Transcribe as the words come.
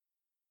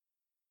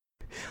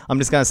I'm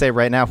just going to say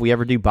right now, if we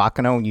ever do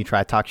Baccano and you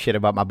try to talk shit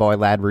about my boy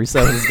Lad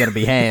Russo, he's going to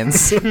be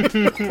hands.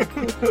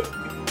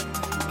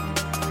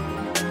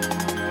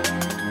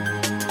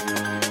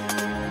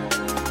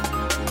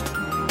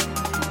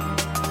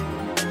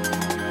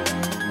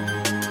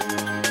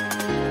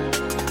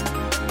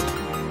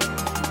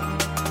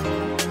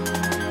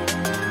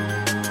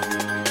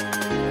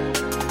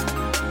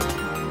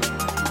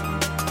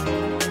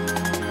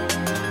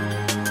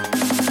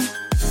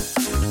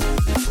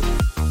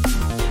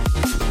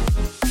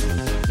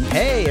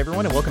 Hey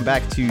everyone, and welcome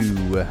back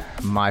to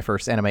My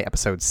First Anime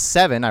episode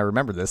 7. I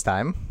remember this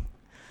time,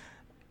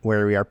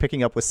 where we are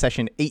picking up with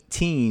session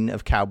 18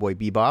 of Cowboy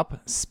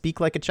Bebop, Speak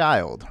Like a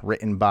Child,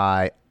 written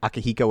by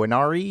Akihiko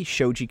Inari,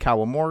 Shoji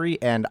Kawamori,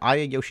 and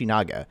Aya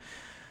Yoshinaga.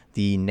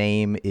 The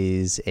name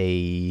is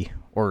the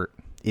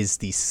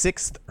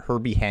 6th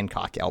Herbie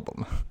Hancock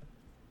album.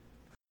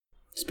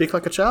 Speak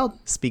Like a Child?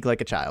 Speak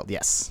Like a Child,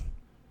 yes.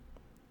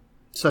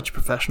 Such a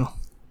professional.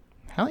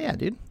 Hell yeah,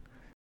 dude.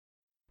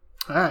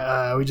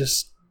 Alright, we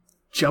just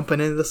jumping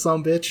into this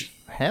son bitch.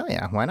 Hell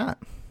yeah, why not?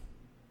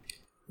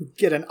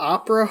 Get an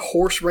opera,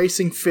 horse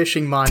racing,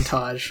 fishing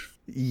montage.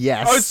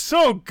 Yes. Oh, it's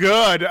so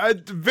good.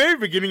 The very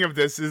beginning of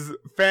this is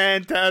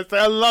fantastic.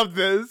 I love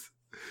this.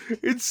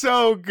 It's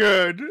so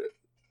good.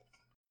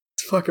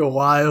 It's fucking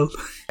wild.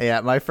 Yeah,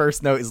 my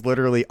first note is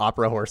literally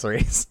opera horse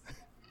race.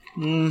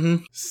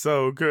 Mm-hmm.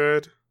 So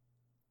good.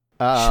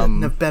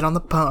 Shouldn't have bet on the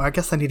pony. I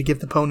guess I need to give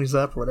the ponies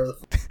up or whatever.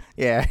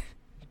 Yeah,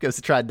 goes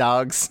to try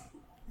dogs.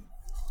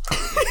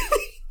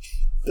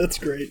 That's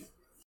great.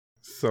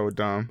 So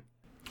dumb.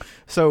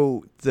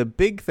 So the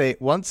big thing,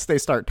 once they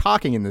start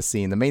talking in this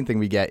scene, the main thing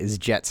we get is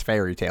Jet's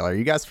fairy tale. Are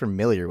you guys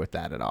familiar with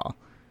that at all?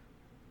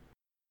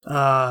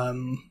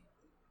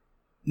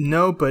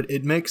 No, but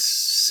it makes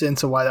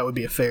sense of why that would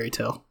be a fairy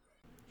tale.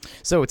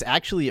 So it's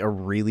actually a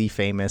really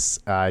famous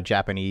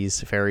Japanese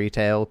fairy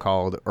tale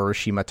called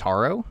Urashima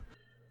Taro.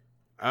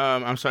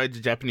 I'm sorry, the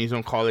Japanese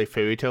don't call it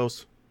fairy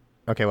tales.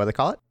 Okay, what do they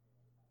call it?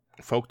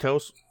 Folk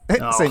tales.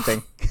 Same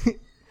thing.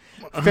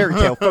 Fairy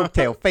tale, folk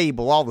tale,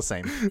 fable, all the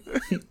same.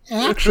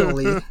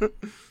 Actually.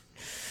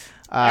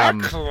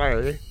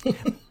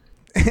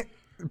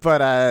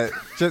 But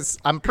just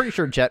I'm pretty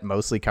sure Jet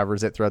mostly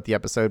covers it throughout the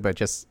episode, but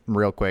just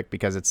real quick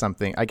because it's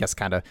something I guess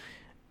kind of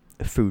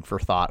food for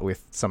thought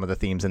with some of the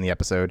themes in the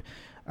episode.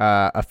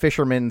 A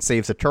fisherman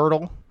saves a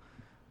turtle.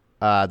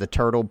 The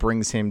turtle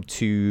brings him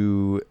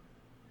to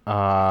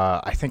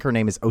I think her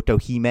name is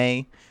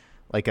Otohime,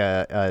 like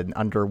an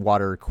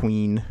underwater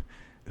queen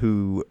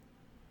who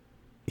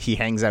he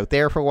hangs out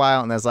there for a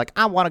while, and there's like,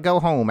 I want to go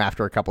home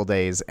after a couple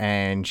days,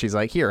 and she's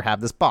like, here,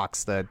 have this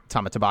box, the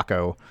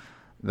Tamatabako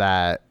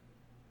that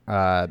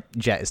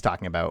Jet is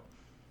talking about.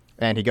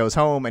 And he goes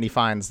home and he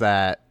finds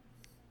that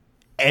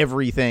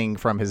everything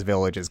from his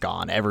village is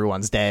gone.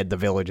 Everyone's dead. The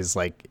village is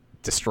like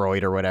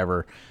destroyed or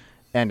whatever.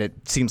 And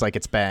it seems like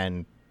it's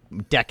been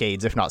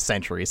decades, if not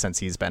centuries, since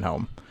he's been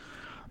home.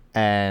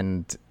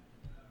 And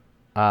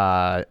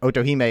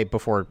Otohime,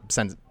 before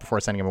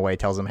sending him away,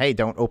 tells him, hey,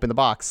 don't open the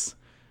box.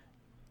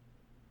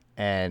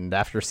 And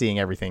after seeing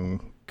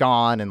everything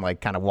gone and like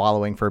kind of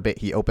wallowing for a bit,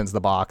 he opens the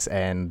box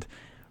and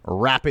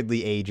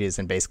rapidly ages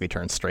and basically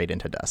turns straight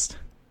into dust.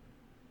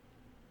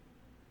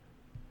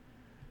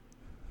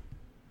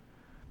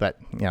 But,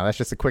 that's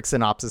just a quick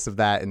synopsis of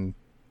that, and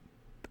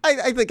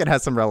I think it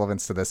has some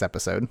relevance to this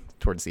episode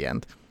towards the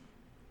end.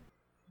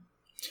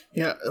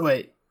 Yeah,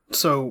 wait.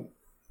 So,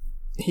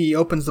 he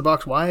opens the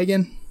box. Why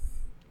again?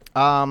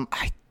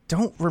 I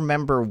don't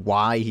remember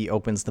why he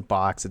opens the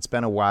box. It's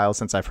been a while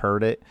since I've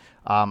heard it.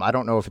 I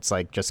don't know if it's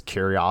like just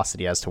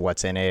curiosity as to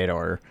what's in it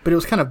or... But it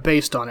was kind of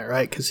based on it,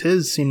 right? Because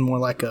his seemed more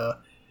like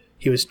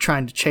he was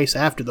trying to chase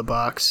after the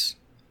box.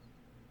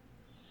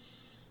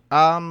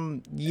 Yeah.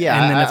 And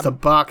then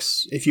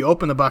if you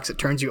open the box, it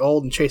turns you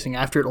old, and chasing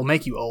after it will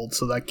make you old.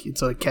 So like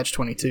it's a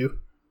catch-22.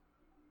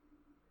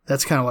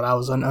 That's kind of what I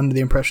was under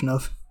the impression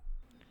of.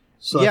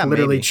 So like,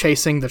 literally maybe.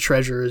 Chasing the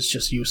treasure is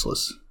just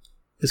useless.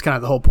 Is kind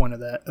of the whole point of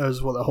that. That was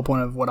the whole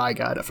point of what I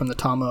got from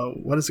the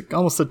what is it?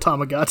 Almost the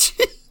Tamagotchi.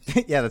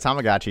 Yeah, the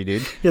Tamagotchi,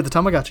 dude. Yeah, the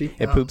Tamagotchi.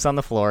 It poops on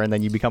the floor and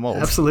then you become old.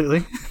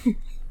 Absolutely.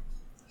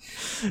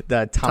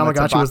 The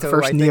Tamagotchi was the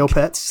first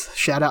Neopets.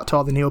 Shout out to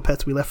all the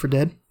Neopets we left for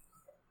dead.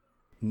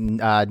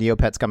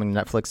 Neopets coming to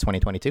Netflix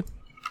 2022.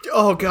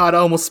 Oh god, I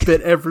almost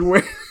spit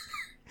everywhere.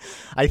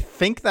 I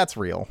think that's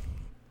real.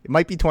 It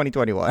might be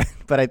 2021,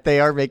 but they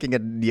are making a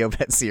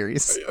Neopet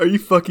series. Are you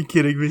fucking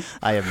kidding me?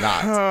 I am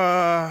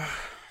not.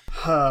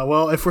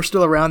 Well, if we're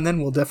still around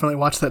then, we'll definitely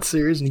watch that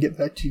series and get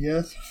back to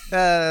you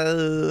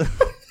guys.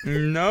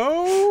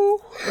 No?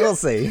 We'll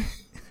see.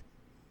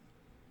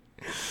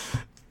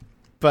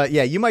 But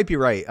yeah, you might be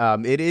right.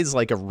 It is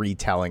like a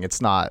retelling.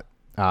 It's not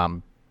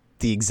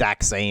the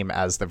exact same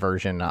as the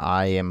version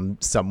I am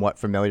somewhat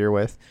familiar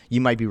with.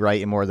 You might be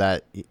right in more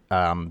that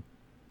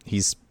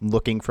he's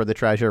looking for the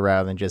treasure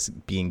rather than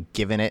just being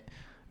given it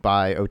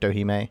by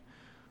Otohime.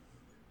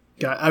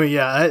 Yeah, I mean,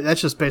 yeah,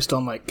 that's just based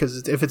on, like,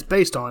 because if it's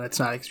based on, it's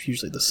not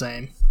usually the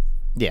same.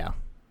 Yeah.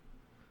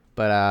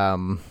 But,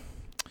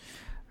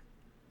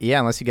 Yeah,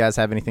 unless you guys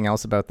have anything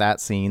else about that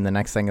scene, the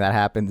next thing that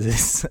happens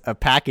is a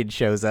package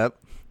shows up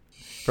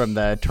from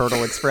the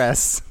Turtle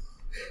Express.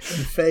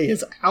 And Faye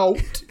is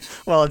out.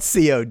 Well, it's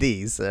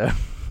COD, so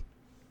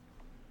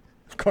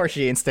of course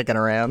she ain't sticking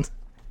around.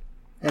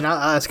 And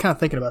I was kind of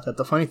thinking about that.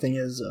 The funny thing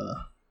is,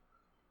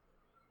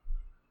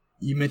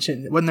 you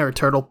mentioned, wasn't there a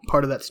turtle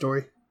part of that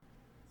story?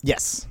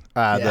 Yes.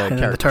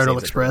 The Turtle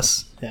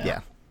Express.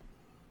 Yeah.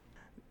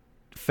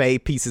 Faye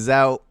pieces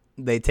out.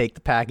 They take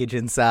the package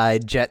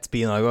inside. Jet's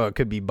being like, oh, it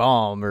could be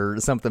bomb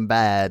or something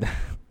bad.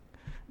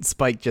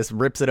 Spike just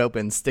rips it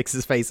open, sticks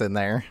his face in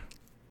there.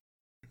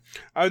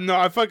 No,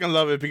 I fucking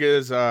love it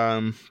because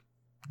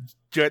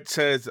Jet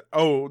says,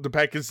 oh, the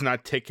packet's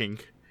not ticking.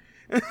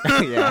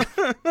 Yeah.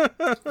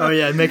 Oh,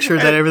 yeah, make sure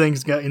that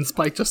everything's got, and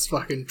Spike just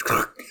fucking...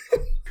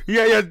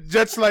 Yeah,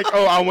 Jet's like,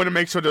 oh, I want to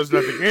make sure there's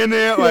nothing in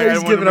it. Like,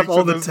 he's giving up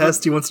all the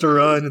tests he wants to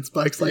run, and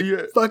Spike's like,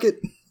 fuck it.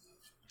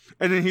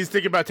 And then he's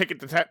thinking about taking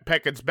the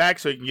packets back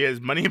so he can get his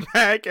money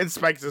back, and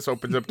Spike just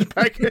opens up the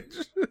package.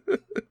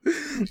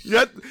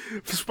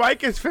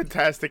 Spike is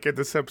fantastic in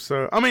this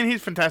episode. I mean,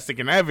 he's fantastic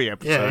in every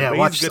episode, but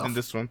watch he's good in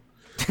this one.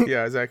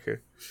 Yeah, exactly.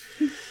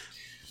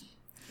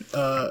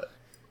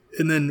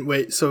 And then,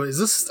 wait, so is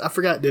this... I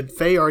forgot, did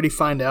Faye already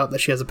find out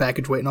that she has a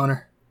package waiting on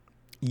her?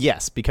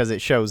 Yes, because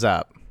it shows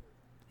up.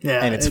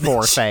 Yeah, and it's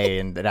for Faye,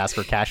 and it asks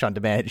for cash on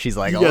demand. She's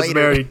like, you guys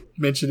already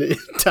mentioned it.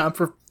 Time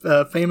for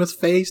famous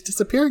Faye's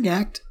disappearing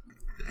act.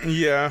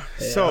 Yeah,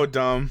 so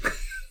dumb.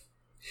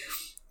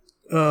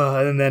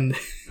 And then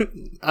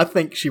I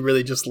think she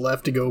really just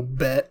left to go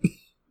bet,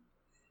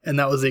 and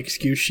that was the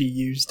excuse she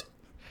used.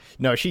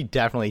 No, she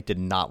definitely did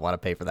not want to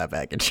pay for that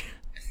package.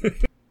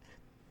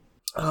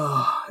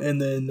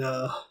 And then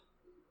I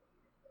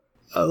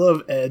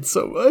love Ed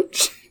so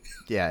much.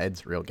 Yeah,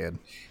 Ed's real good.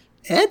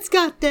 Ed's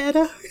got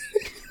data.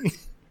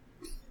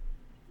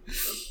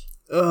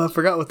 I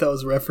forgot what that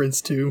was a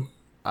reference to.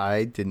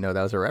 I didn't know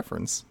that was a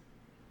reference.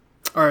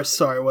 Or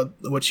sorry,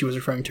 what she was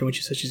referring to when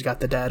she said she's got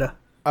the data.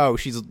 Oh,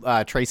 she's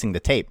tracing the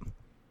tape.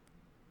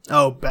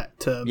 Oh, back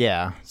to...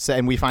 Yeah, so,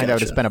 and we find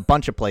out it's been a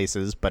bunch of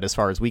places, but as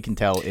far as we can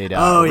tell, it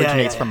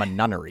originates from a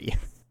nunnery.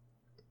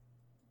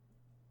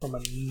 From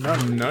a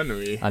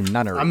nunnery? A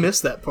nunnery. I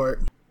missed that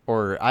part.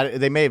 Or,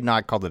 they may have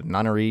not called it a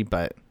nunnery,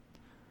 but...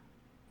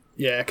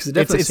 Yeah, because it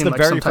definitely seemed the like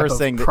very some type first of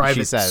thing that private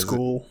she says.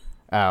 School.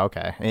 Oh,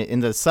 okay. In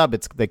the sub,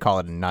 they call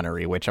it a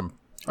nunnery, which I'm...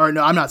 Or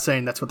no, I'm not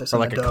saying that's what they said. Or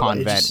like a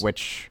convent,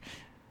 which...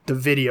 The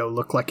video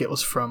looked like it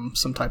was from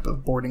some type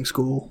of boarding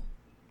school.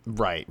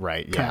 Right,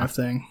 yeah. Kind of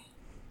thing.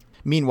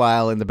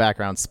 Meanwhile, in the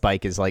background,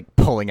 Spike is like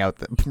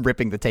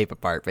ripping the tape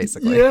apart,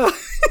 basically. Yeah.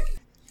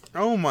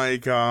 Oh my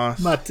gosh.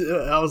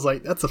 I was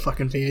like, that's a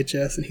fucking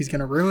VHS, and he's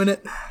gonna ruin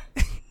it.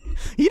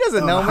 He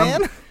doesn't know,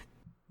 man.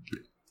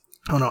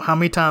 I don't know how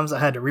many times I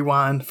had to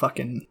rewind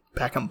fucking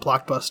back on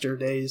Blockbuster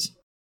days.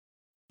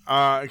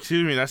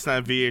 Excuse me, that's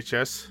not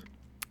VHS.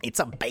 It's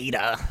a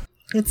beta.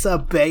 It's a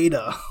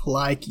beta,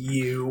 like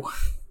you.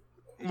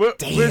 Well,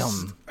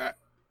 damn.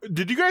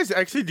 Did you guys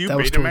actually do that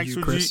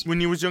Betamax when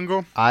you was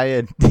younger?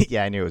 I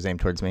knew it was aimed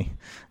towards me.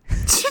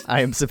 I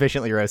am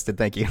sufficiently roasted,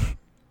 thank you.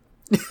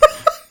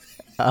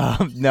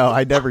 No,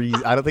 I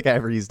don't think I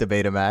ever used a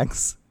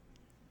Betamax.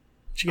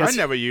 I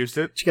never used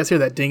it. Did you guys hear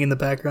that ding in the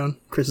background?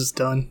 Chris is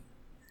done.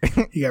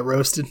 He got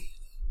roasted.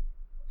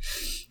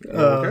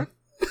 Okay.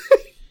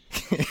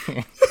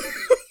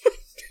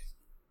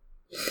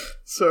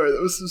 Sorry, that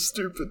was so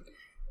stupid.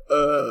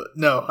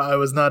 No, I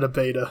was not a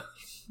beta.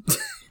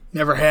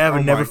 Never have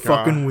and never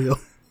fucking will.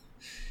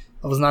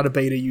 I was not a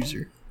beta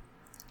user.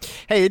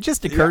 Hey, it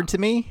just occurred to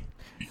me.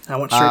 I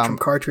went straight from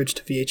cartridge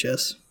to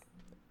VHS.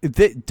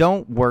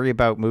 Don't worry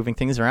about moving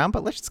things around,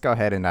 but let's just go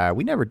ahead and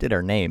we never did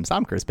our names.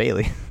 I'm Chris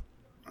Bailey.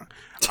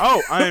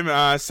 Oh,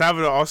 I'm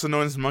Salvador, also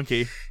known as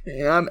Monkey.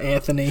 Yeah, I'm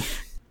Anthony.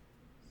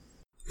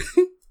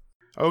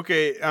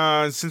 Okay,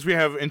 since we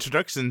have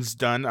introductions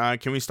done,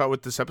 can we start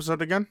with this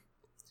episode again?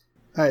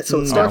 All right, so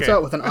it starts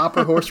out with an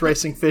opera horse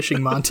racing fishing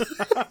montage.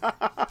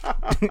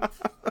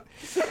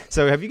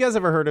 So, have you guys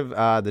ever heard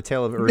of the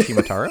tale of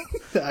Urushimataro?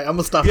 I'm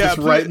gonna stop this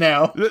right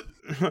now.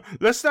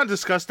 Let's not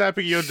discuss that,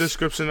 but your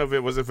description of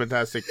it was a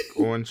fantastic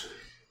orange.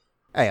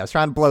 Hey, I was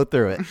trying to blow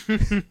through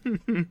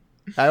it.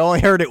 I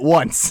only heard it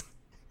once.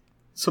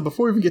 So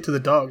before we even get to the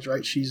dogs,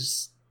 right?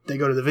 They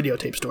go to the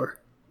videotape store.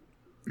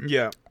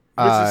 Yeah.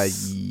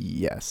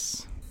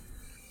 Yes.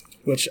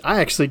 Which I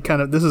actually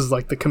this is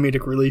like the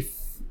comedic relief.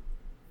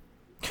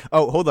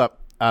 Oh, hold up.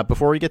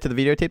 Before we get to the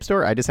videotape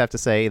store, I just have to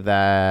say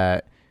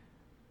that...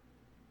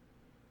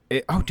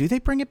 do they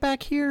bring it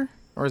back here?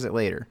 Or is it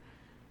later?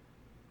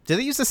 Did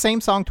they use the same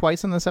song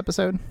twice in this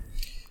episode?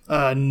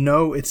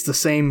 No, it's the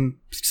same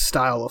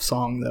style of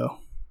song, though.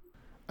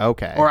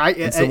 Okay. Or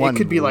it's the one it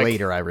could be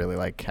later I really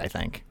like, I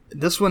think.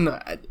 This one,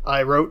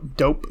 I wrote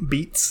dope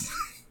beats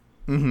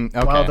okay,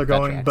 while they're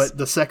going, but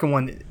the second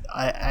one,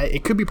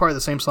 it could be part of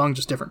the same song,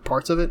 just different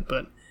parts of it,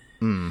 but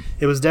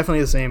it was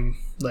definitely the same,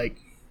 like...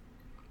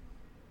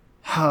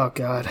 Oh,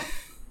 God.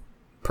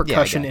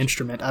 Percussion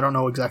instrument. I don't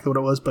know exactly what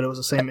it was, but it was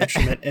the same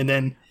instrument. And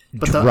then...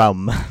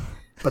 Drum.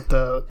 But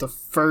the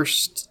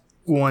first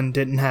one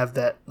didn't have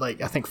that,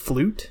 like, I think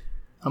flute,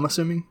 I'm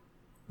assuming.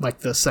 Like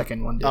the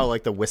second one did. Oh,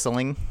 like the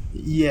whistling?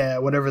 Yeah,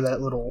 whatever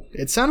that little...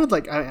 It sounded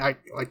like, I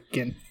like,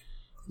 again,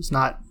 it's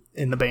not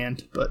in the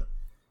band, but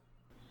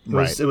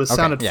it was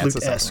sounded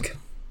flute-esque.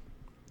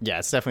 Yeah,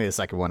 it's definitely the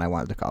second one I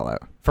wanted to call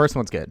out. First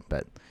one's good,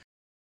 but...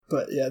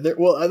 But yeah, they're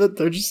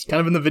just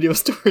kind of in the video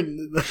store,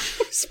 and the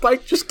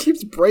Spike just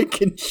keeps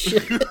breaking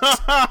shit.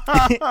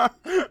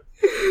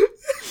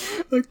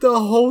 Like the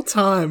whole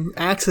time,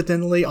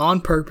 accidentally,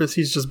 on purpose,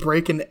 he's just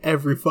breaking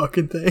every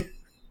fucking thing.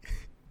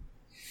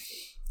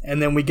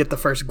 And then we get the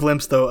first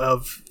glimpse, though,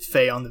 of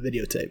Faye on the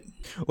videotape.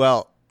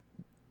 Well,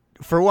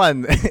 for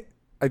one,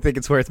 I think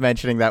it's worth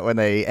mentioning that when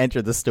they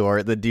enter the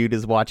store, the dude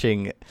is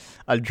watching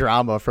a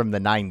drama from the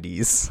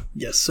 90s.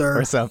 Yes,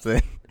 sir. Or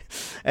something.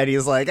 And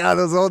he's like, oh,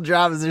 those old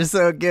dramas are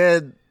so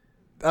good.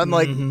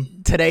 Unlike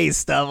today's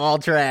stuff, all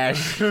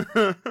trash.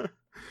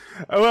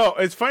 Well,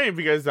 it's funny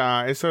because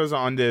it says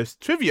on this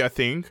trivia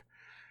thing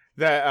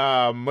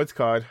that, what's it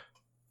called?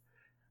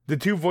 The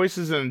two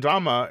voices in the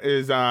drama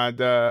is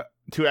the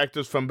two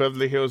actors from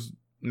Beverly Hills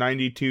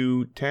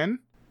 90210.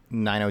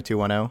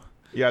 90210.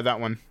 Yeah,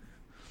 that one.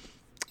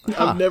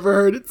 I've never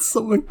heard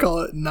someone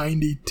call it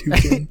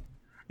 9210.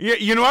 Yeah,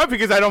 you know what?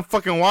 Because I don't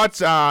fucking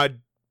watch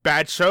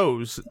bad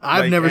shows.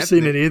 I've never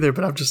seen it either,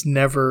 but I've just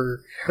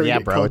never heard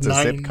it bro, called it's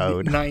a zip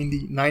code.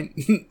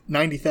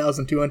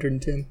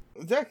 90,210.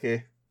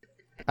 Exactly.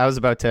 I was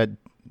about to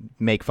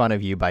make fun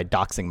of you by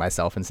doxing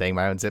myself and saying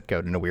my own zip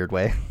code in a weird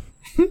way.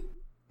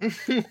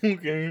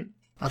 Okay.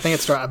 I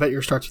think I bet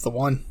yours starts with a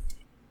 1.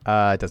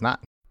 It does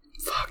not.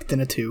 Fuck, then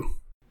a 2.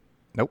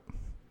 Nope.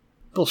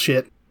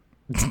 Bullshit.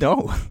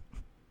 No.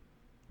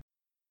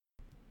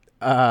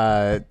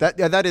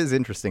 That is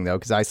interesting though,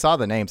 because I saw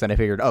the names and I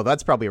figured, oh,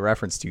 that's probably a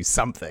reference to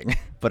something,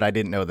 but I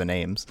didn't know the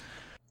names.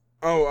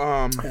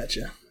 Oh,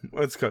 Gotcha.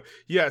 Let's go.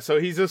 Yeah,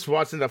 so he's just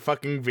watching the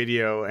fucking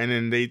video, and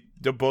then they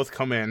both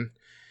come in,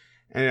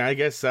 and I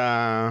guess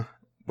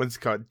what's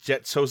it called?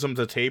 Jet shows him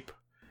the tape,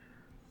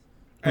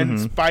 and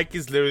Spike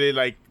is literally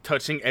like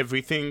touching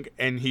everything,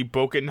 and he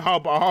broke a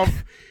knob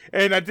off,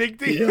 and I think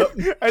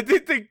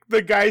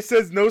the guy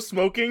says no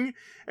smoking,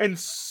 and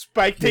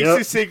Spike takes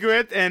his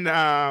cigarette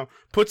and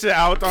puts it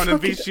out on a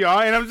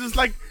VCR, and I'm just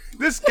like,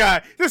 this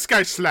guy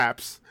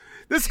slaps.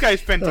 This guy's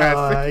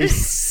fantastic.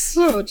 He's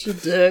such a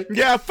dick.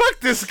 Yeah, fuck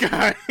this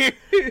guy.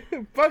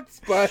 Fuck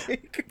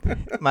Spike.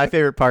 My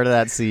favorite part of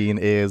that scene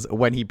is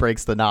when he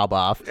breaks the knob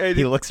off. And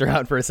he looks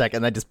around for a second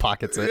and then just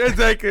pockets it.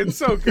 It's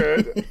so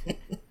good.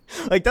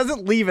 Like,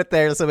 doesn't leave it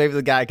there so maybe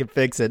the guy can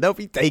fix it. Nope,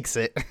 he takes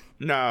it.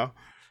 No.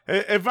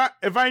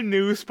 If I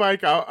knew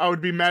Spike, I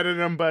would be mad at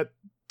him, but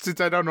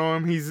since I don't know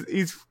him,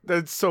 he's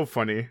that's so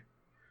funny.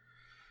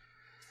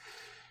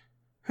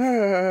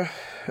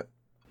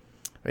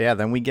 Yeah,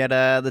 then we get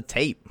the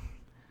tape.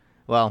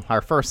 Well,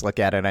 our first look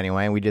at it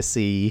anyway, we just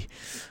see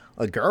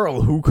a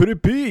girl. Who could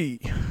it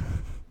be?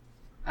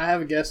 I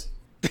have a guess.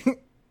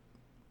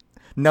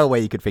 No way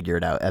you could figure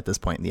it out at this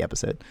point in the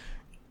episode.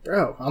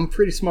 Bro, I'm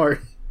pretty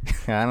smart.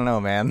 I don't know,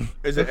 man.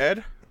 Is it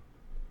Ed?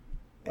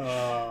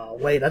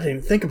 Wait, I didn't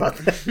even think about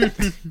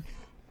that.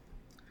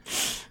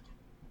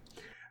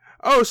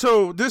 Oh,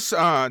 so this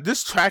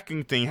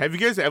tracking thing, have you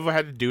guys ever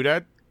had to do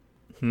that?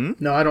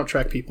 No, I don't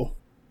track people.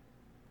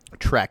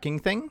 Tracking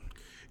thing?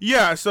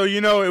 Yeah, so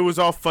it was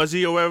all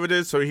fuzzy or whatever it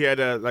is, so he had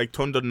to like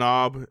turn the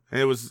knob,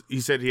 and he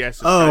said he has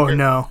to Oh, track it.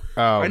 no.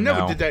 Oh, I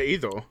never did that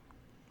either.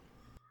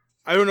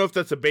 I don't know if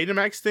that's a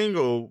Betamax thing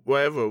or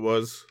whatever it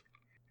was.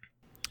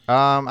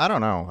 I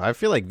don't know. I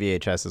feel like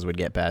VHSs would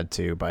get bad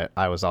too, but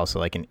I was also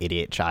like an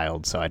idiot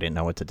child, so I didn't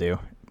know what to do.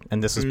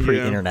 And this was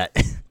pre-internet,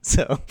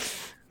 so...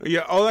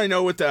 Yeah, all I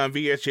know with the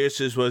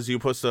VHSs was you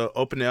supposed to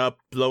open it up,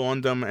 blow on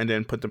them, and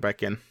then put them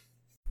back in.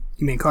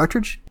 You mean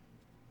cartridge?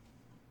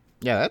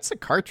 Yeah, that's a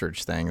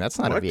cartridge thing. That's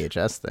not a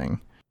VHS thing.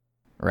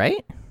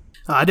 Right?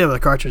 I did with the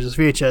cartridges.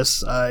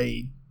 VHS,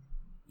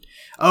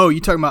 Oh,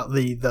 you talking about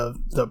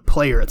the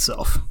player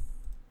itself.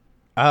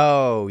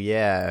 Oh,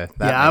 yeah.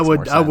 I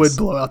would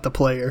blow out the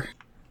player.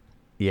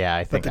 Yeah,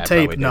 I think but the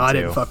I tape, no, I too.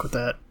 didn't fuck with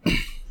that.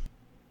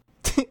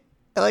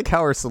 I like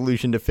how our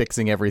solution to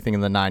fixing everything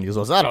in the 90s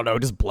was, I don't know,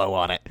 just blow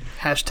on it.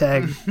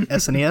 Hashtag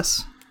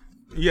SNES.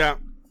 Yeah.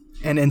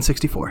 And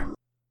N64.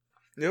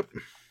 Yep.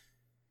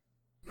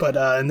 But,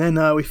 and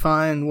then we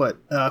find,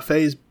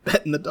 Faye's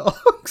betting the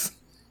dogs.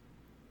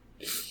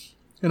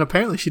 And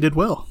apparently she did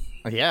well.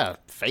 Yeah,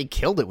 Faye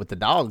killed it with the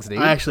dogs, dude.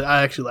 I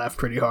actually laughed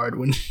pretty hard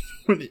when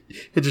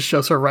it just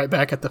shows her right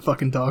back at the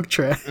fucking dog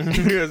track.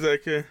 Yeah,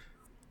 okay.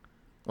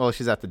 Well,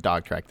 she's at the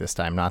dog track this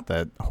time, not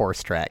the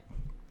horse track.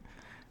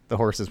 The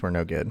horses were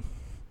no good.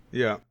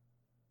 Yeah.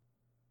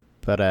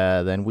 But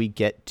then we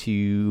get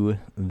to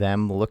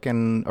them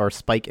looking, or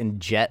Spike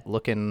and Jet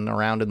looking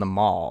around in the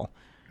mall,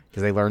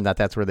 because they learned that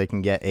that's where they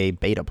can get a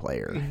beta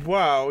player.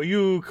 Wow,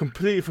 you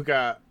completely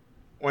forgot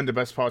one of the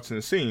best parts in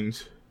the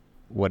scenes.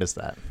 What is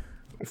that?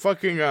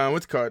 Fucking,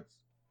 what's it called?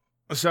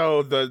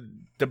 So the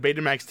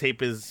Betamax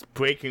tape is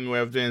breaking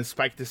wherever, then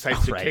Spike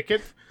decides to kick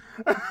it.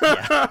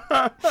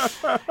 Yeah.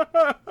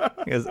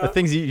 Because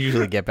things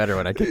usually get better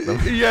when I kick them.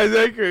 Yeah,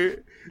 exactly.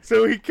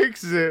 So he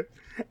kicks it,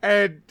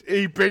 and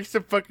he breaks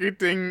the fucking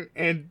thing,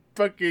 and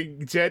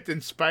fucking Jet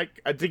and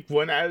Spike, I think,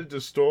 went out of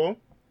the store.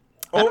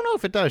 I don't know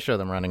if it does show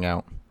them running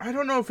out. I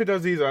don't know if it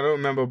does either. I don't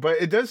remember, but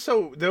it does.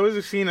 So there was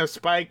a scene of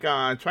Spike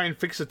trying to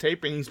fix the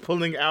tape, and he's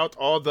pulling out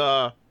all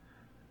the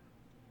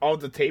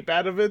tape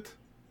out of it.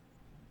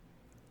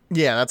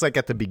 Yeah, that's like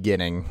at the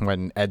beginning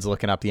when Ed's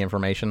looking up the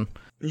information.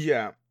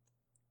 Yeah.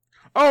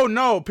 Oh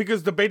no,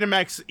 because the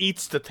Betamax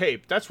eats the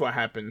tape. That's what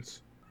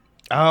happens.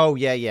 Oh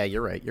yeah,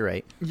 you're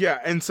right. Yeah,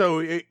 and so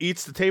it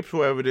eats the tapes,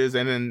 wherever it is,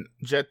 and then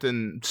Jet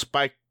and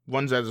Spike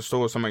one's at the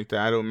store or something like that.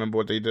 I don't remember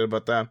what they did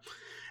about that.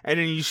 And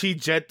then you see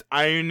Jet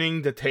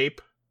ironing the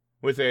tape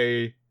with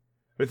an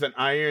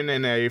iron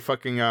and a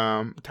fucking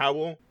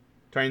towel,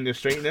 trying to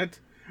straighten it,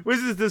 which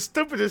is the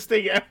stupidest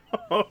thing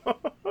ever.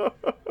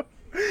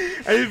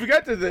 And you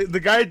forgot that the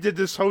guy did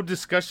this whole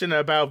discussion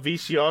about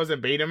VCRs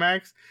and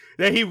Betamax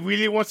that he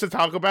really wants to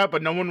talk about,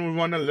 but no one would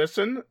want to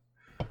listen.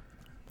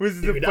 Which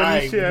is the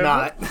funny shit ever.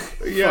 Not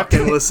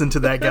fucking listen to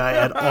that guy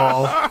at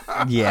all.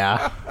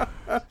 Yeah.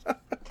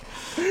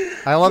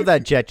 I love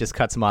that Jet just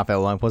cuts him off at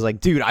one point. Was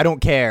like, dude, I don't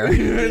care.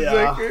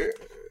 Yeah.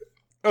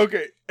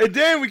 Okay, and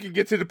then we can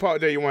get to the part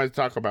that you wanted to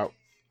talk about.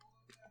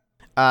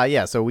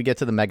 Yeah, so we get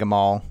to the Mega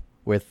Mall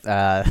with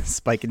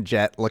Spike and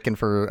Jet looking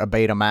for a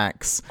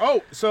Betamax.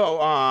 Oh,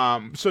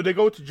 so they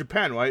go to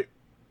Japan, right?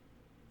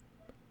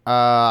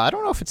 I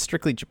don't know if it's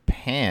strictly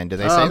Japan. Did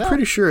they say that? I'm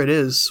pretty sure it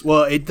is.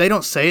 Well, they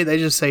don't say it. They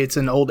just say it's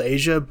in old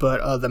Asia,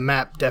 but the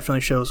map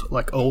definitely shows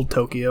like old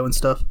Tokyo and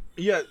stuff.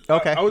 Yeah.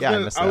 Okay. I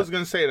was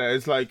gonna say that.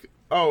 It's like,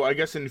 oh, I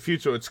guess in the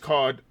future it's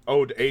called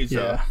Old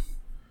Asia. Yeah.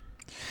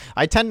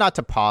 I tend not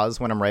to pause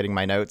when I'm writing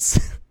my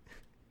notes.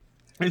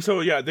 And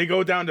so yeah, they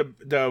go down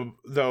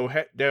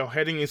they're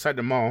heading inside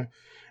the mall,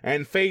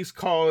 and FaZe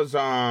calls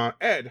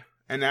Ed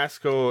and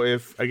asks her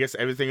if I guess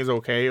everything is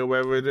okay or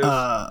whatever it is.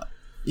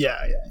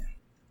 Yeah.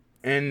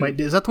 And wait,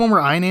 is that the one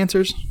where Ein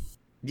answers?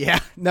 Yeah.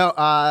 No.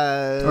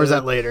 Or is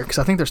that later? Because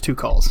I think there's 2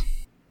 calls.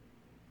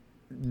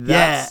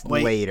 That's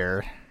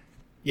later.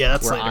 Yeah,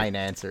 that's where later. Ein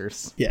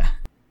answers. Yeah.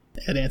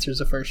 Ed answers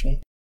the first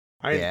one.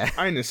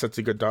 Ein is such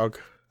a good dog.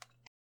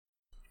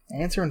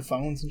 Answering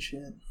phones and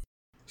shit.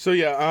 So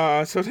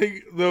yeah, so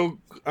the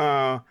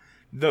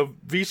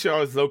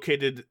VCR is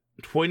located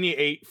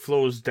 28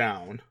 floors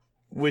down,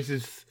 which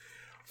is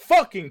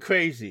fucking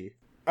crazy.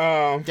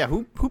 Yeah,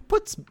 who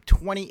puts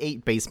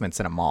 28 basements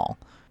in a mall?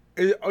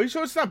 Are you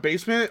sure it's not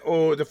basement,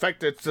 or the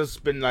fact that it's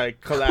just been like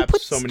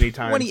collapsed so many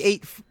times?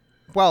 28.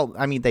 Well,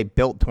 I mean, they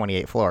built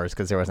 28 floors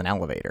because there was an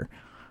elevator.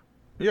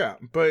 Yeah,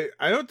 but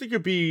I don't think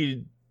it'd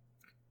be.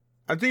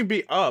 I think it'd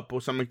be up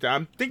or something like that.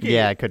 I'm thinking.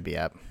 Yeah, it could be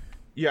up.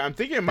 Yeah, I'm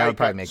thinking it might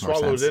probably make more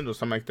swallowed sense. in or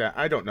something like that.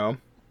 I don't know.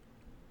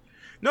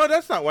 No,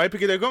 that's not right,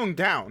 because they're going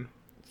down.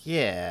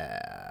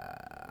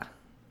 Yeah.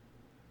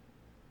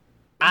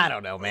 I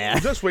don't know,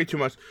 man. That's way too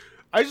much.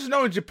 I just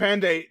know in Japan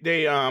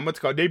they what's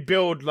it called? They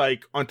build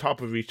like on top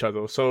of each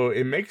other, so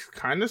it makes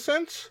kind of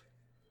sense.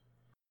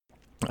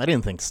 I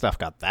didn't think stuff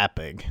got that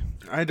big.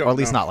 I don't. Or at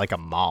least know. not like a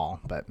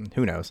mall, but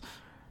who knows?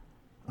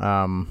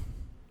 The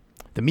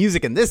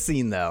music in this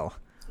scene though.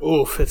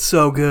 Oof, it's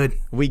so good.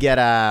 We get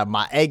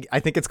my egg.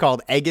 I think it's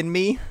called Egg and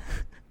Me,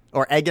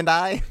 or Egg and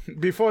I.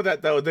 Before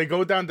that though, they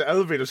go down the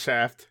elevator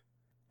shaft,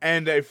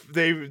 and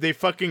they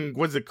fucking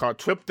what's it called?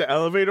 Trip the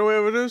elevator,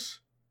 whatever it is.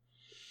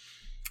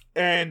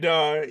 And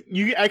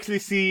you actually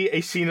see a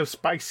scene of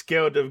Spike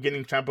scared of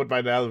getting trampled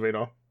by the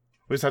elevator,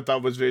 which I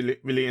thought was really,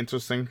 really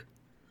interesting.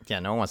 Yeah,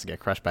 no one wants to get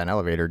crushed by an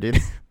elevator, dude.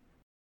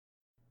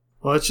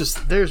 Well, it's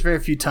just there's very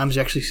few times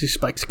you actually see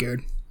Spike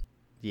scared.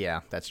 Yeah,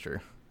 that's true.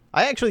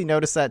 I actually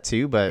noticed that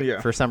too,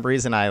 but for some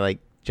reason I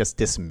just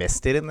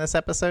dismissed it in this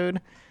episode.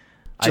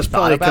 Just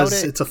probably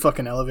because it's a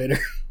fucking elevator.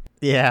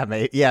 Yeah,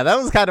 mate. Yeah, that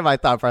was kind of my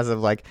thought process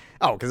of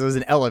because it was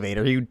an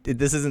elevator.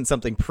 This isn't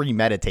something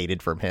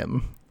premeditated from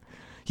him.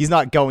 He's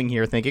not going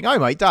here thinking, I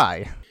might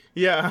die.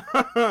 Yeah.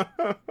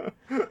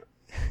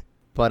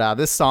 But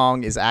this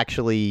song is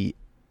actually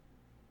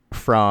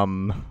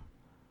from...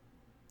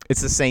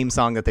 It's the same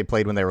song that they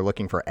played when they were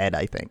looking for Ed,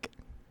 I think.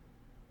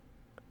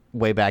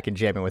 Way back in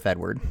Jamming with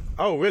Edward.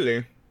 Oh,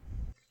 really?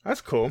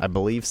 That's cool. I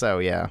believe so,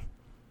 yeah.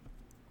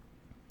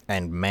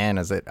 And man,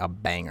 is it a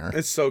banger.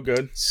 It's so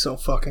good. So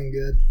fucking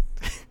good.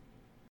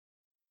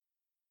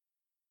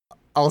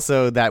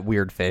 Also, that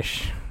weird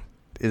fish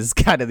is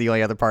kind of the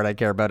only other part I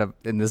care about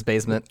in this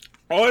basement.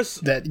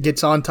 That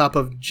gets on top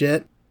of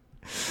Jet.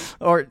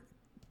 Or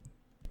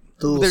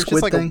the little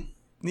squid thing.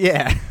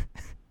 Yeah.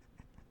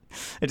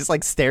 It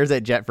just stares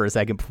at Jet for a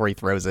second before he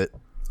throws it.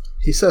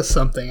 He says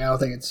something. I don't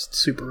think it's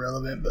super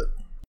relevant, but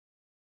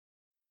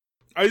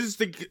I just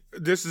think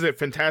this is a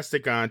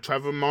fantastic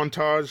travel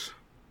montage.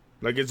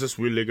 It's just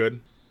really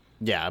good.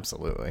 Yeah,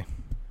 absolutely.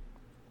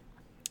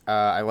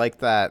 I like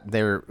that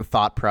their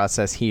thought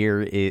process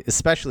here,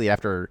 especially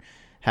after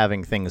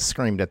having things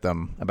screamed at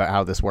them about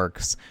how this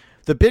works.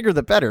 The bigger,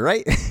 the better,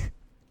 right?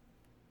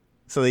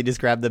 So they just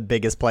grab the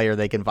biggest player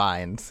they can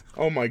find.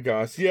 Oh my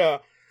gosh, yeah.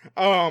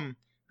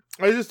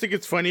 I just think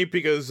it's funny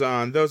because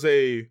there was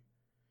a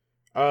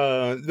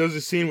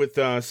scene with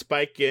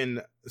Spike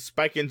and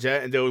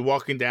Jet, and they were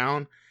walking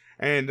down,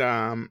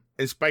 and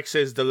Spike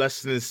says the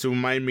lesson is to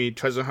remind me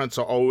treasure hunts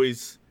are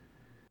always,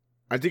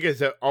 I think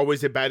it's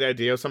always a bad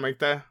idea or something like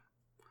that.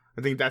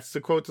 I think that's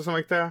the quote or something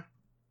like that.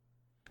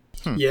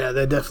 Yeah,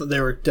 they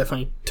were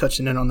definitely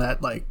touching in on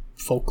that like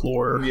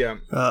folklore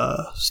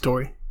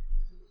story.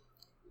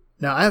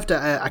 Now I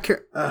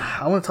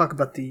want to talk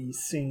about the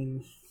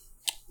scene.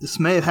 This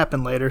may have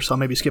happened later, so I'll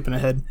maybe skipping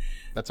ahead.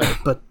 That's right.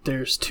 But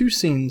there's two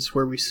scenes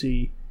where we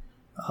see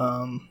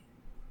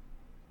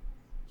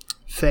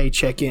Faye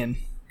check in,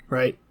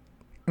 right?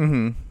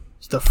 Mm-hmm.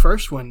 The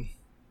first one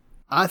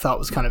I thought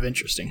was kind of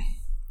interesting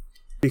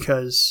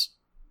because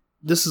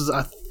this is,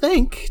 I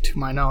think, to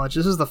my knowledge,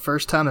 this is the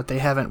first time that they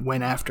haven't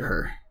went after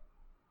her.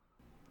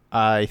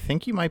 I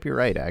think you might be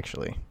right,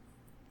 actually.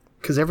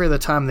 Because every other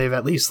time they've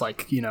at least,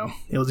 like, you know,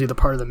 it was either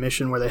part of the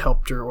mission where they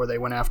helped her or they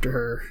went after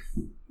her.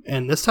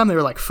 And this time they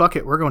were like, fuck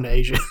it, we're going to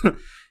Asia.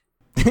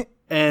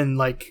 And,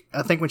 like,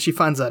 I think when she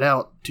finds that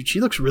out, dude,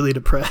 she looks really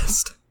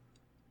depressed.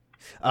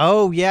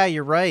 Oh, yeah,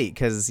 you're right.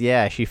 Because,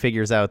 yeah, she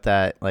figures out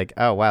that, like,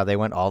 oh, wow, they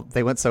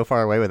went so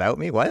far away without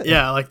me? What?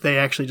 Yeah, like, they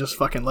actually just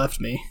fucking left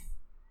me.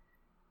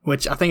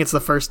 Which I think it's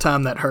the first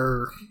time that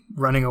her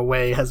running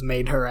away has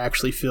made her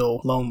actually feel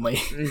lonely.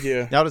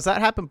 Yeah. Now, does that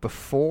happen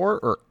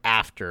before or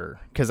after?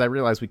 Because I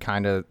realize we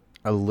kind of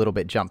a little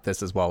bit jumped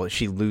this as well.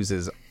 She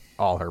loses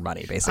all her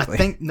money, basically.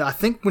 I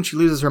think when she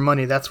loses her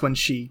money, that's when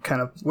she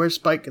kind of, where's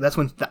Spike? That's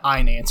when the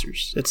Ein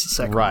answers. It's the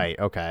second right,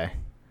 one. Okay.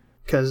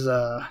 Because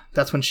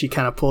that's when she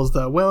kind of pulls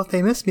the, well, if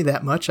they miss me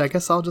that much, I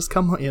guess I'll just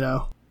come, you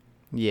know.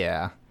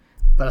 Yeah.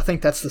 But I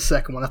think that's the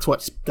second one. That's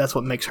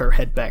what makes her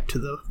head back to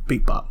the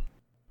Beat Bop.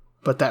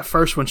 But that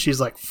first one, she's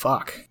like,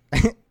 fuck.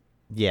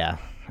 Yeah,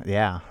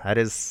 that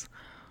is...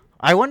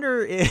 I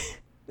wonder if...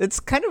 It's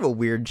kind of a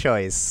weird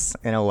choice,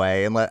 in a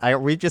way. And are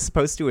we just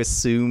supposed to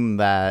assume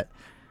that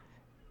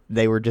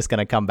they were just going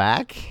to come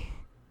back?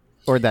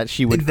 Or that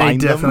she would find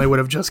them? They definitely would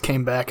have just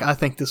came back. I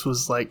think this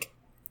was like...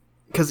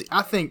 Because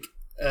I think,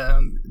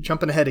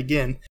 jumping ahead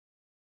again,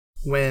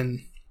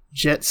 when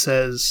Jet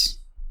says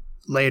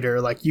later,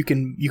 like, you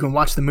can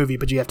watch the movie,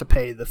 but you have to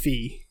pay the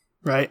fee,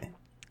 right?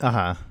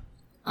 Uh-huh.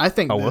 I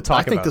think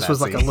this was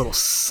like a little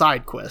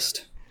side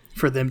quest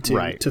for them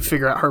to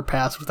figure out her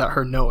past without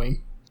her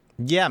knowing.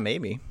 Yeah,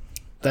 maybe.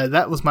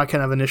 That was my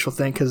kind of initial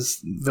thing,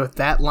 because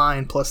that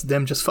line plus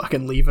them just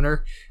fucking leaving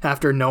her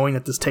after knowing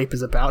that this tape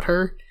is about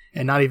her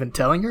and not even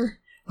telling her.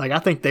 Like, I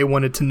think they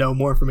wanted to know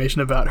more information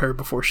about her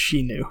before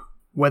she knew.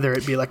 Whether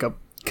it be like a...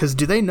 Because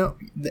do they know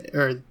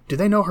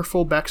her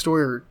full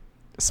backstory? Or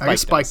I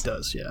guess Spike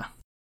does, yeah.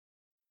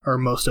 Or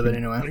most of it,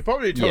 anyway. He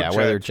probably told Jet.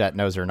 Whether Jet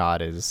knows or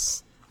not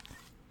is...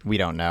 We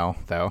don't know,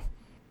 though.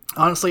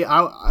 Honestly, a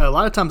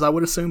lot of times I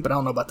would assume, but I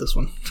don't know about this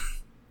one.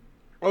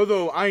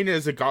 Although Ein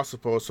is a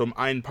gossiper, so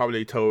Ein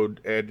probably told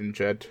Ed and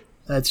Jet.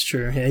 That's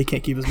true. Yeah, he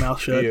can't keep his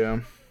mouth shut. Yeah.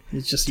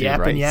 He's just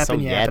yapping.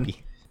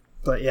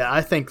 But yeah,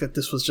 I think that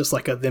this was just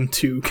like a them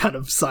two kind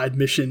of side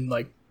mission,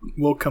 like,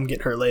 we'll come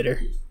get her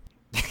later.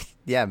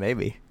 Yeah,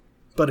 maybe.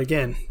 But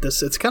again,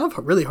 it's kind of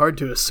really hard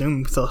to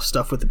assume the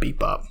stuff with the Beat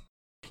Bop.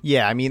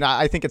 Yeah, I mean,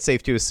 I think it's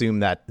safe to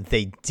assume that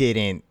they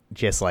didn't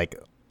just, like,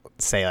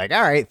 say, like,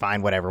 all right,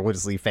 fine, whatever, we'll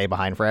just leave Faye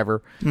behind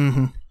forever.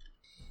 Mm-hmm.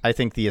 I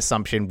think the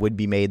assumption would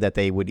be made that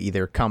they would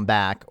either come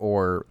back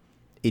or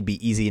it'd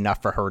be easy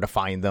enough for her to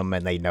find them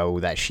and they know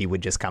that she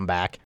would just come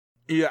back.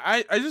 Yeah,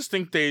 I just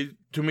think to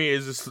me,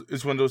 is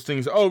one of those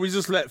things, oh, we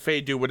just let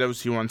Faye do whatever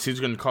she wants. He's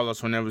going to call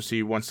us whenever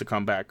she wants to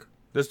come back.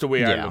 That's the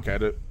way I look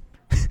at it.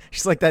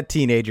 She's like that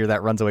teenager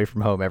that runs away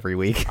from home every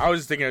week. I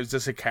was thinking it was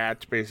just a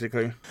cat,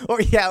 basically.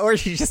 Or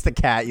she's just a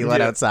cat you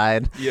let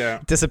outside.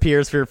 Yeah.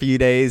 Disappears for a few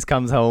days,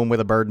 comes home with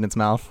a bird in its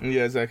mouth.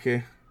 Yeah,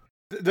 exactly.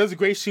 There's a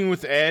great scene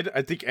with Ed.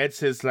 I think Ed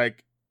says,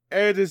 like,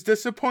 Ed is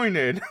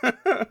disappointed.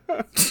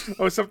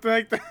 Or something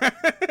like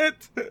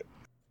that.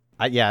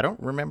 I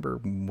don't remember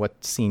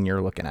what scene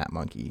you're looking at,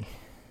 Monkey.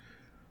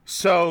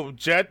 So,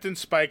 Jet and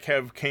Spike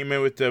came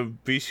in with the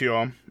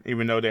VCR,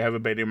 even though they have a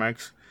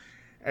Betamax.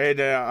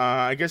 And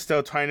I guess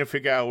they're trying to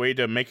figure out a way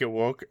to make it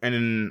work. And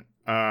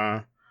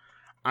then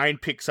Ein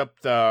picks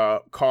up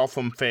the call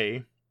from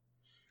Faye.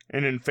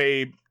 And then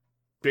Faye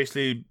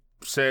basically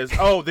says,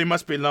 oh, they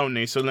must be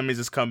lonely, so let me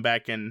just come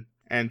back and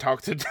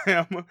talk to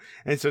them.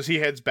 And so she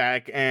heads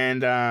back,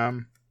 and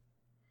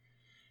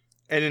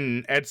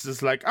then Ed's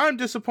just like, I'm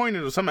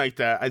disappointed, or something like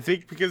that. I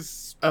think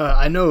because...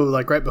 I know,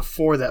 like, right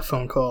before that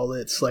phone call,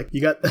 it's like,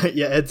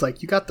 Ed's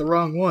like, you got the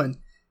wrong one.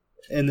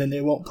 And then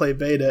they won't play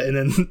beta, and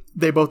then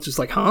they both just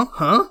like,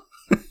 huh?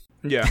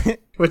 Yeah.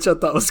 Which I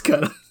thought was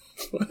kind of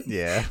funny.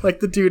 Yeah. Like,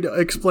 the dude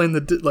explained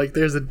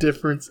there's a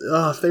difference.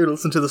 Oh, if they would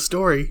listen to the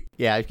story.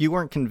 Yeah, if you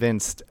weren't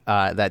convinced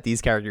that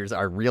these characters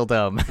are real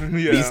dumb,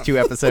 these two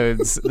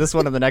episodes, this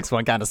one and the next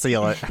one kind of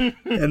seal it.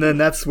 And then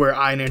that's where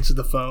Ein answered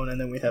the phone, and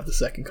then we have the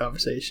second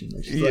conversation.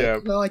 And she's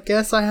like, well, I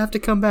guess I have to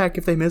come back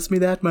if they miss me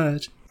that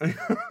much.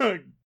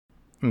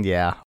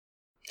 Yeah.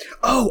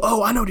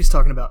 Oh, I know what he's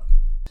talking about.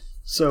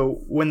 So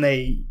when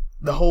they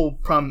the whole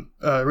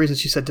reason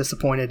she said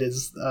disappointed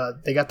is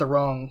they got the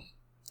wrong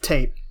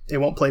tape. They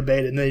won't play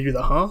beta, and they do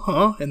the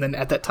huh, and then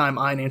at that time,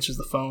 Ein answers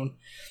the phone,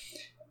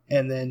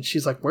 and then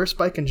she's like, "Where's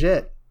Spike and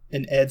Jet?"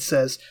 And Ed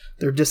says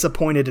they're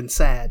disappointed and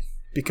sad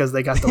because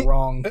they got the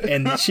wrong,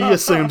 and she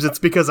assumes it's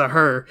because of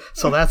her,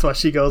 so that's why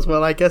she goes,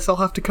 "Well, I guess I'll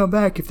have to come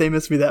back if they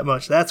miss me that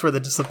much." That's where the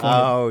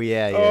disappointment. Oh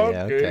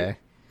yeah, okay.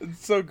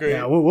 It's so great.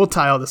 Yeah, we'll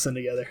tie all this in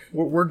together.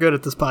 We're good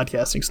at this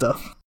podcasting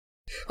stuff.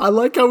 I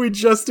like how we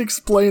just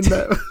explained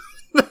that.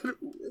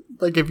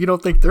 Like, if you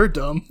don't think they're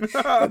dumb.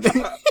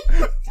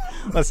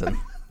 Listen,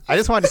 I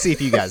just wanted to see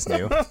if you guys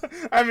knew.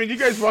 I mean, you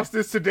guys watched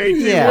this today, too.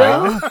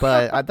 Yeah,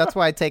 but that's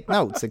why I take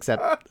notes,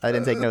 except I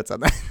didn't take notes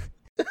on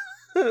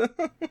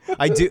that.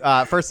 I do,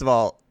 first of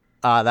all,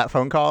 that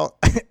phone call,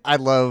 I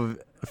love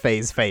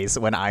Faye's face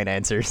when Ein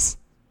answers.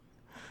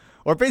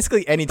 Or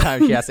basically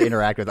anytime she has to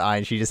interact with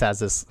Ein, she just has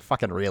this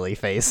fucking really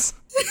face.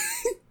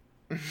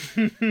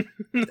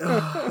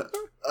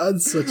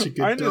 That's such a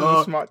good Ein dog.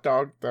 is a smart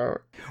dog, though.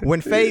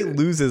 When Faye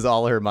loses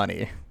all her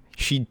money,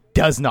 she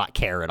does not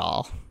care at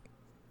all.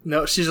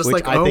 No, she's just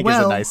Which like, I think is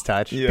well. a nice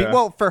touch. Yeah.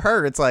 Well, for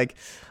her, it's like,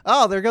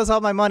 oh, there goes all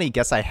my money.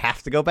 Guess I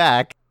have to go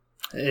back.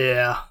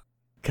 Yeah.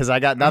 Because I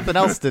got nothing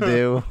else to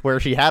do. Where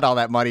if she had all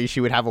that money, she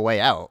would have a way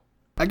out.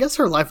 I guess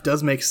her life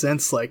does make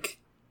sense, like,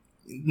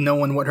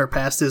 knowing what her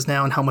past is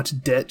now and how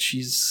much debt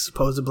she's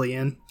supposedly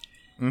in.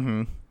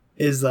 Mm-hmm.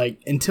 Is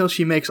like, until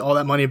she makes all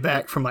that money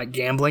back from like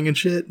gambling and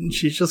shit, and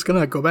she's just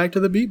gonna go back to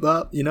the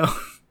bebop, you know?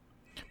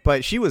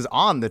 But she was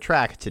on the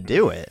track to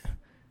do it.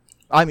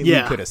 I mean,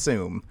 Yeah. we could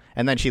assume.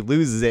 And then she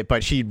loses it,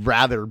 but she'd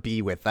rather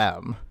be with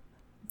them.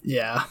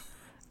 Yeah.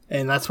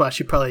 And that's why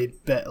she probably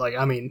bet, like,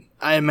 I mean,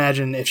 I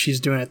imagine if she's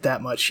doing it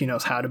that much, she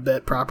knows how to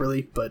bet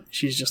properly, but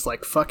she's just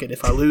like, fuck it,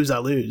 if I lose, I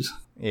lose.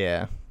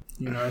 Yeah.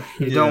 You know,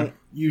 you Yeah. don't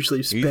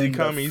usually Easy spend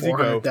come, easy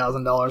go.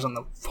 $400,000 on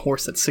the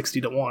horse that's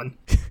 60-1.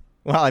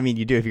 Well, I mean,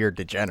 you do if you're a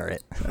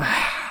degenerate.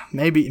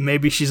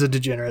 Maybe she's a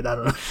degenerate, I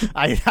don't know.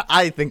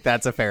 I think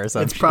that's a fair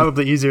assumption. It's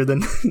probably easier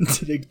than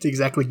to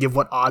exactly give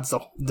what odds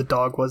the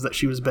dog was that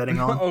she was betting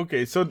on.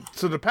 Okay, so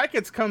the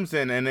package comes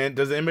in, and then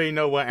does anybody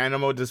know what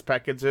animal this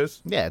package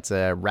is? Yeah, it's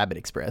a Rabbit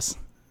Express.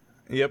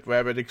 Yep,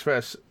 Rabbit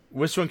Express.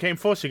 Which one came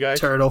first, you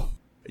guys? Turtle.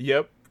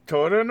 Yep,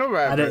 turtle and a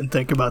rabbit. I didn't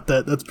think about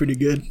that. That's pretty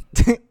good.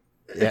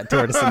 Yeah,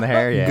 tortoise in the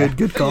hair, yeah.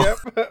 Good call.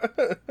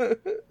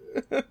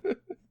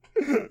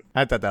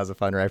 I thought that was a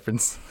fun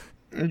reference.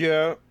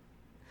 Yeah.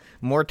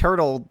 More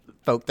turtle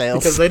folk tales.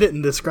 Because they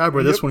didn't describe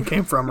where this one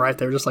came from, right?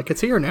 They were just like,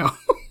 it's here now.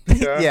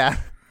 Yeah.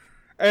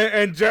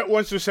 And Jet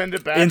wants to send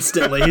it back.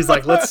 Instantly. He's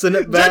like, let's send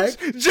it back.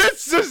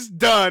 Jet's just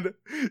done.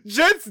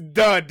 Jet's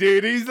done,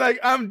 dude. He's like,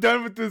 I'm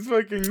done with this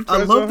fucking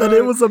I love that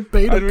it was a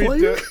beta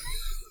player.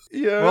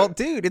 Yeah. Well,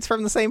 dude, it's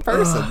from the same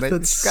person.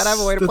 It's gotta have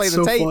a way to play the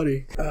so tape.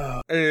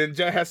 Funny. And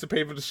Jet has to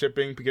pay for the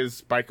shipping because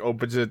Spike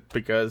opens it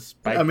because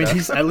Spike. I mean,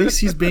 at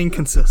least he's being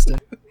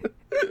consistent.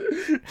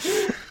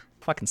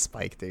 Fucking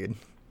Spike, dude.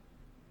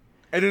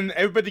 And then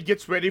everybody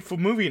gets ready for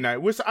movie night,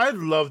 which I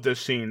love this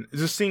scene.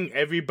 Just seeing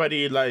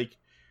everybody like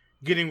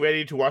getting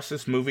ready to watch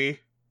this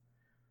movie,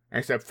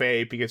 except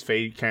Faye because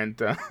Faye can't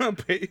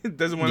pay,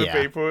 doesn't want to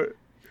pay for it.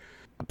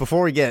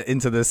 Before we get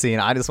into this scene,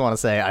 I just want to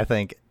say I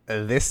think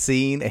this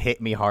scene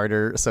hit me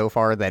harder so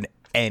far than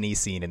any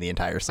scene in the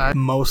entire I series.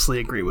 mostly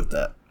agree with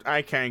that.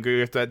 I can't agree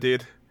with that,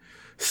 dude.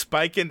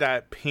 Spike in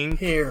that pink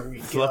Here we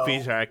fluffy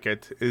go.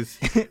 jacket is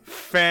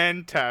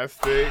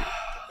fantastic.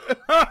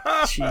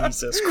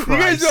 Jesus You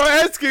guys Christ. are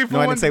asking for No,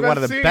 I didn't say one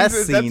of the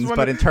best scenes,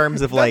 but in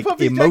terms of like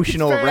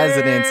emotional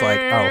resonance, like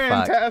oh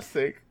fuck,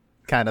 fantastic.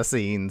 kind of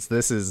scenes.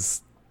 This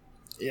is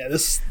Yeah,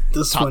 this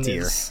Top one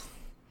tier. is,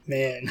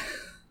 man,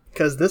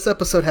 because this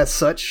episode has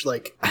such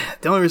like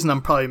the only reason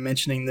I'm probably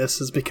mentioning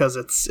this is because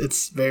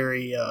it's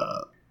very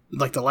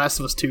like The Last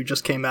of Us 2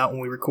 just came out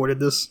when we recorded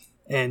this,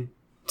 and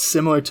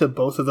similar to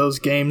both of those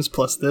games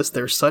plus this,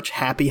 there's such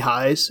happy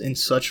highs and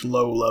such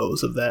low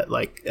lows of that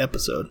like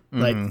episode.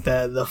 Like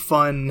the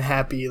fun,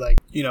 happy, like,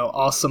 you know,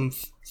 awesome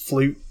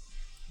flute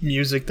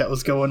music that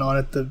was going on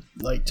at the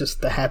like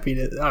just the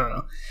happiness. I don't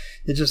know.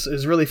 It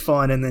was really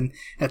fun, and then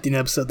at the end of the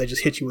episode they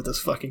just hit you with this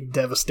fucking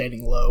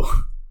devastating low.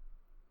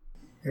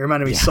 It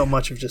reminded me so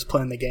much of just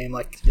playing the game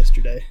like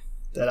yesterday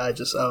that I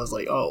was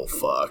like, oh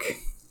fuck.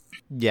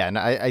 yeah, and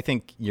I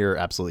think you're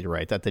absolutely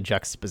right that the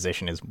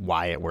juxtaposition is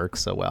why it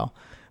works so well.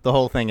 The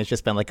whole thing has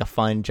just been like a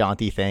fun,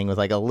 jaunty thing with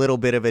like a little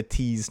bit of a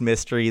teased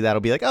mystery that'll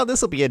be like, oh,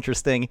 this will be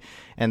interesting.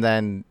 And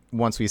then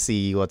once we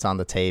see what's on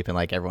the tape and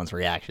like everyone's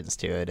reactions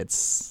to it,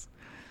 it's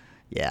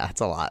a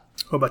lot.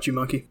 What about you,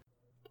 Monkey?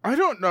 I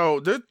don't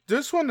know.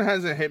 This one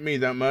hasn't hit me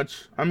that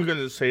much. I'm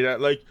gonna say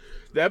that. Like,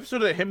 the episode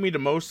that hit me the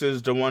most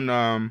is the one,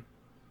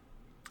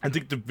 I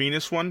think the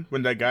Venus one,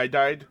 when that guy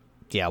died.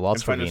 Yeah,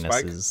 Waltz for Find a Venus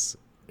Spike. is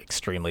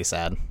extremely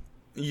sad.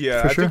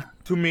 Yeah, For I sure. think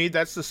to me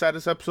that's the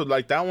saddest episode.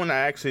 Like, that one I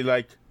actually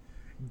like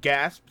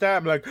gasped at.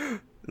 I'm like,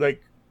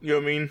 like, you know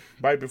what I mean?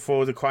 Right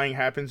before the crying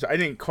happens. I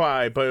didn't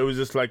cry, but it was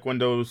just like one of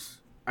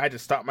those, I had to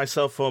stop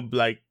myself from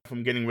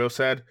getting real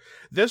sad.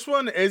 This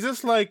one is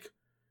just like,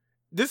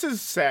 this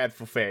is sad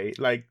for Faye.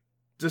 Like,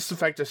 just the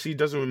fact that she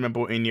doesn't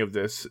remember any of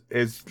this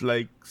is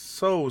like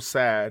so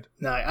sad.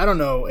 Now, I don't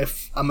know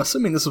if I'm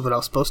assuming this is what I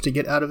was supposed to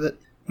get out of it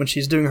when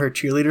she's doing her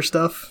cheerleader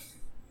stuff,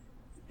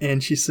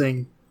 and she's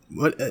saying,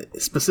 "What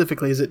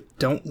specifically is it?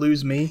 Don't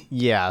lose me."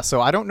 Yeah,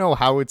 so I don't know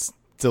how it's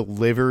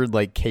delivered,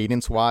 like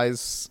cadence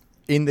wise,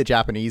 in the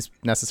Japanese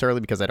necessarily,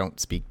 because I don't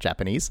speak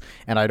Japanese,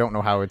 and I don't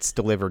know how it's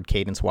delivered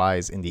cadence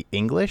wise in the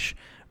English,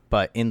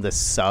 but in the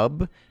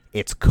sub,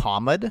 it's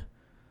comma'd.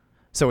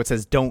 So it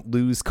says, "Don't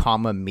lose,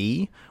 comma,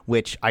 me,"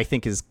 which I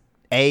think is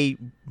A,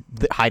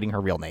 hiding her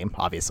real name,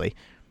 obviously.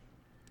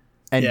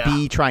 And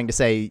B, trying to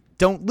say,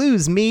 "Don't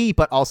lose me,"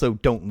 but also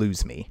 "don't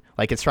lose me."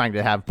 Like, it's trying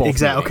to have both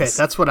Exactly. meanings.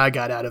 Okay, that's what I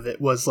got out of it,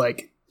 was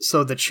like,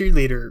 so the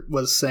cheerleader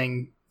was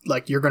saying,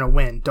 like, you're going to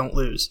win, don't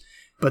lose.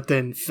 But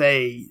then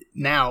Faye,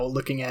 now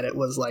looking at it,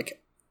 was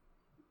like,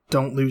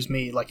 don't lose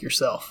me, like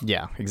yourself.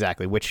 Yeah,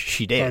 exactly, which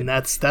she did. And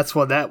that's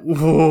what that,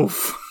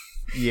 woof.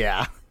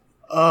 Yeah.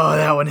 Oh,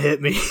 that one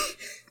hit me.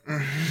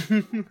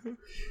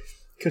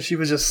 Because she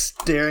was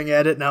just staring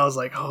at it, and I was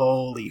like,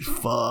 holy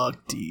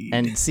fuck, dude.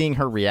 And seeing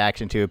her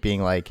reaction to it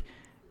being like,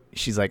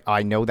 she's like,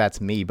 "I know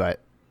that's me, but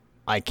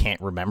I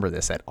can't remember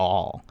this at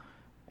all."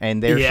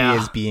 And there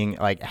she is being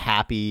like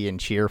happy and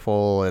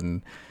cheerful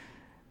and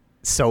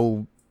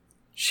so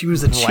she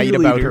was a right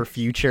about her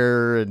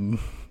future. And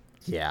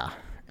yeah.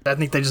 I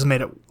think they just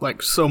made it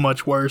like so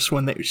much worse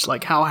when they just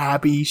like how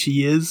happy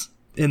she is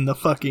in the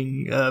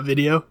fucking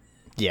video.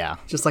 Yeah.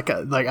 Just like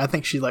I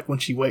think she like when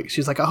she wakes,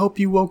 she's like, "I hope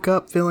you woke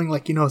up feeling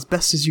like, you know, as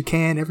best as you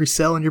can. Every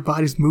cell in your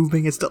body's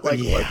moving." It's like,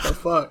 what the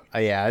fuck?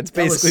 Yeah, it's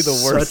basically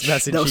the worst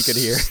message she could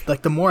hear.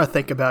 Like, the more I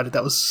think about it,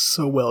 that was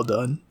so well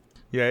done.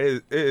 Yeah,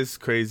 it is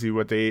crazy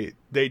what they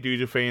do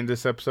to Faye in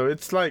this episode.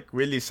 It's like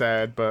really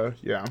sad, but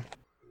yeah.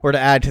 Or to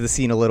add to the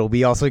scene a little,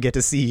 we also get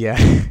to see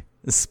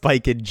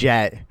Spike and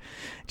Jet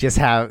just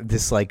have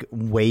this like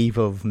wave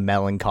of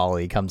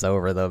melancholy comes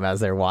over them as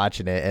they're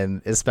watching it,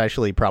 and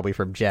especially probably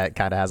from Jet,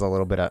 kind of has a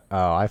little bit of,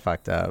 "Oh, I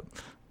fucked up."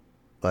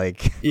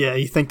 Like, yeah,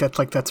 you think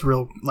that's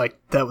real, like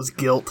that was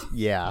guilt.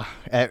 Yeah,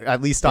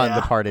 at least on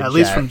the part of Jet. At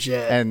least from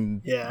Jet.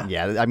 And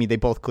yeah, I mean, they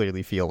both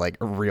clearly feel like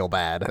real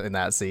bad in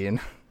that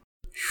scene.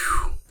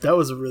 That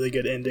was a really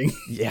good ending.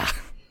 Yeah.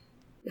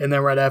 And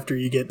then right after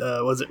you get,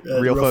 was it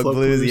Real Folk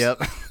Blues?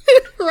 Yep.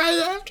 Right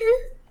after.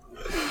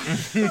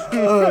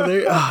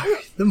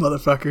 The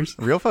motherfuckers.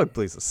 Real Folk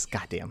Blues is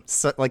goddamn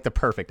like the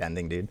perfect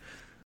ending, dude.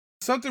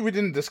 Something we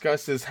didn't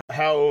discuss is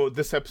how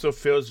this episode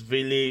feels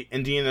really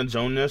Indiana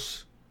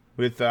Jones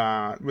with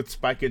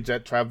Spike and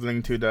Jet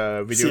traveling to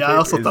the video. See, I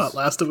also thought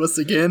Last of Us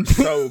again.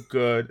 So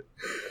good.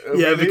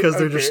 Yeah, really? Because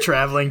they're just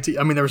traveling to.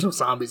 I mean, there was no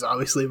zombies,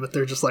 obviously, but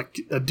they're just like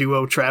a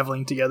duo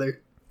traveling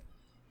together.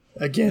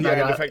 Again,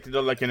 yeah, the fact that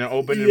they're like in an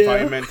open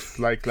environment,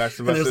 like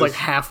Last of Us. And it was like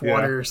half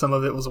water, some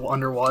of it was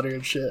underwater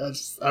and shit.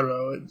 I don't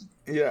know.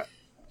 Yeah.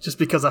 Just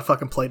because I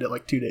fucking played it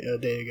like a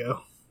day ago.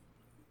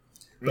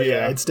 But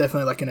yeah, it's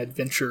definitely like an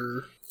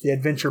adventure. The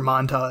adventure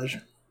montage.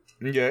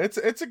 Yeah,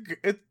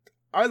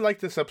 I like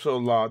this episode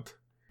a lot.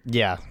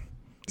 Yeah.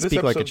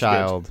 Speak like a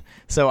child. Good.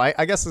 So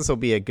I guess this will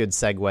be a good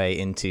segue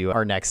into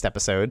our next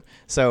episode.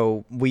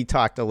 So we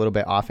talked a little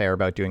bit off air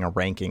about doing a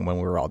ranking when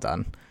we were all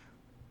done.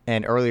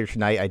 And earlier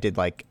tonight I did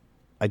like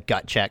a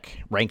gut check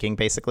ranking,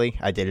 basically.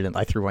 I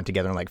threw one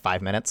together in like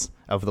 5 minutes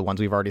of the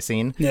ones we've already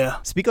seen. Yeah.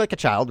 Speak Like a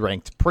Child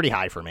ranked pretty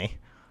high for me.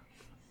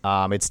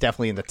 It's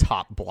definitely in the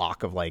top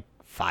block of like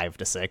 5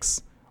 to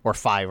 6 or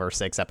 5 or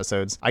 6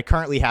 episodes. I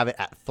currently have it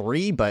at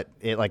 3, but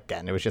it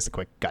was just a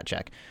quick gut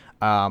check.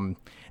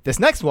 This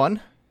next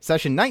one,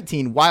 Session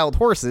 19, Wild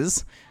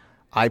Horses,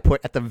 I put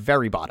at the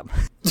very bottom.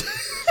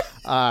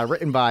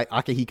 Written by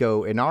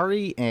Akihiko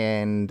Inari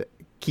and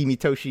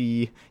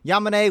Kimitoshi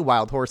Yamane.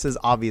 Wild Horses,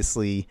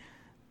 obviously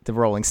the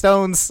Rolling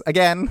Stones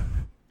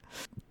again.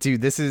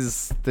 Dude, this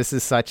is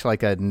such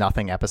like a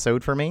nothing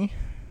episode for me.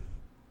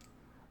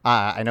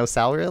 I know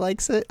Sal really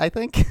likes it, I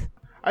think.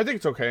 I think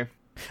it's okay.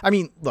 I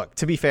mean, look,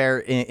 to be fair,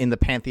 in the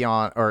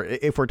pantheon, or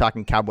if we're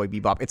talking Cowboy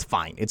Bebop, it's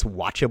fine. It's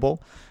watchable.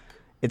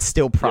 It's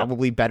still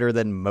probably better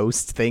than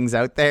most things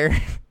out there.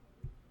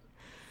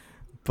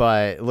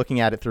 But looking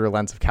at it through a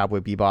lens of Cowboy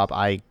Bebop,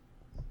 I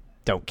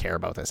don't care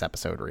about this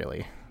episode,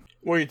 really.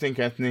 What do you think,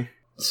 Anthony?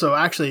 So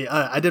actually,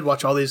 I did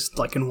watch all these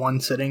like in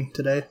one sitting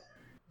today,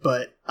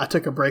 but I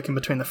took a break in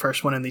between the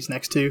first one and these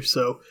next two.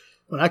 So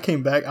when I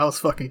came back, I was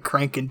fucking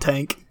cranking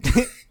Tank.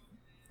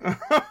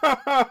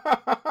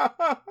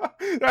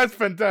 That's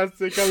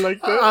fantastic. I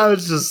like that.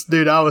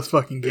 I was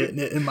fucking getting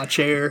it in my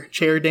chair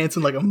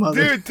dancing like a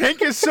mother. Dude,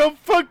 Tank is so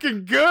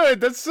fucking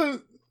good. That's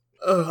so.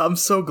 I'm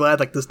so glad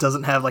like this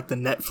doesn't have like the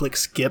Netflix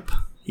skip,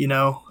 you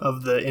know,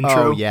 of the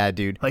intro. Oh yeah,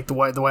 dude. Like the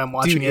way I'm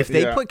watching it. If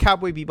they put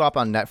Cowboy Bebop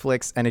on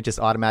Netflix and it just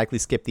automatically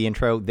skipped the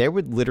intro, there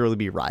would literally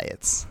be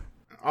riots.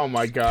 Oh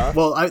my god.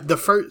 Well, I know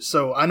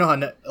how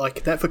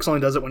Netflix only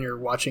does it when you're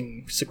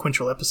watching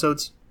sequential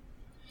episodes.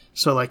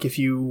 So like if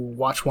you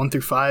watch 1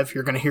 through 5,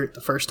 you're gonna hear it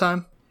the first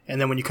time,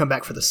 and then when you come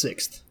back for the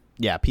 6th,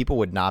 Yeah, people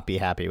would not be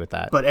happy with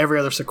that. But every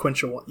other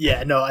sequential one,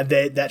 yeah, no,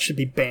 that should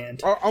be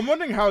banned. I'm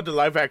wondering how the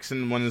live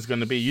action one is going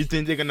to be. You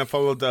think they're going to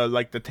follow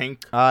the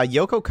tank?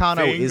 Yoko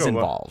Kanno is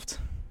involved.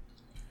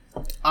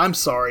 I'm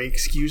sorry,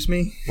 excuse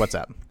me? What's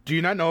up? Do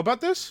you not know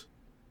about this?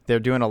 They're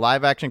doing a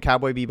live-action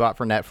Cowboy Bebop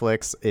for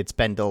Netflix. It's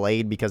been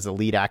delayed because the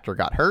lead actor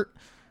got hurt.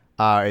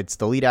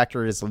 The lead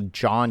actor is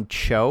John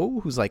Cho,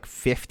 who's like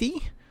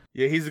 50.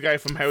 Yeah, he's the guy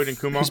from Harold and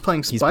Kumar. He's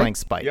playing Spike? He's playing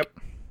Spike. Yep.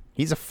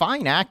 He's a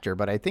fine actor,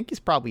 but I think he's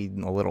probably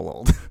a little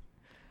old.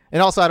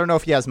 And also, I don't know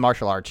if he has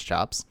martial arts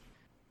chops.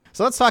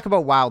 So let's talk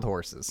about Wild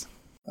Horses.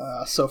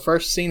 So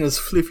first scene is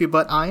Floofy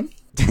Butt Ein.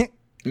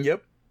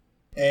 Yep.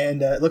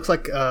 And it looks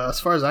like, as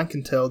far as I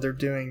can tell, they're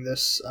doing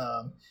this...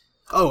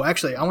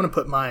 actually, I want to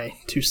put my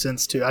 2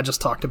 cents, too. I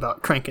just talked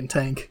about Crank and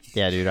Tank.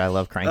 Yeah, dude, I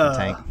love Crank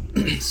and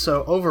Tank.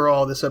 So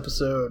overall, this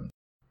episode...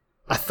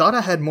 I thought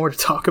I had more to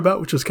talk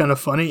about, which was kind of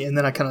funny, and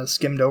then I kind of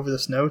skimmed over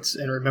this notes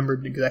and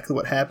remembered exactly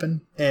what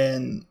happened.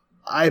 And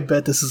I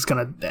bet this is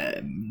going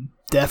to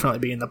definitely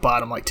be in the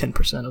bottom,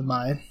 10% of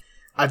mine.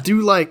 I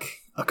do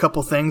like a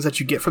couple things that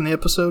you get from the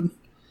episode,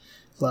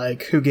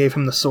 like who gave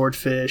him the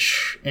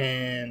swordfish,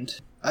 and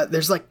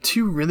there's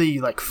 2 really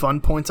fun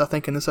points, I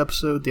think, in this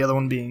episode. The other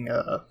one being,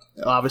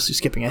 obviously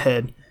skipping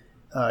ahead.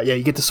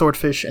 You get the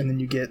swordfish, and then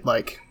you get,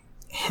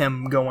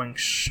 him going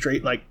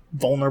straight,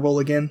 vulnerable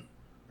again.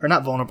 Or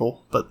not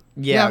vulnerable, but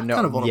kind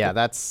of vulnerable.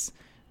 Yeah,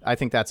 I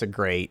think that's a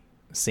great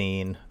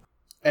scene.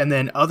 And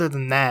then other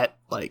than that,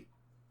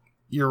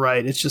 you're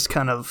right, it's just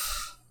kind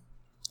of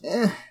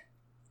it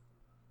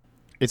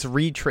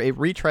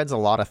retreads a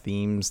lot of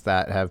themes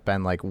that have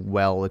been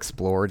well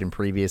explored in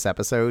previous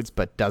episodes,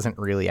 but doesn't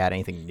really add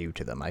anything new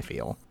to them, I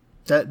feel.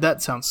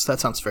 That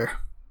sounds fair.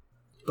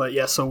 But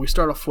yeah, so we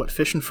start off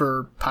fishing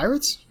for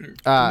pirates?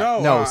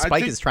 No,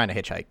 Spike is trying to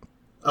hitchhike.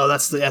 Oh,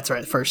 that's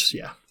right, first,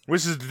 yeah.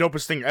 Which is the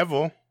dopest thing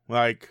ever.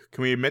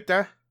 Can we admit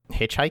that?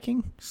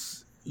 Hitchhiking?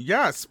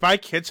 Yeah,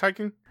 Spike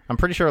hitchhiking. I'm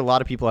pretty sure a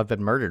lot of people have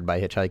been murdered by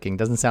hitchhiking.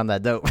 Doesn't sound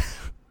that dope.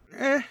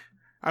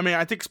 I mean,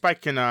 I think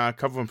Spike can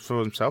cover for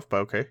himself,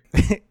 but okay.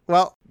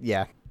 Well,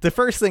 yeah. The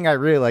first thing I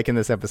really like in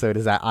this episode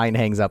is that Ein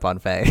hangs up on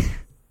Faye,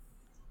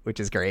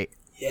 which is great.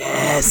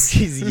 Yes!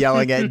 He's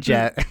yelling at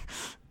Jet,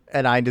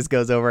 and Ein just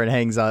goes over and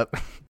hangs up.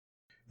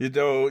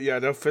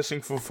 They're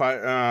fishing for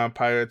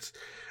pirates.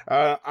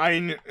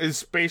 Ein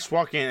is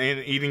spacewalking and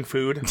eating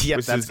food, yep,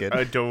 which that's is good.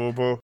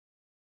 Adorable.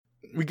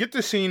 We get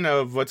the scene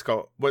of what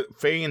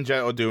Faye and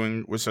Jet are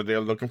doing, so they're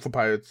looking for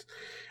pirates,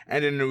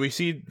 and then we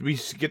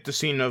get the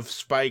scene of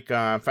Spike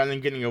finally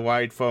getting a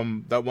ride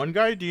from that one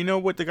guy. Do you know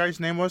what the guy's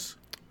name was?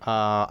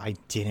 I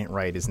didn't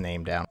write his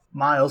name down.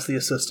 Miles, the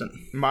assistant.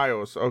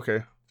 Miles,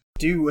 okay.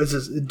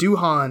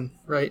 Duhan,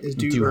 right?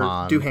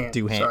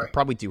 Duhan. Sorry.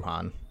 Probably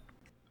Duhan.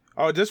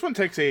 Oh, this one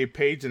takes a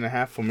page and a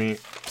half for me.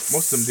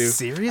 Most of them do.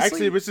 Seriously?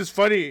 Actually, which is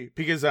funny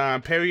because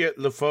Perriette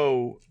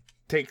LaFaux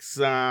takes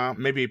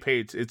maybe a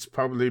page. It's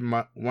probably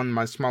one of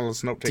my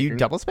smallest note taking. Do you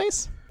double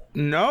space?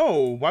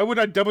 No. Why would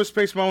I double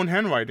space my own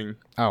handwriting?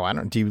 Oh, I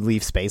don't. Do you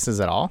leave spaces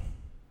at all?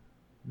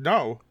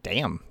 No.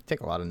 Damn, you take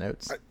a lot of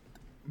notes.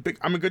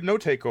 I'm a good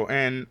note taker,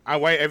 and I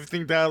write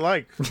everything that I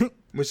like,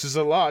 which is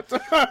a lot.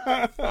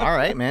 All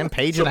right, man.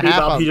 Page and a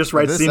half. He just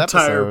writes the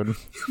episode. Entire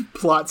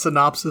plot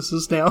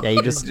synopsis now. Yeah,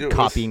 you're just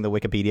copying the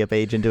Wikipedia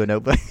page into a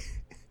notebook.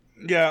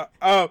 Yeah.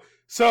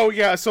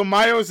 So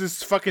Miles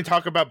is fucking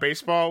talking about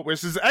baseball,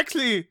 which is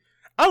actually,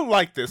 I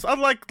like this. I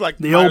like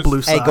the old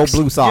Blue Sox. Hey, go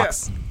Blue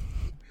Sox. Yeah.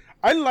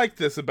 I like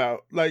this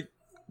about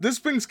this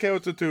brings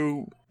character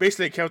to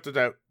basically a character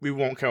that we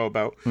won't care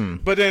about.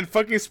 But then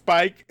fucking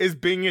Spike is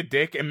being a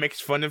dick and makes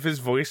fun of his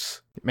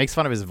voice. Makes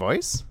fun of his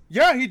voice?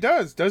 Yeah, he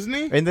does, doesn't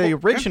he? In the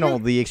original,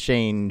 the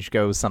exchange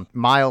goes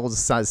Miles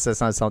says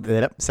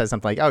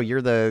something like, "Oh, you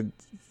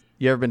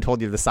ever been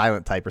told you're the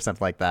silent type," or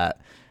something like that.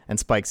 And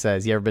Spike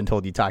says, "You ever been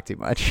told you talk too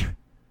much?"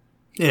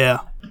 Yeah.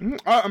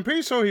 I'm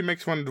pretty sure he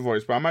makes fun of the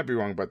voice, but I might be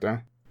wrong about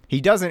that.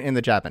 He doesn't in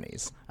the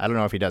Japanese. I don't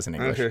know if he does in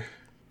English. Okay.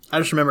 I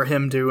just remember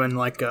him doing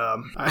I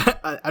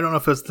don't know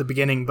if it was the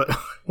beginning, but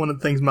one of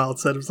the things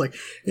Miles said was I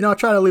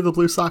try to leave the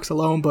Blue Sox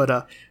alone, but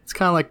it's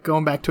kind of like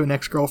going back to an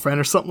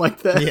ex-girlfriend or something like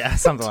that. Yeah,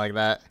 something like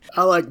that.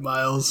 I like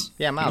Miles.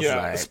 Yeah, Miles is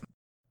alright.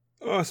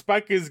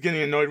 Spike is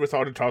getting annoyed with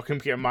all the talking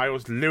because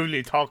Miles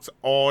literally talks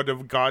all the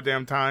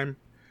goddamn time.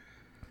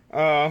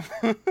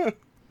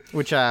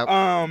 Which,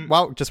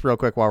 just real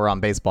quick while we're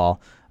on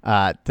baseball,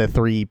 the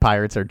 3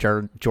 pirates are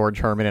George,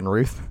 Herman, and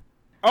Ruth.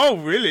 Oh,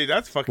 really?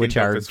 That's fucking Which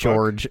are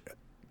George,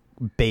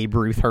 Babe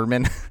Ruth,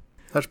 Herman.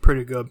 That's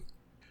pretty good.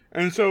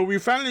 And so we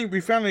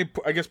finally,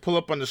 I guess, pull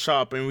up on the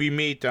shop and we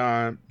meet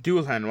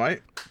Duhan,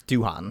 right?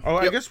 Duhan. Oh,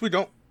 yep. I guess we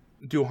don't.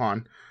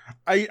 Duhan.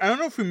 I don't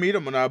know if we meet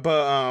him or not,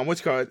 but what's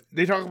it called?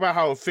 They talk about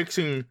how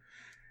fixing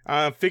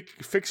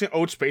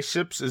old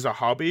spaceships is a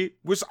hobby,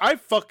 which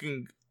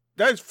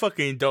that is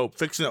fucking dope.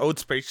 Fixing old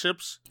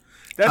spaceships.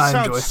 That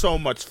sounds so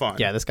much fun.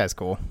 Yeah, this guy's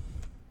cool.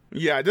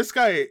 Yeah, this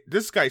guy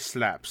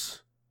slaps.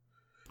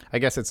 I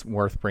guess it's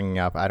worth bringing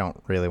up. I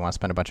don't really want to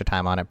spend a bunch of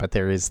time on it, but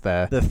there is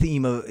the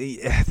theme of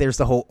there's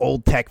the whole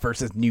old tech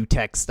versus new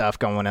tech stuff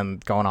going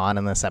on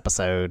in this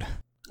episode.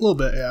 A little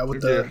bit, yeah.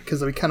 With the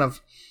because we kind of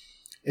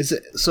is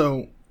it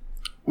so.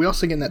 We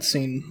also get in that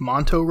scene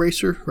Monto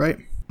Racer, right?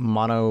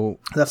 Mono.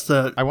 That's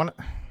the.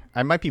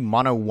 I might be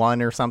Mono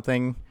 1 or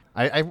something.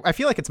 I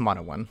feel like it's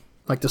Mono 1.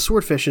 Like the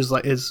Swordfish is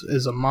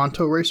a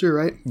Monto Racer,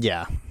 right?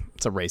 Yeah,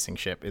 it's a racing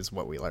ship, is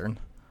what we learn.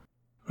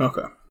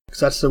 Okay, because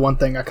that's the one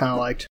thing I kind of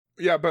liked.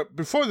 Yeah, but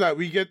before that,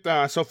 we get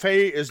so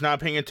Faye is not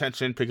paying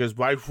attention because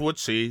why would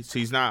she?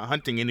 She's not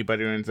hunting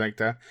anybody or anything like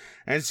that,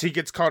 and she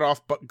gets caught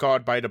off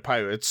guard by the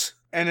pirates.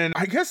 And then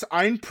I guess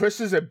Ein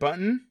presses a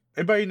button.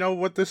 Anybody know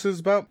what this is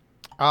about?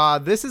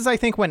 This is, I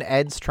think, when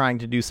Ed's trying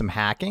to do some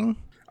hacking.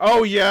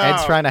 Oh, yeah.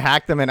 Ed's trying to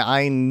hack them, and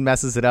Ein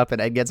messes it up,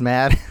 and Ed gets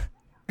mad.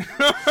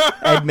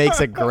 Ed makes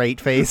a great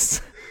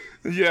face.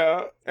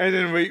 Yeah, and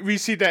then we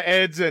see the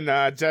Eds and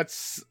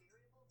Jets.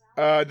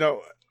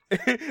 No,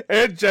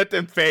 Ed, Jet,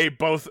 and Faye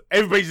both.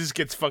 Everybody just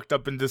gets fucked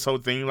up in this whole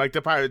thing. Like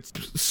the pirates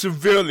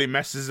severely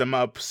messes them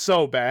up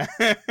so bad.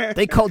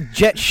 They called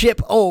Jet ship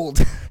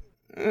old.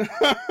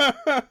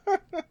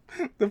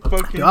 The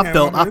fucking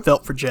Dude, I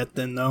felt for Jet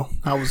then though.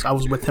 I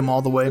was with him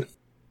all the way.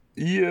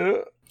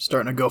 Yeah.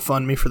 Starting to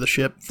GoFundMe for the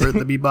ship for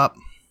the Bebop.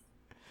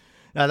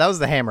 No, that was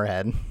the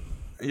Hammerhead.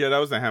 Yeah, that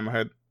was the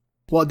Hammerhead.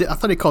 Well, I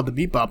thought he called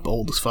the Bebop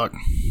old as fuck.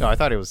 No, I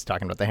thought he was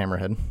talking about the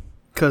Hammerhead.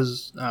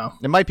 Because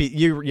it might be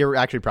you're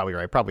actually probably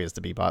right. Probably is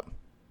the Bebop.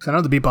 I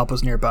know the Bebop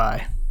was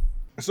nearby.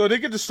 So they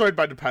get destroyed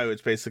by the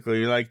pirates,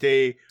 basically. Like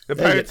the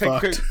pirates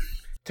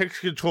takes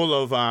control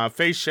of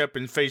Faye's ship,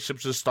 and Faye's ship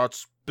just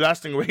starts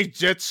blasting away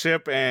Jet's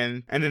ship,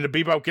 and then the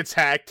Bebop gets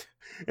hacked.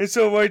 And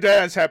so while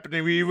that is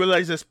happening, we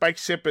realize that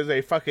Spike's ship is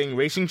a fucking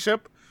racing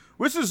ship,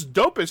 which is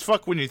dope as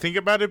fuck when you think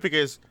about it,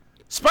 because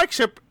Spike's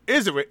ship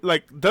is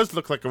does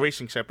look like a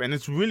racing ship, and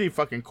it's really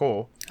fucking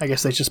cool. I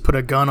guess they just put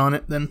a gun on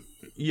it then.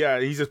 Yeah,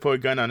 he just put a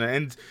gun on it.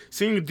 And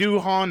seeing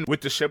Du-Han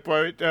with the ship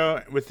right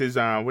there, with his,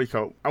 I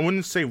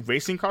wouldn't say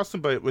racing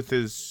costume, but with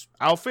his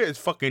outfit, is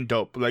fucking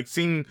dope. Like,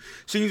 seeing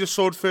the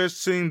Swordfish,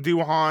 seeing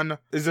Du-Han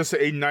is just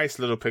a nice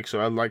little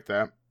picture. I like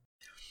that.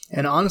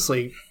 And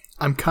honestly,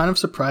 I'm kind of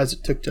surprised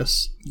it took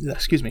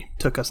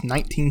us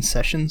 19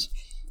 sessions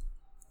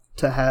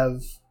to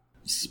have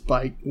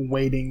Spike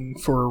waiting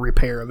for a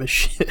repair of his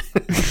shit.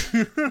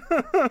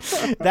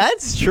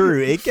 That's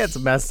true. It gets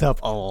messed up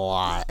a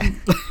lot.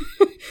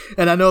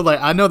 And I know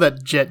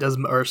that Jet does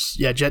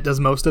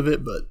most of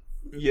it, but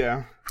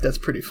yeah, that's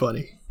pretty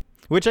funny.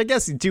 Which I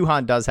guess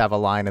Du-Han does have a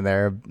line in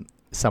there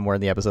somewhere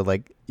in the episode,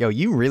 like, "Yo,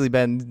 you really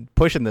been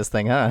pushing this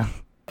thing, huh?"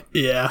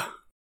 Yeah.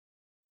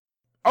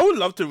 I would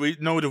love to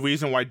know the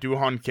reason why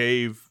Du-Han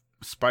gave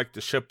Spike the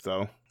ship,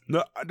 though.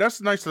 No, that's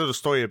a nice little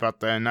story about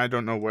that, and I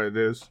don't know what it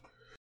is.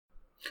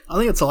 I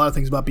think it's a lot of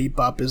things about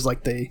Bebop is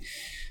like they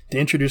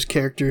introduce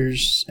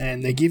characters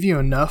and they give you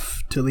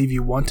enough to leave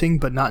you wanting,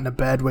 but not in a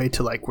bad way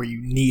to like where you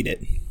need it.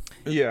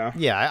 Yeah.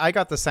 Yeah, I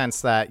got the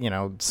sense that,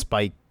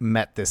 Spike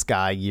met this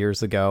guy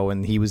years ago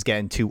and he was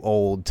getting too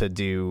old to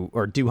do,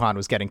 or Du-Han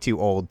was getting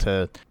too old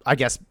to, I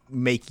guess,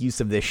 make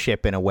use of this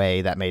ship in a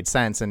way that made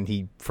sense. And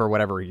he, for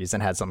whatever reason,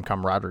 had some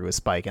camaraderie with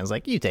Spike and was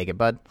like, "You take it,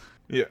 bud."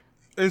 Yeah.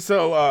 And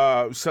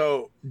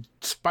so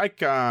Spike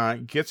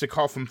gets a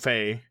call from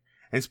Faye,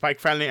 and Spike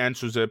finally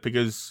answers it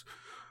because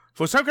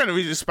for some kind of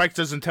reason, Spike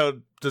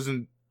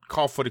doesn't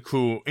call for the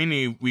crew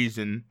any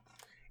reason,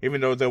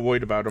 even though they're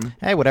worried about him.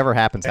 Hey, whatever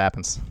happens,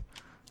 happens.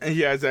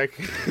 Yeah,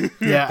 exactly.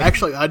 Yeah,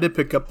 actually, I did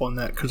pick up on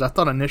that because I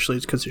thought initially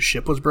it's because his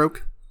ship was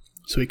broke,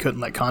 so he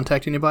couldn't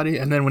contact anybody.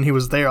 And then when he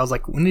was there, I was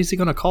like, when is he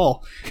going to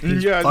call?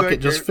 Yeah, fuck it,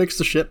 just fix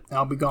the ship.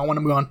 I'll be gone when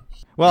I'm gone.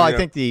 Well, yeah. I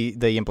think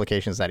the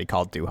implication is that he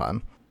called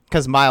Du-Han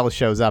because Miles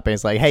shows up and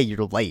he's like, "Hey,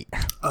 you're late."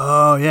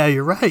 Oh, yeah,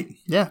 you're right.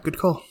 Yeah, good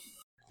call.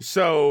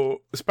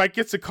 So Spike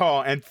gets a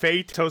call, and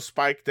Faye tells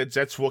Spike that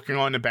Jet's working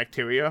on the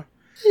bacteria.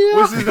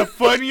 Yeah. Which is the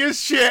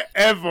funniest shit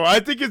ever. I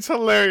think it's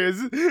hilarious.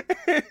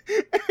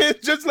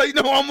 It's just like,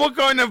 "No, I'm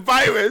working on a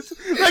virus."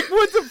 Like,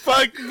 what the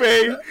fuck,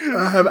 Faye?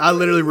 I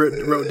literally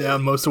wrote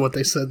down most of what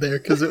they said there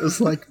because it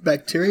was like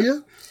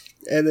bacteria,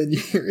 and then you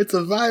hear it's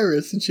a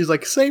virus, and she's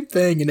like, "Same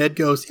thing," and Ed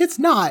goes, "It's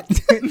not."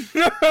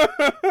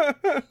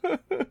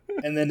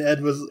 And then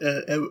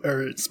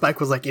Spike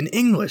was like, "In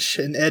English,"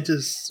 and Ed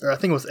I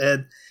think it was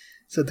Ed,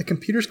 said, "The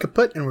computer's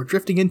kaput and we're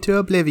drifting into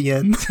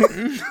oblivion."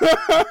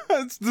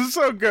 It's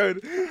so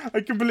good.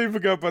 I completely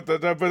forgot about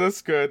that, but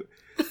that's good.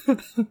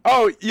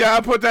 Oh, yeah,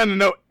 I put down a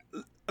note.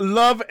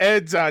 Love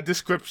Ed's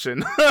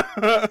description.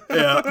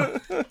 Yeah.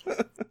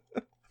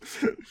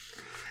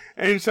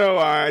 And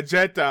so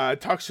Jet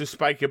talks to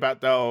Spike about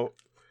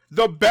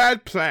the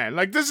bad plan.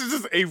 Like, this is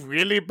just a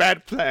really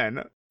bad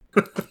plan.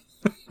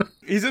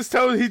 He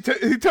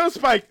tells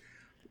Spike,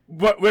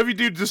 whatever you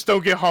do, just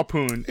don't get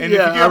harpooned. And if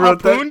you get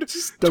harpooned,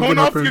 turn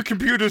off your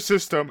computer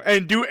system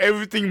and do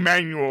everything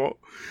manual.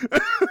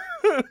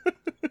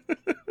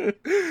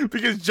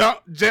 Because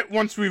Jet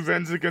wants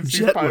revenge against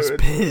these pirates. Jet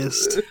was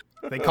pissed.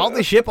 They called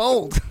the ship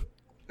old.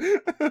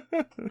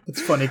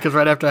 It's funny, because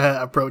right after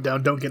I wrote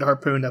down, "Don't get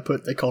harpooned,"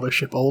 they called the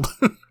ship old.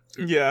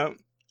 Yeah.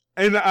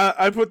 And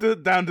I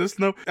put down this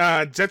note.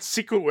 Jet's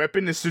secret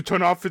weapon is to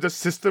turn off the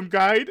system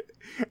guide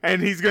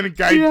and he's gonna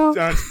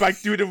guide Spike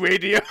through the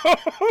radio.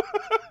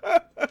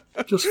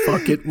 Just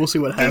fuck it. We'll see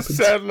what happens.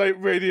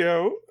 Satellite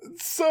radio.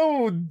 It's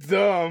so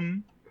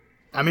dumb.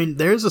 I mean,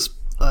 there's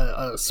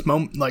a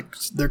smoke, like,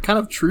 they're kind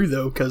of true,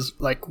 though, because,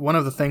 like, one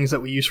of the things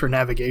that we use for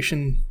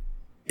navigation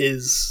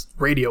is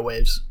radio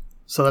waves.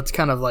 So that's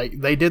kind of like,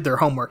 they did their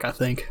homework, I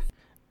think.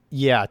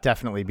 Yeah,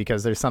 definitely,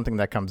 because there's something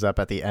that comes up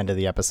at the end of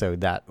the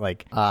episode that,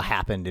 like,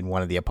 happened in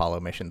one of the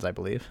Apollo missions, I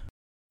believe.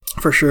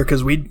 For sure,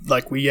 because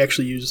we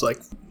actually use, like,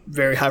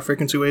 very high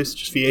frequency waves,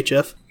 just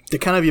VHF. The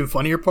kind of even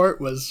funnier part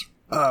was,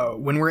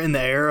 when we're in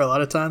the air, a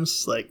lot of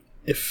times, like,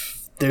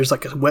 if there's,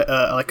 like,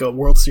 a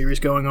World Series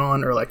going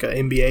on, or, like, a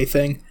NBA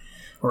thing,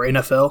 or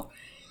NFL,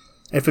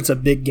 if it's a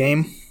big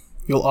game,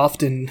 you'll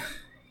often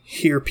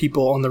hear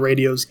people on the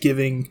radios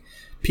giving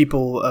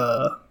people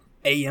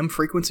AM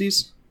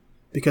frequencies,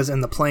 because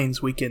in the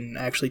planes we can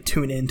actually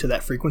tune into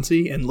that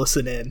frequency and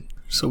listen in,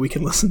 so we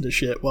can listen to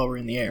shit while we're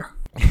in the air.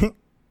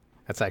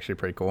 That's actually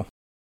pretty cool.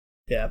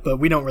 Yeah, but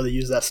we don't really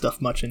use that stuff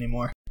much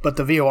anymore. But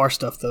the VOR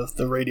stuff,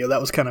 the radio, that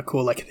was kind of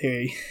cool. Like,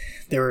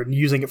 they were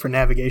using it for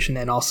navigation,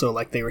 and also,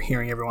 like, they were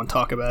hearing everyone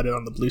talk about it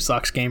on the Blue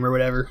Sox game or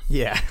whatever.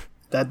 Yeah.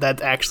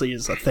 That actually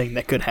is a thing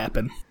that could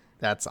happen.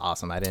 That's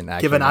awesome. I didn't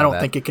actually Given know I don't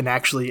that. think it can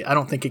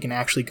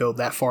actually go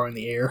that far in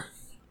the air.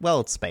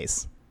 Well, it's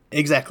space.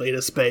 Exactly, it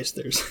is space.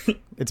 There's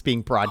It's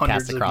being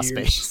broadcast across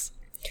years. space.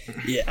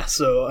 Yeah,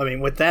 so, I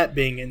mean, with that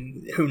being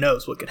in, who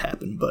knows what could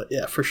happen, but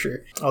yeah, for sure.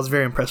 I was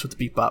very impressed with the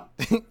beep bop.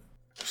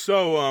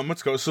 So,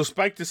 let's go. So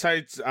Spike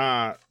decides,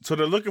 so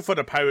they're looking for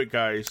the pirate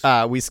guys.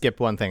 We skipped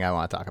one thing I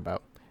want to talk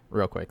about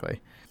real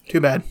quickly. Too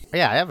bad.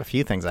 Yeah, I have a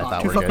few things I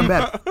thought Too were fucking good.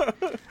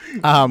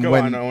 bad. Go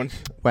on, Owen.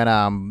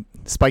 When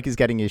Spike is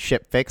getting his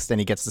ship fixed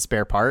and he gets the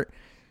spare part,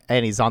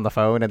 and he's on the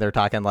phone and they're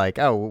talking like,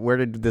 oh, where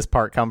did this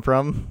part come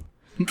from?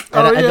 And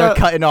they're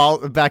cutting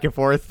all back and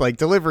forth, like,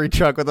 delivery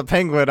truck with a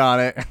penguin on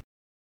it.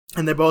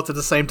 And they both at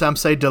the same time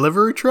say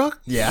delivery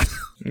truck? Yeah.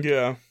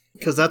 Yeah.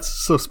 Because that's,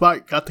 so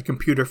Spike got the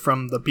computer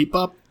from the beep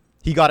bop?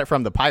 He got it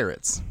from the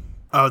pirates.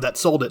 Oh, that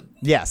sold it.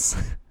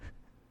 Yes.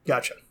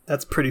 Gotcha.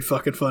 That's pretty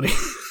fucking funny.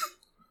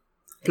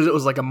 Because it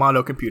was like a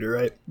mono computer,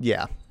 right?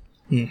 Yeah.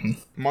 Mm-hmm.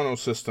 Mono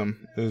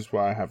system is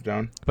what I have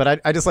down.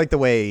 But I just like the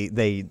way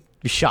they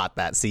shot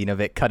that scene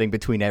of it cutting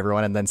between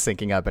everyone and then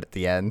syncing up at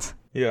the end.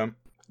 Yeah.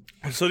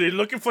 So they're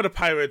looking for the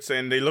pirates,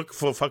 and they look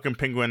for fucking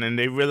Penguin, and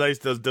they realize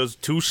there's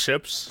two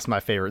ships. It's my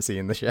favorite scene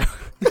in the show.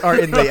 Or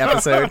in the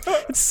episode.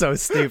 It's so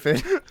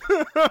stupid.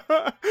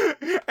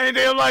 And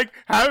they're like,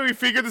 how do we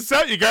figure this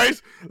out, you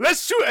guys?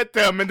 Let's shoot at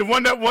them. And the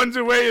one that runs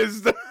away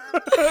is the...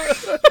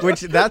 Which,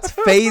 that's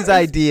Faye's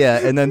idea.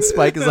 And then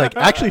Spike is like,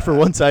 actually, for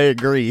once, I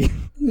agree.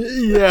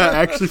 Yeah,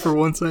 actually, for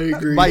once, I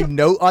agree. My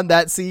note on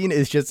that scene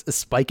is just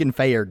Spike and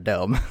Faye are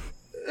dumb.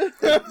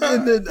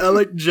 And then I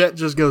like Jet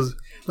just goes,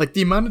 like,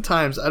 the amount of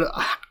times I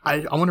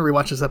want to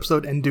rewatch this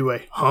episode and do a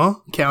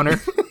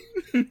counter.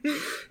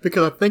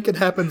 Because I think it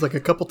happens like a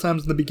couple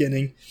times in the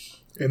beginning.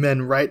 And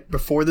then right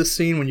before this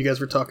scene, when you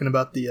guys were talking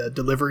about the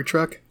delivery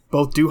truck,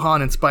 both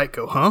Duhan and Spike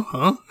go,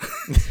 huh?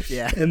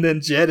 Yeah. And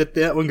then Jet at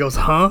that one goes,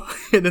 huh?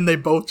 And then they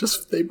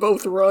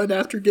both run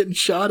after getting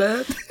shot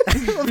at.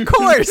 Of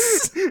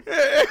course.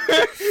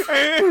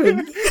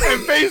 and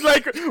Faye's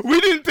like,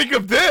 we didn't think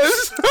of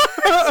this.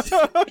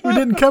 We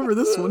didn't cover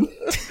this one.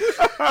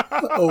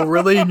 Oh,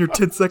 really? In your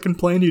 10-second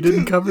plan, you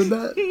didn't cover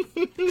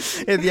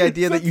that? And the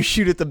idea that you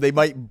shoot at them, they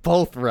might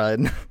both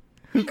run.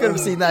 Who could have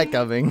seen that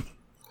coming?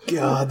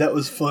 God, that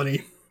was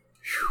funny.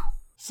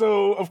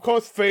 So, of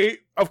course,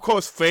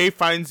 Faye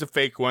finds the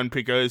fake one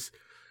because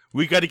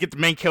we got to get the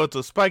main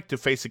character Spike to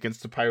face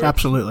against the pirates.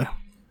 Absolutely.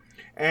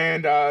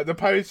 And the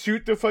pirates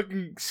shoots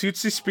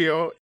the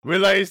spear,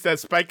 realize that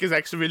Spike is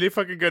actually really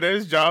fucking good at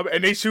his job,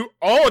 and they shoot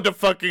all the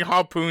fucking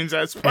harpoons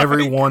at Spike.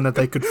 Every one that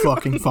they could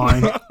fucking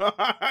find.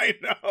 I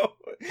know.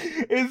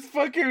 It's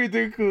fucking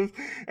ridiculous.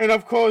 And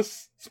of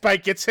course,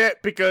 Spike gets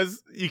hit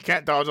because you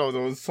can't dodge all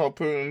those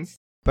harpoons.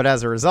 But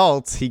as a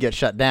result, he gets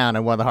shut down,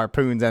 and one of the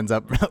harpoons ends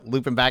up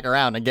looping back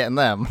around and getting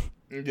them.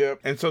 Yep.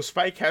 And so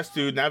Spike has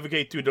to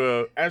navigate through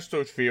the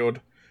asteroid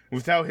field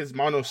without his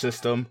mono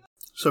system.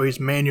 So he's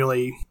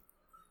manually...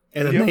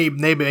 And then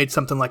they made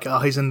something like, oh,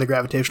 he's in the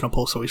gravitational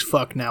pull, so he's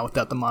fucked now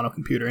without the mono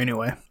computer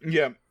anyway.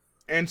 Yeah.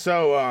 And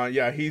so,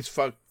 he's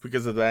fucked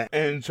because of that.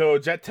 And so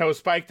Jet tells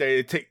Spike that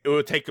it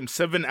will take him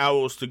 7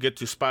 hours to get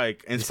to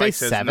Spike. And Spike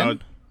says 7? no.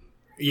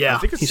 Yeah, I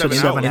think it's he said 7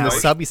 7 hours. In the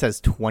hours. sub, he says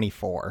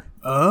 24.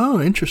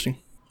 Oh, interesting.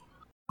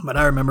 But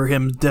I remember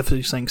him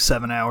definitely saying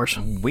 7 hours.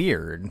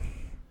 Weird.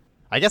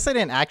 I guess I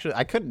didn't actually...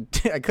 I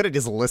could have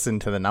just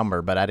listened to the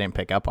number, but I didn't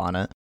pick up on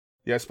it.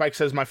 Yeah, Spike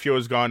says my fuel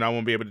is gone. I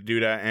won't be able to do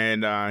that.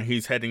 And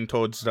he's heading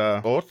towards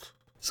the Earth.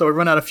 So we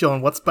run out of fuel,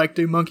 and what's Spike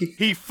do, Monkey?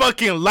 He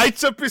fucking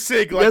lights up his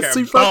cig like Yes, a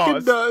he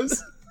fucking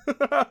does.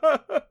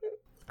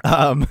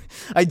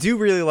 I do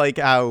really like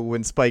how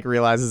when Spike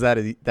realizes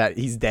that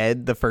he's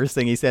dead, the first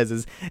thing he says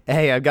is,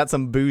 "Hey, I've got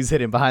some booze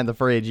hidden behind the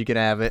fridge. You can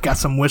have it." Got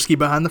some whiskey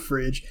behind the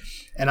fridge.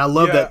 And I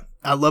love that.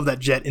 I love that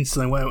Jet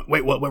instantly went,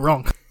 wait, what went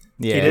wrong?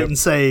 Yeah. He didn't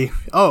say,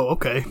 oh,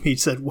 okay. He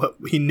said what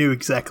he knew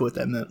exactly what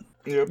that meant.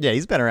 Yep. Yeah,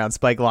 he's been around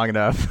Spike long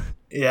enough.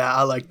 Yeah,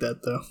 I like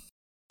that though.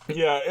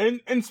 Yeah,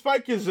 and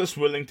Spike is just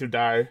willing to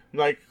die.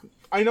 Like,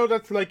 I know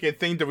that's like a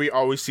thing that we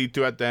always see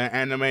throughout the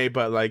anime,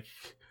 but like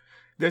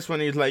this one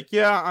he's like,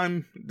 yeah,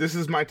 this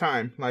is my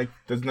time. Like,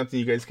 there's nothing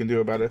you guys can do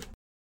about it.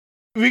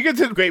 We get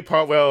to the great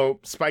part where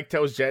Spike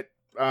tells Jet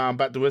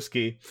about the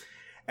whiskey,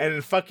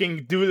 and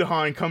fucking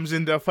Doodlehan comes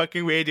in the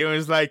fucking radio and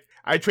is like,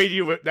 I trade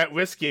you that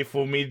whiskey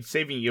for me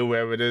saving you,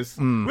 wherever it is.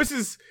 Which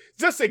is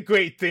just a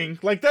great thing.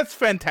 Like, that's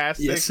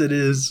fantastic. Yes, it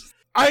is.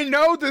 I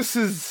know this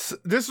is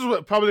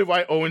probably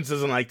why Owens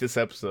doesn't like this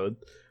episode.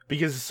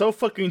 Because it's so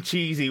fucking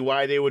cheesy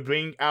why they would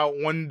bring out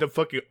one of the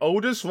fucking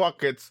oldest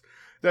rockets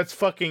that's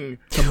fucking...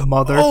 The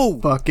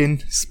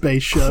motherfucking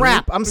space shuttle.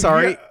 Crap, I'm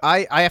sorry.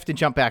 Yeah. I have to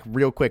jump back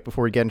real quick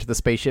before we get into the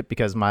spaceship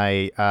because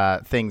my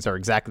things are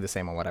exactly the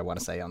same on what I want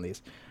to say on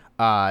these.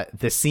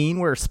 The scene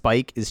where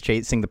Spike is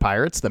chasing the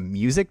pirates, the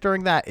music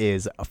during that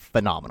is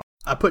phenomenal.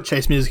 I put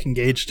chase music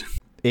engaged.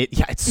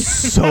 It's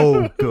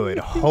so good.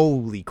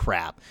 Holy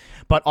crap.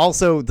 But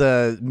also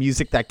the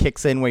music that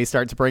kicks in when he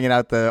starts bringing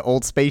out the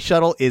old space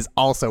shuttle is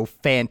also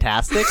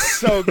fantastic.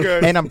 So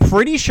good. And I'm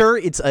pretty sure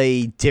it's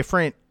a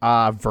different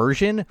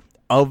version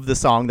of the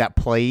song that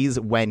plays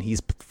when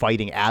he's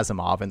fighting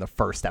Asimov in the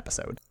first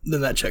episode.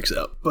 Then that checks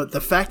out. But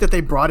the fact that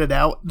they brought it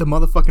out, the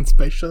motherfucking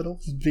space shuttle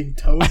is being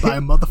towed by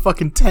a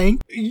motherfucking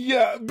tank.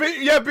 Yeah,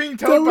 being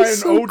towed by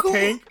an old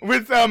tank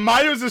with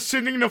Miles just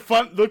sitting in the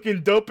front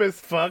looking dope as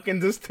fuck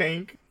in this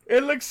tank.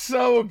 It looks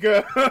so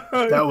good.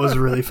 That was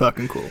really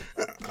fucking cool.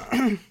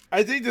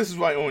 I think this is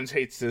why Owens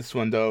hates this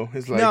one, though.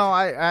 It's like, No,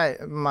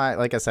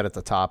 like I said at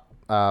the top,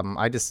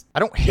 I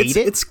don't hate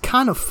it. It's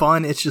kind of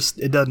fun. It's just,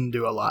 it doesn't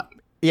do a lot.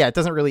 Yeah, it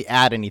doesn't really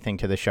add anything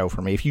to the show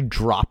for me. If you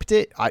dropped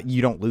it,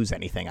 you don't lose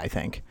anything, I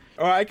think.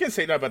 I can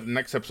say that about the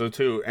next episode,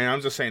 too. And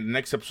I'm just saying the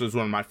next episode is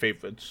one of my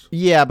favorites.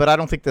 Yeah, but I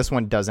don't think this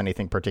one does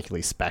anything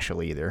particularly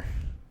special either.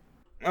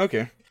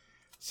 Okay.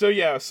 So,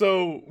 yeah.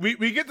 So,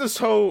 we get this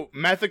whole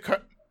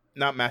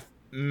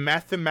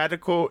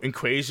mathematical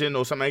equation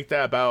or something like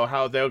that about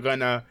how they're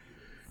gonna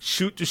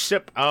shoot the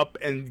ship up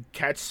and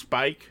catch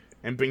Spike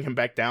and bring him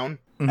back down.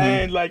 Mm-hmm.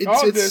 And, like,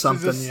 all this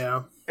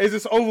is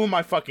just over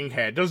my fucking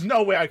head. There's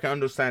no way I can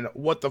understand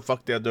what the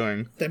fuck they're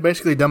doing. They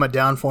basically dumb it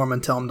down for him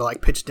and tell him to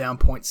like pitch down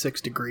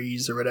 0.6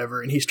 degrees or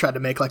whatever, and he's tried to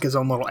make like his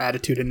own little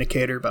attitude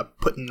indicator by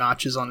putting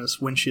notches on his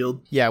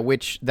windshield. Yeah,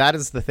 which that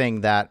is the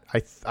thing that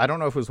I don't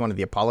know if it was one of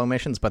the Apollo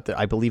missions, but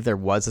I believe there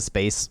was a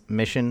space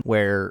mission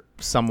where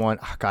someone,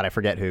 I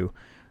forget who,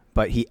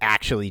 but he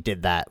actually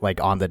did that like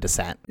on the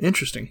descent.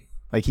 Interesting.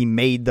 Like he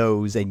made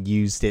those and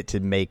used it to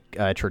make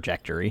a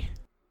trajectory.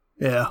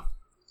 Yeah.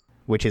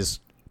 Which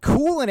is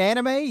cool in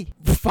anime,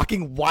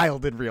 fucking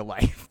wild in real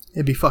life.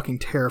 It'd be fucking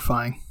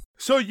terrifying.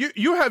 So you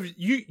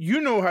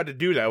know how to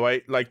do that,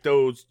 right? Like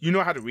those, you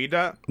know how to read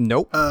that?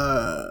 Nope.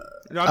 I'm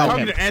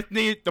talking to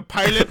Anthony, the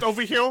pilot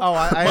over here. Oh,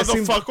 I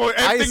assumed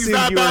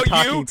you were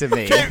talking to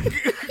me.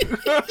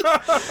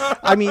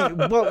 I mean,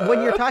 well,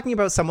 when you're talking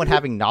about someone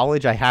having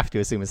knowledge, I have to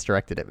assume it's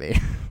directed at me.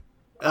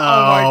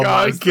 Oh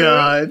my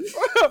god.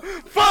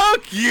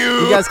 Fuck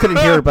you! You guys couldn't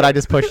hear it, but I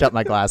just pushed up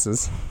my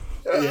glasses.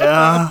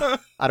 Yeah.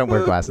 I don't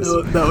wear glasses.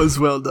 That was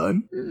well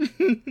done.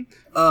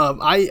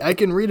 I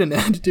can read an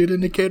attitude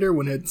indicator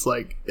when it's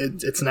like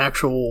it's an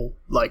actual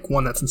like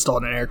one that's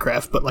installed in an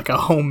aircraft, but like a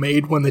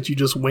homemade one that you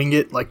just wing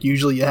it. Like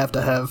usually you have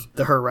to have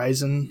the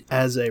horizon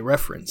as a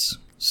reference.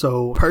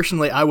 So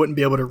personally, I wouldn't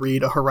be able to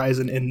read a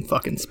horizon in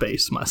fucking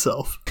space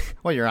myself.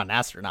 Well, you're an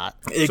astronaut.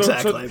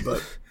 Exactly,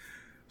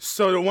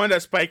 So the one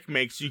that Spike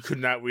makes, you could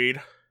not read.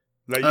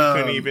 Like you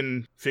couldn't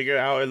even figure it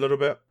out a little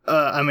bit.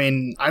 I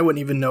mean, I wouldn't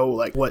even know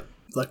like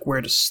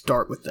where to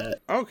start with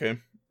that. Okay.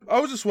 I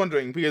was just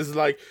wondering because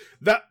like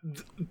that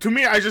to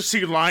me I just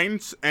see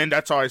lines and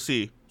that's all I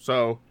see.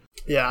 So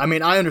yeah, I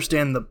mean I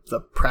understand the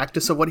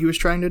practice of what he was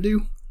trying to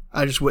do.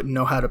 I just wouldn't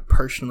know how to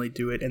personally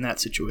do it in that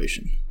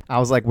situation. I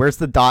was like, where's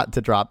the dot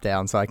to drop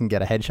down so I can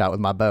get a headshot with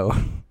my bow?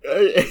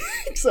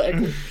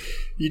 Exactly.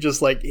 You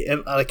just like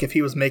if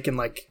he was making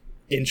like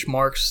inch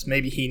marks,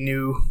 maybe he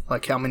knew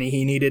like how many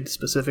he needed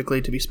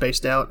specifically to be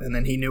spaced out, and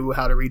then he knew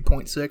how to read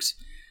 0.6.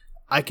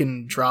 I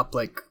can drop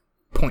like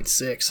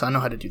 0.6. I know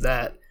how to do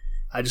that.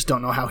 I just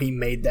don't know how he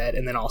made that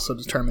and then also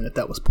determine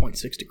that was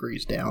 0.6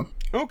 degrees down.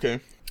 Okay.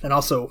 And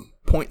also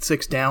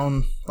 0.6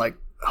 down, like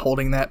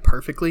holding that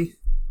perfectly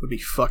would be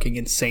fucking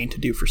insane to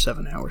do for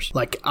 7 hours.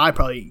 Like I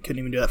probably couldn't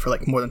even do that for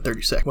like more than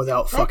 30 seconds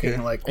without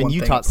fucking like one And you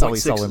thing. taught Sully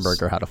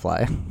Sullenberger how to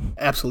fly.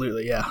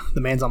 Absolutely, yeah.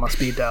 The man's on my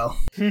speed dial.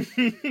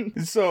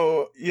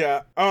 So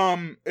yeah,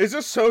 it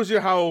just shows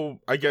you how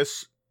I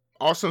guess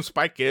awesome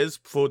Spike is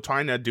for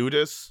trying to do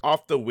this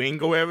off the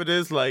wing or whatever it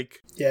is. Like,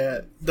 yeah,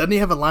 doesn't he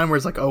have a line where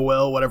it's like, "Oh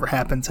well, whatever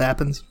happens,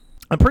 happens"?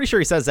 I'm pretty sure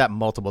he says that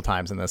multiple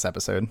times in this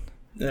episode.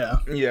 Yeah,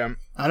 yeah.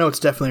 I know it's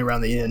definitely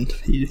around the end.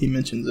 He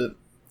mentions it.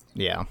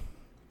 Yeah.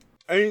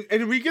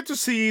 And we get to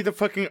see the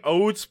fucking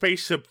old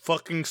spaceship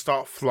fucking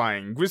start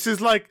flying, which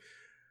is like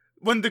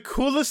one of the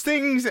coolest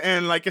things,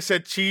 and like I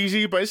said,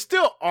 cheesy, but it's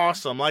still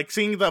awesome. Like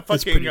seeing the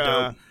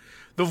fucking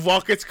the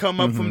rockets come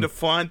up from the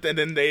front and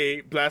then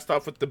they blast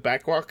off with the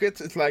back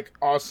rockets. It's like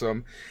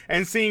awesome.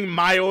 And seeing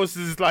Miles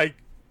is like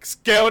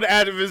scared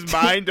out of his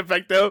mind, de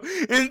facto,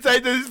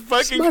 inside this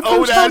fucking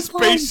old ass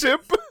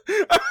spaceship.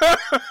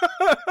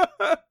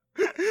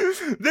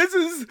 This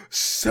is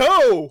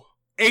so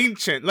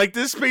ancient. Like,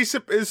 this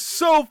spaceship is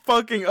so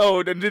fucking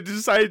old, and they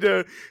decided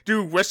to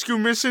do rescue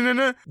mission in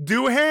it.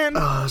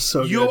 Doohan,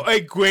 so you're good. a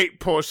great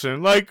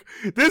person. Like,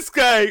 this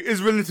guy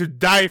is willing to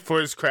die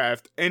for his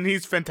craft, and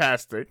he's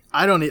fantastic.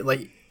 I don't need,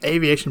 like,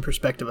 aviation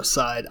perspective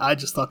aside, I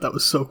just thought that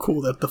was so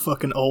cool that the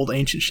fucking old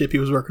ancient ship he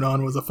was working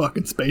on was a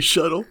fucking space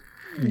shuttle.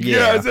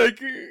 Yeah, it's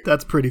like,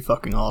 that's pretty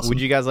fucking awesome.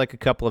 Would you guys like a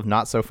couple of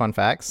not so fun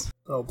facts?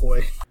 Oh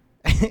boy.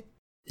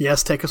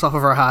 Yes, take us off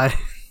of our high.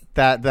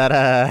 That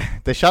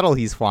the shuttle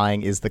he's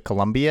flying is the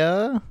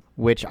Columbia,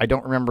 which I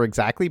don't remember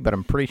exactly, but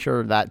I'm pretty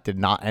sure that did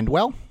not end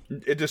well.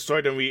 it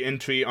destroyed a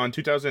re-entry on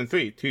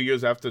 2003, 2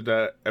 years after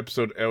the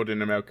episode aired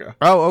in America.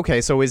 Oh,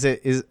 okay. So is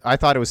I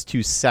thought it was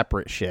two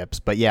separate ships,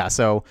 but yeah.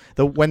 So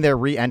when they're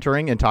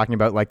re-entering and talking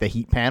about like the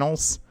heat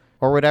panels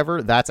or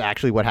whatever, that's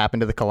actually what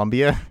happened to the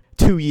Columbia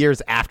 2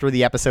 years after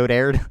the episode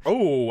aired.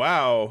 Oh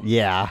wow!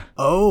 Yeah.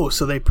 Oh,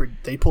 so they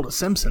pulled a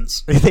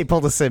Simpsons. They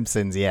pulled a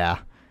Simpsons, yeah.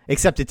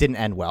 Except it didn't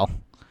end well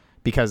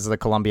because the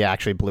Columbia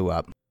actually blew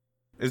up.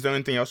 Is there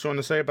anything else you want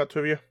to say about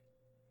trivia?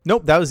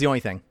 Nope, that was the only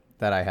thing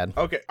that I had.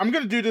 Okay, I'm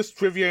going to do this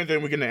trivia and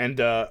then we're going to end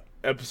the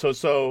episode.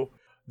 So,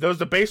 there was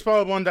the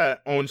baseball one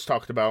that Owens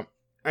talked about.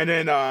 And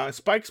then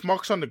Spike's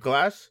marks on the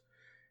glass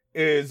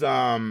is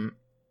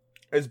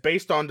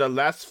based on the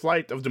last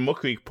flight of the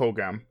Mercury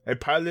program. A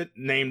pilot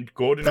named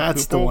Gordon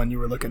That's Cooper the one you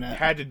were looking at.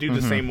 had to do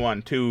the same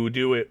one to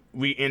do it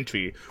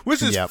re-entry,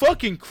 which is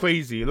fucking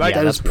crazy. Like,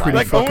 that is pretty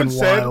like fucking Owen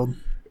said, wild.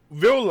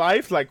 real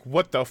life, like,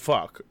 what the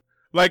fuck?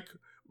 Like,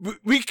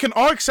 we can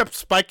all accept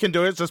Spike can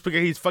do it just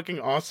because he's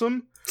fucking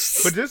awesome.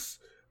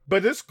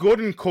 But this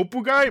Gordon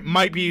Cooper guy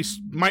might be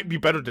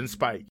better than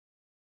Spike.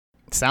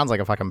 Sounds like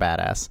a fucking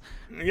badass.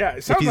 Yeah,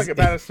 it sounds like a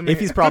badass to me. If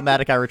he's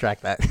problematic, I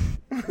retract that.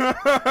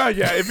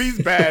 Yeah, if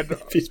he's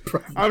bad,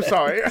 I'm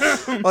sorry.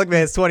 Look,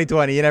 man, it's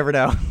 2020. You never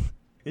know.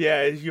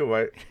 Yeah, you're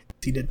right.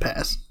 He did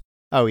pass.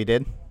 Oh, he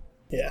did?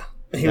 Yeah.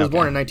 He was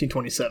born in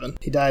 1927.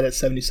 He died at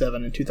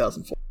 77 in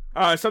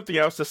 2004. Something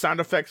else, the sound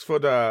effects for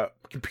the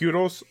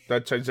computers, the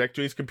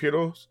trajectories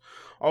computers,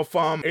 are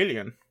from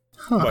Alien.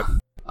 Huh. But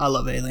I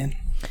love Alien.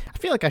 I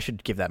feel like I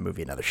should give that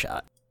movie another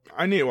shot.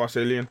 I need to watch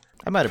Alien.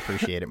 I might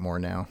appreciate it more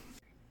now.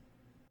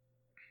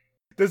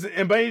 Does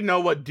anybody know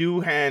what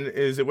Doohan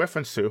is a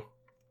reference to?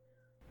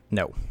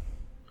 No.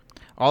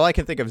 All I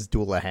can think of is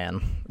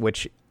Doulahan,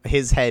 which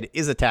his head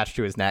is attached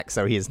to his neck,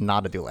 so he is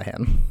not a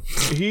Doulahan.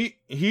 He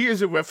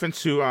is a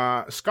reference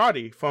to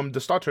Scotty from the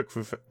Star Trek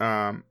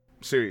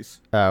series.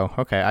 Oh,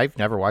 okay. I've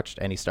never watched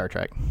any Star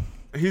Trek.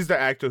 He's the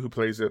actor who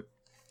plays it.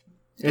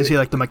 Is he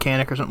like the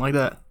mechanic or something like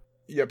that?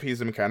 Yep,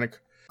 he's a mechanic.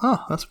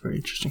 Oh, that's pretty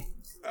interesting.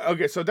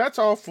 Okay, so that's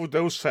all for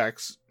those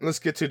facts. Let's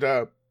get to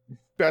the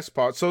best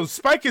part. So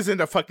Spike is in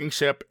the fucking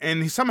ship,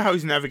 and somehow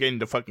he's navigating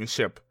the fucking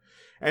ship.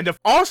 And the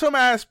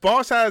awesome-ass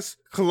boss-ass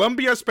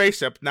Columbia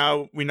spaceship,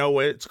 now we know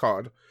what it's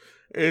called,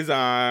 is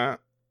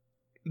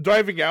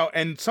driving out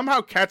and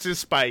somehow catches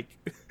Spike.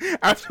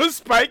 After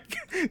Spike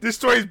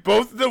destroys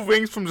both the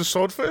wings from the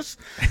swordfish,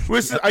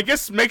 which I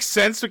guess makes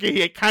sense because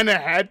he kind of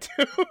had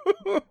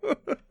to.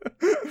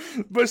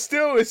 But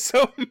still, it's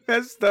so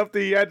messed up that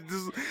he had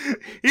to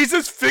he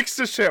just fixed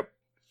the ship.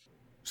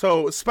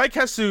 So Spike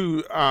has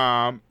to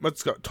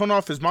turn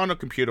off his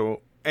monocomputer,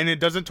 and it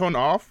doesn't turn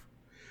off.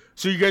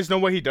 So you guys know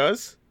what he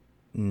does?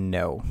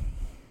 No.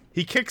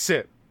 He kicks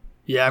it.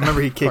 Yeah, I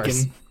remember he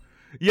kicking.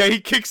 Yeah, he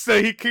kicks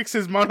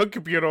his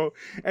monocomputer,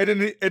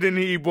 and then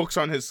he works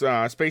on his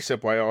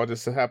spaceship while all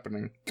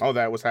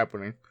that was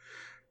happening.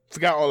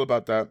 Forgot all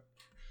about that.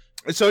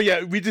 So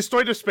yeah, we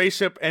destroyed the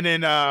spaceship, and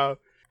then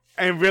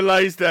and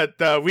realized that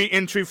the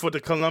re-entry for the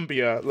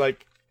Columbia,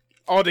 like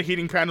all the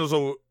heating panels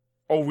are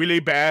really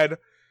bad,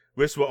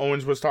 which what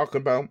Owens was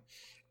talking about.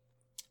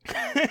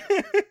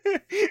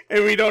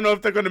 And we don't know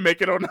if they're gonna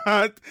make it or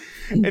not.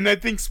 And I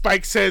think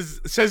Spike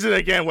says it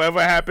again.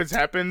 Whatever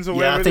happens,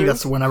 or yeah, I think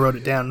that's when I wrote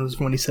it down. It was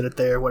when he said it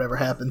there. Whatever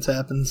happens,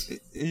 happens.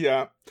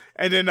 Yeah,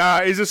 and then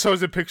it just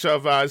shows a picture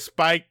of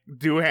Spike,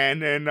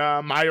 Doohan, and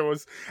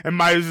Miles, and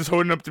Miles is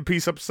holding up the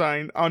peace up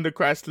sign on the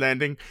crash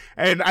landing.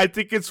 And I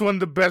think it's one of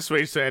the best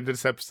ways to end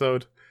this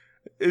episode.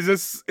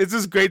 It's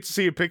just great to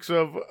see a picture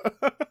of.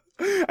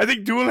 I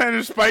think Doohan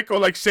and Spike are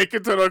like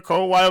shaking to their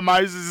core while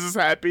Miles is just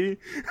happy.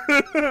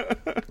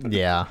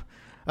 Yeah.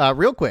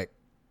 Real quick,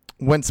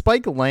 when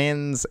Spike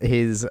lands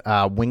his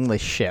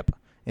wingless ship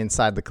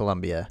inside the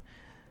Columbia,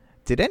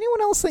 did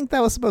anyone else think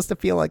that was supposed to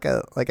feel like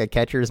a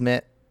catcher's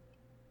mitt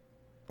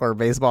or a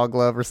baseball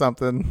glove or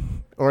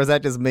something? Or is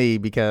that just me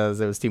because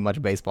there was too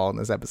much baseball in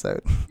this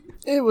episode?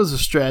 It was a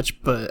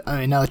stretch, but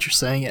I mean, now that you're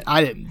saying it,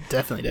 I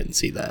definitely didn't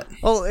see that.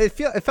 Well, it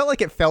felt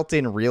like it fell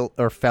in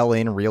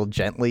real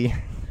gently.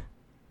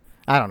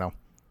 I don't know.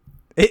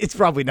 It's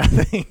probably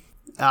nothing.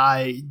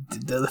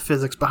 The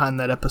physics behind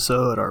that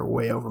episode are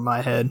way over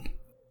my head,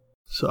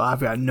 so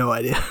I've got no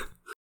idea.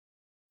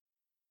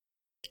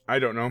 I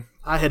don't know.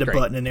 I hit a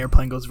button and an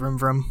airplane goes vroom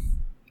vroom.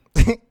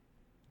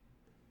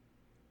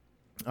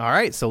 All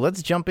right, so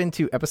let's jump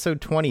into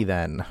episode 20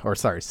 then. Or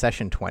sorry,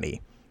 session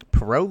 20.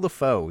 Perot Le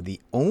Faux, the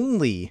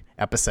only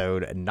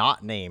episode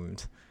not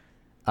named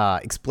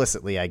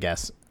explicitly, I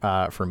guess,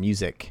 for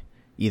music,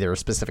 either a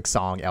specific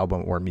song,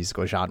 album, or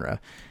musical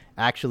genre.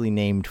 Actually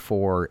named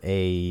for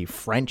a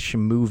French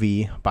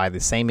movie by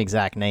the same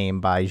exact name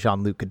by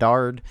Jean-Luc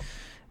Godard,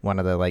 one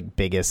of the like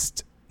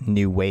biggest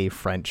new wave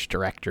French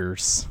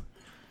directors.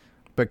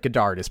 But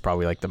Godard is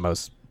probably like the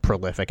most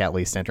prolific, at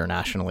least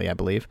internationally, I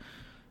believe.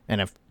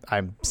 And if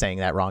I'm saying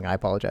that wrong, I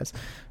apologize.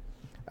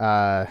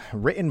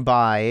 Written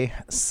by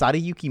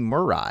Sadayuki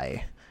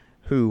Murai,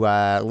 who,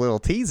 little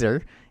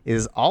teaser,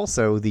 is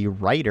also the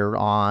writer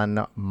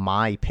on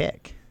my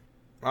pick.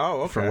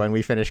 Oh, okay. For when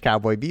we finish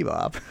Cowboy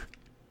Bebop.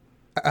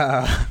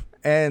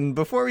 And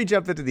before we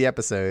jump into the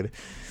episode,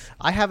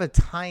 I have a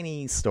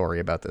tiny story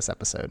about this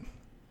episode.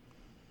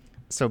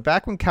 So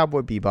back when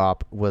Cowboy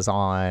Bebop was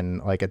on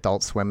like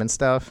Adult Swim and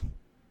stuff,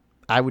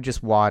 I would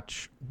just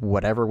watch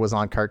whatever was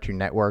on Cartoon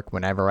Network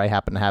whenever I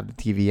happened to have the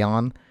TV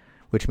on,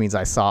 which means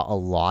I saw a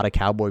lot of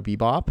Cowboy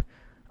Bebop.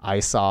 I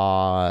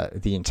saw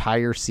the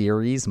entire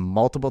series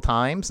multiple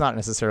times, not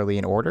necessarily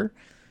in order,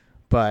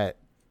 but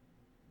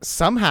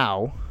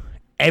somehow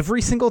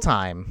every single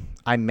time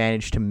I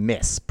managed to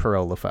miss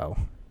Perot Le Faux.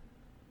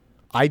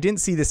 I didn't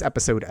see this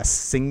episode a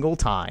single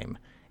time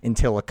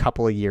until a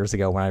couple of years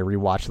ago when I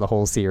rewatched the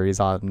whole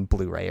series on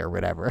Blu-ray or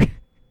whatever.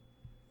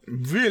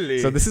 Really?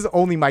 So this is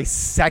only my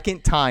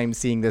second time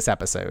seeing this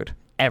episode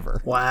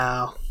ever.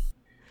 Wow.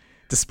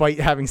 Despite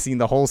having seen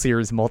the whole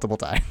series multiple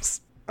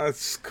times.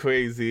 That's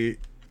crazy.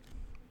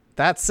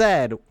 That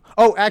said,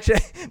 oh,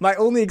 actually, my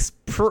only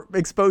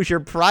exposure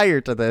prior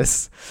to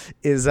this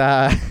is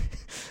I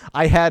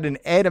had an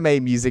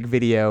anime music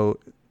video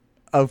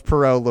of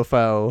Perot Le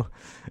Faux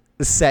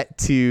set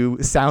to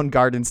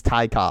Soundgarden's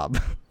Ty Cobb.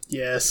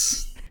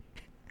 Yes.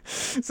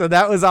 So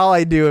that was all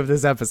I knew of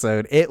this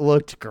episode. It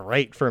looked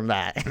great from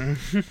that.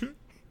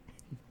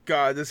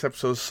 God, this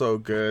episode's so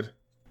good.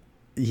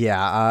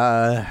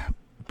 Yeah,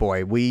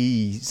 boy,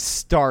 we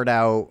start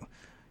out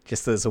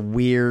just this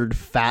weird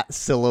fat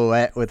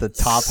silhouette with a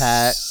top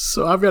hat.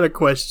 So I've got a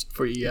question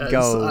for you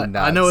guys.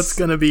 I know it's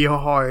going to be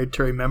hard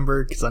to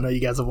remember because I know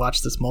you guys have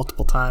watched this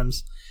multiple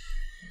times.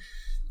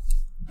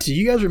 Do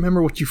you guys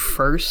remember what you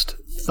first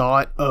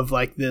thought of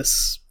like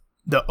this,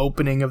 the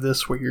opening of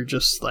this, where you're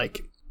just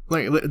like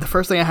the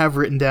first thing I have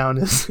written down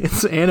is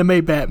it's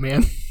anime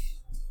Batman.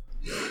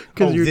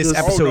 This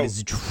episode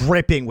is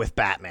dripping with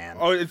Batman.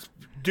 Oh, it's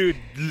dude,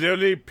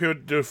 literally Pure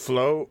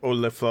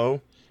Le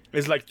Faux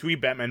is like 3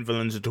 Batman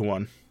villains into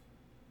one.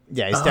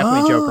 Yeah, he's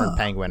definitely Joker and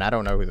Penguin. I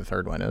don't know who the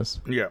third one is.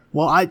 Yeah.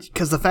 Well,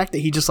 because the fact that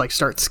he just like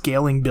starts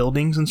scaling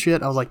buildings and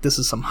shit, I was like, this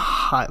is some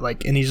hot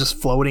and he's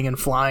just floating and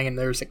flying, and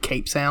there's a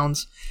cape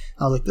sounds.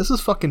 I was like, this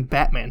is fucking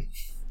Batman.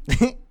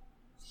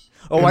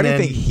 Oh, I didn't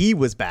think he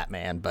was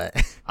Batman, but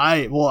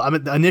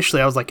initially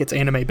I was like, it's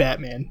anime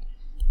Batman.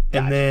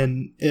 And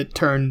then it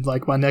turned,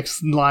 like, my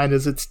next line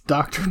is it's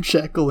Dr.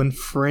 Jekyll and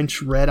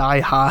French Red-Eye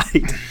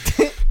Hyde.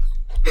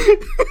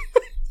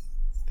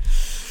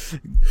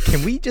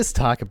 Can we just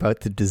talk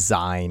about the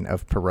design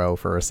of Perot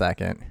for a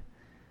second?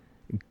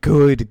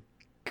 Good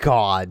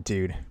God,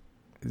 dude.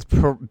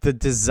 The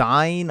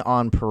design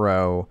on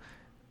Perot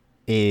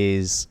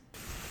is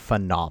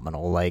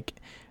phenomenal. Like,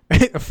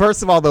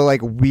 first of all, the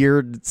like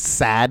weird,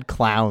 sad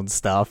clown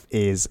stuff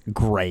is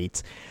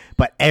great.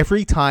 But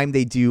every time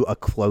they do a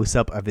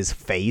close-up of his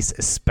face,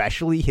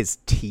 especially his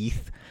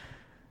teeth,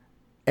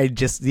 and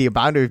just the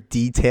amount of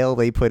detail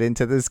they put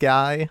into this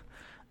guy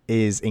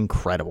is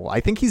incredible. I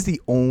think he's the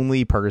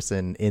only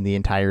person in the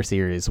entire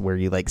series where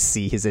you like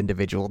see his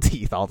individual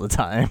teeth all the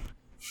time.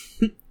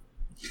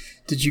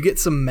 Did you get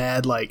some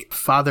mad like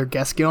Father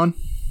Gascoigne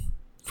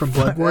from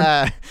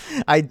Bloodborne?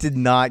 I did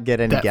not get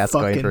any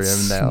Gascoigne for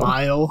him, though.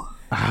 Smile.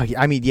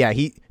 I mean, yeah,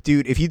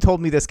 dude, if you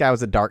told me this guy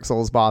was a Dark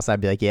Souls boss, I'd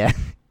be like, yeah.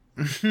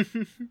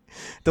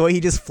 The way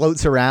he just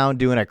floats around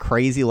doing a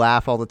crazy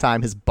laugh all the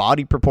time, his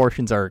body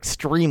proportions are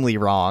extremely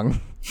wrong.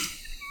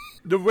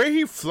 The way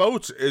he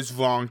floats is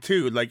wrong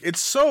too. Like, it's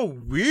so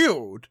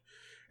weird.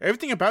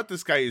 Everything about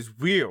this guy is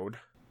weird.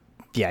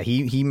 Yeah,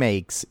 he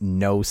makes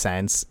no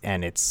sense,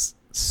 and it's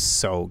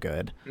so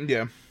good.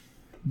 Yeah.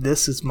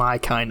 This is my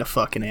kind of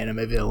fucking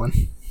anime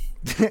villain.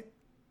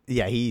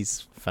 Yeah,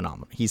 he's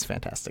phenomenal. He's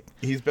fantastic.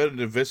 He's better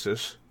than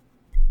Vicious.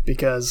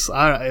 Because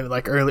I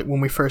like early when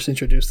we first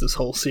introduced this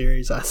whole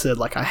series, I said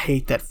like I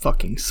hate that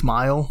fucking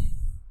smile,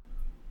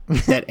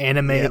 that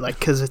anime, yeah. Like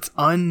because it's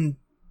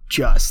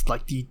unjust.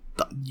 Like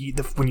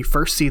when you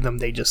first see them,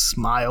 they just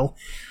smile,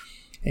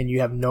 and you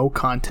have no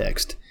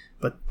context.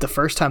 But the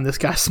first time this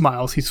guy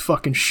smiles, he's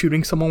fucking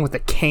shooting someone with a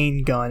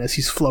cane gun as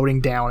he's floating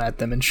down at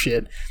them and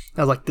shit.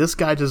 I was like, this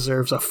guy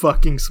deserves a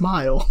fucking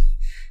smile.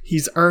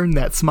 He's earned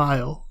that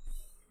smile.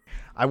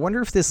 I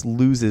wonder if this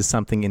loses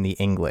something in the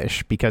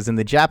English, because in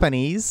the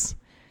Japanese,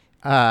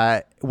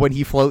 when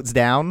he floats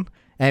down,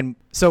 and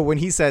so when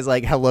he says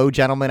like, hello,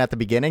 gentlemen, at the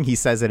beginning, he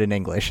says it in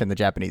English in the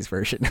Japanese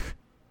version.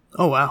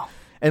 Oh, wow.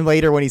 And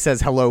later when he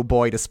says hello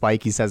boy to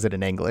Spike, he says it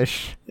in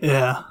English.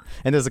 Yeah.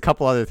 And there's a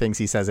couple other things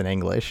he says in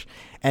English.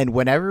 And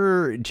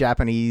whenever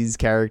Japanese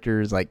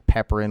characters like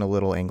pepper in a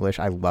little English,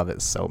 I love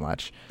it so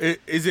much.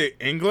 Is it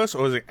English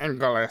or is it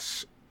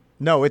English?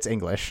 No, it's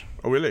English.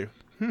 Oh, really?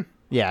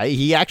 Yeah,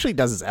 he actually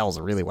does his L's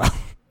really well.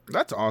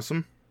 That's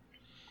awesome.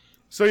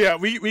 So yeah,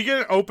 we get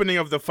an opening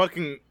of the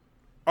fucking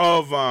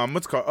of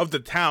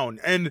the town,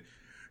 and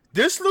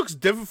this looks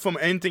different from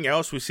anything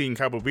else we see in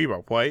Cowboy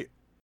Bebop, right?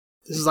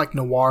 This is like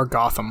noir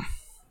Gotham.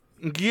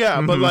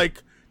 Yeah, but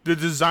like the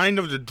design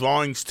of the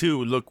drawings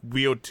too look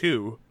weird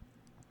too.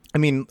 I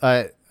mean,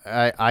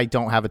 I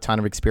don't have a ton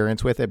of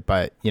experience with it,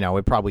 but you know,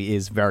 it probably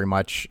is very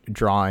much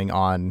drawing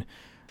on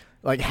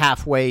like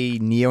halfway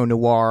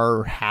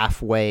neo-noir,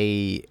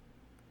 halfway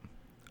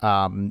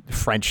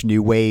French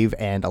New Wave,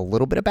 and a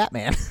little bit of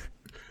Batman.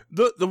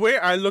 The way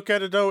I look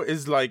at it though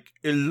is like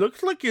it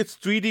looks like it's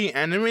 3D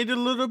animated a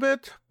little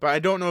bit, but I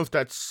don't know if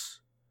that's,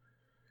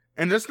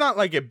 and that's not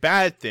like a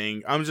bad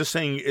thing. I'm just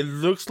saying it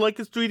looks like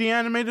it's 3D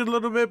animated a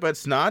little bit, but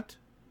it's not.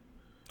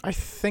 I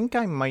think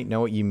I might know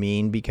what you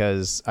mean,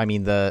 because I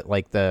mean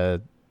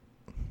the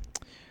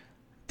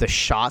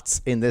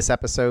shots in this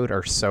episode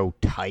are so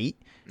tight.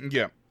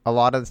 Yeah. A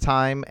lot of the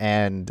time,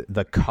 and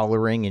the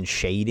coloring and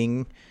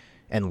shading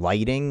and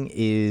lighting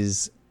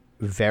is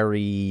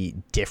very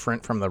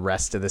different from the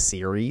rest of the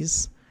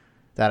series,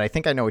 that I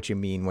think I know what you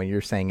mean when you're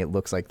saying it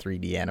looks like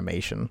 3D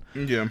animation.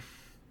 Yeah.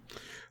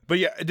 But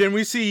yeah, then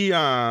we see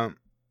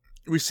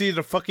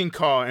the fucking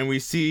car, and we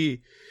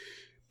see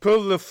Paul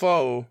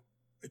LeFou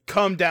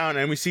come down,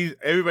 and we see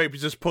everybody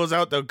just pulls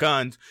out their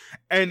guns,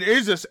 and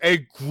it's just a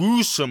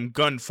gruesome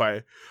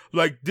gunfight.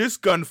 Like, this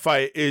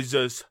gunfight is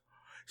just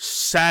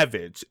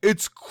savage.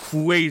 It's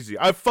crazy.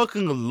 I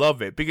fucking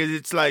love it, because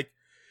it's like,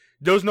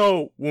 there's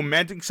no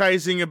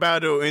romanticizing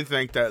about it or anything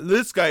like that.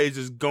 This guy is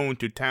just going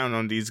to town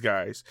on these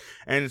guys,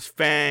 and it's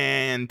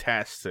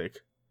fantastic.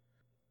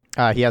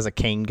 He has a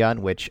cane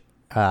gun, which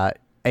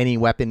any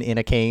weapon in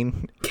a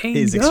cane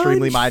is gun?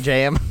 extremely my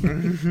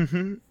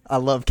jam. I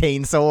love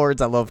cane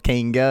swords. I love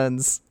cane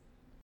guns.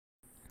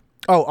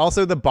 Oh,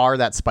 also the bar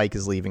that Spike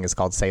is leaving is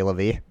called C'est La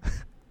Vie.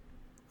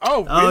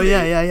 Oh, really?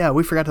 Oh, yeah.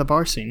 We forgot the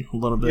bar scene a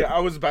little bit. Yeah, I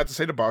was about to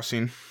say the bar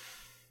scene.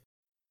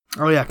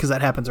 Oh, yeah, because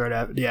that happens right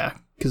after. Yeah,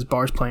 because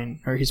Bar's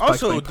playing, or he's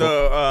Spike's also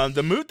playing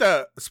the move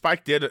that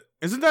Spike did,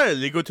 isn't that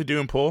illegal to do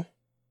in pool?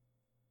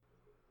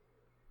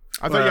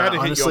 I thought you had to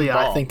honestly, hit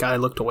your ball. I think I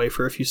looked away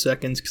for a few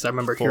seconds because I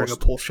remember hearing a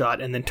pull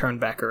shot and then turned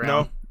back around.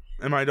 No,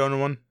 am I the only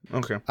one?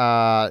 Okay.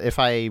 If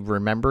I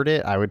remembered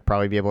it, I would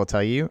probably be able to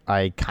tell you.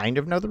 I kind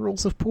of know the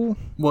rules of pool.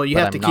 Well, you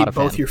have to keep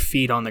both your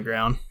feet on the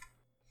ground.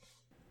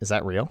 Is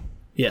that real?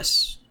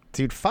 Yes.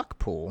 Dude, fuck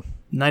pool.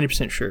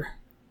 90% sure.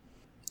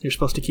 You're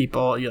supposed to keep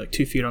all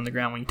 2 feet on the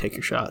ground when you take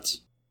your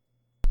shots.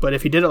 But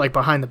if you did it like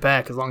behind the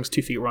back, as long as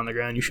 2 feet were on the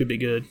ground, you should be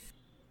good.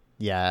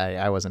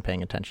 Yeah, I wasn't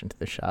paying attention to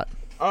the shot.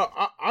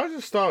 I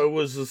just thought it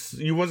was just,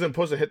 you wasn't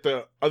supposed to hit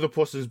the other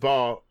person's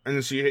ball, and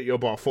then so you hit your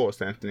ball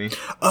first, Anthony.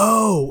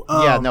 Oh,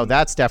 yeah, no,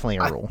 that's definitely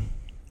a rule.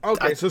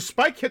 Okay, so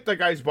Spike hit the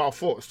guy's ball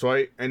first,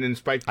 right? And then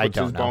Spike puts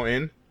his ball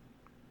in.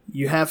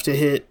 You have to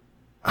hit.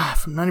 I'm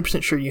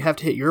 90% sure you have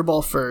to hit your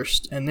ball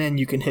first, and then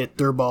you can hit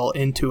their ball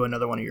into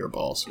another one of your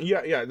balls.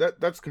 Yeah,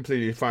 that's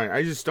completely fine.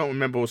 I just don't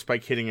remember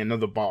Spike hitting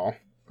another ball.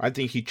 I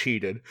think he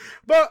cheated,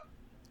 but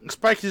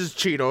Spike is a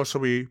cheater, so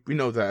we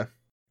know that.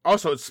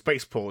 Also, it's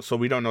space pool, so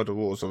we don't know the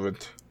rules of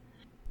it.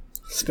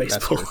 Space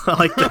pool, I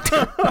like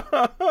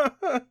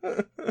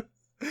that.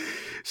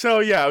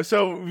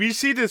 So we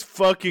see this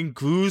fucking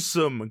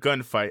gruesome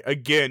gunfight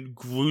again.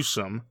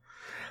 Gruesome,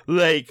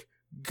 like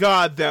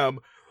goddamn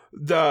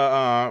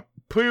the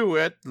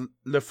Pirouette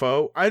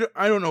LeFou. I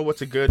don't know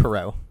what's a good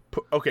Perot.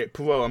 Okay,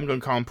 Perot. I'm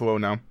gonna call him Perot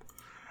now.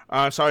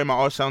 Sorry, my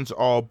all sounds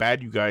all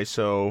bad, you guys,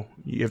 so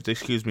you have to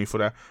excuse me for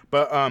that.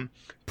 But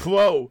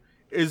Perot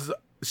is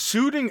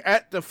shooting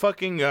at the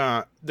fucking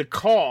the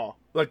car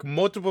like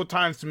multiple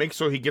times to make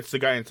sure he gets the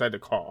guy inside the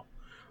car.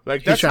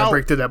 Like he's trying to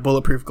break through that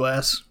bulletproof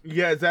glass.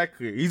 Yeah,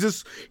 exactly. He's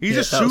just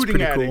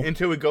shooting at it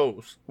until it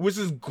goes, which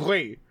is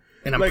great.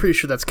 And I'm pretty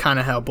sure that's kind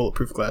of how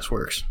bulletproof glass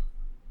works.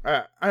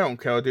 I don't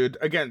care, dude.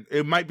 Again,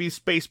 it might be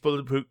space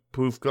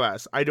bulletproof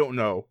glass. I don't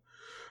know.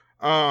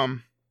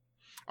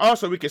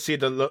 Also, we can see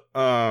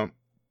the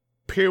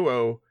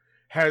Piro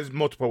has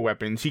multiple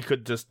weapons. He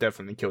could just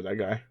definitely kill that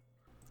guy.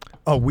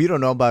 Oh, we don't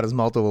know about his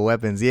multiple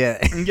weapons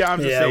yet. Yeah, I'm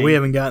just saying. We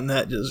haven't gotten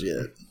that just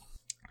yet.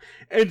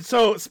 And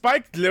so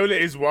Spike literally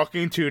is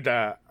walking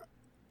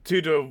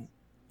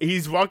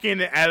he's walking in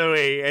the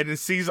alleyway and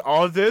sees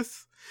all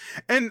this.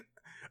 And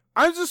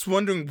I'm just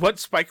wondering what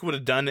Spike would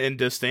have done in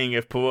this thing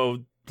if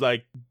Perot,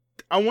 like,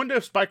 I wonder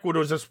if Spike would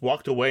have just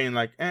walked away and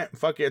like,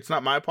 fuck it, it's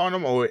not my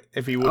problem, or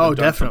if he would have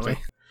done definitely.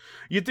 Something.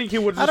 You think he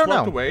would have just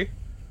walked away?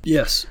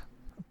 Yes.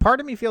 Part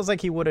of me feels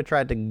like he would have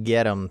tried to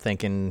get him,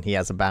 thinking he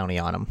has a bounty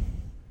on him.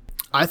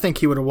 I think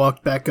he would have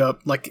walked back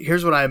up. Like,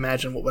 here's what I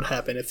imagine what would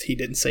happen if he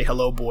didn't say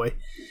hello, boy.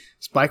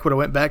 Spike would have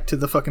went back to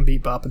the fucking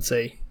Bebop and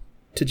say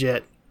to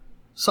Jet,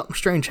 something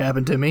strange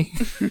happened to me,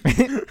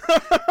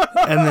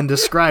 and then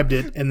described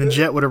it, and then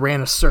Jet would have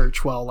ran a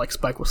search while like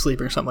Spike was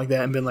sleeping or something like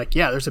that, and been like,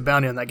 yeah, there's a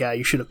bounty on that guy,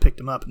 you should have picked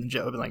him up, and then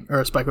Jet would have been like,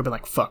 or Spike would have been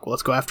like, fuck, well,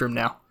 let's go after him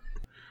now.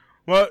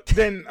 Well,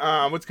 then,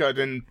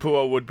 then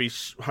Puo would be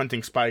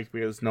hunting Spike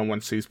because no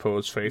one sees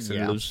Puo's face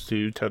and loses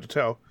to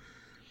toe-to-toe.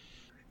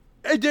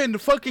 And then the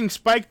fucking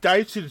Spike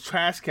dives to the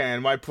trash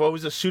can while Puo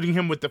is just shooting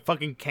him with the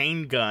fucking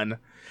cane gun.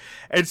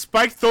 And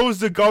Spike throws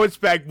the garbage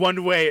bag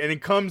one way and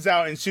it comes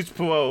out and shoots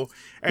Puo.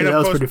 And that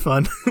was pretty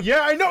fun.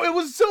 Yeah, I know. It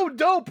was so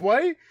dope,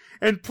 right?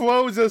 And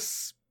Puo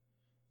just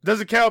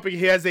doesn't count because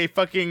he has a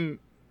fucking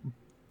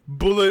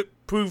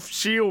bulletproof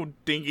shield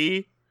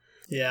thingy.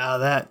 Yeah,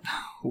 that...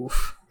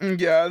 Oof.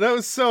 Yeah, that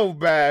was so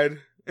bad.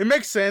 It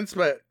makes sense,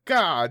 but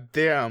god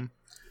damn.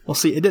 Well,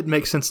 see, it didn't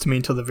make sense to me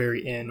until the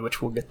very end,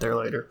 which we'll get there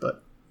later,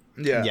 but...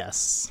 Yeah.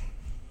 Yes.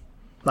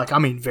 Like, I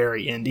mean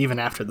very end, even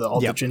after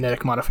all the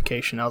genetic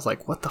modification. I was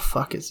like, what the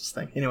fuck is this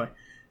thing? Anyway.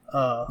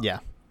 Yeah,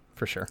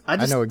 for sure.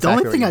 I know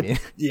exactly what you mean.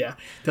 Yeah.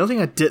 The only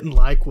thing I didn't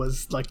like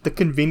was, like, the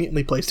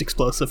conveniently placed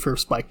explosive for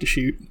Spike to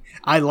shoot.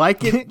 I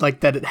like it, like,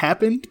 that it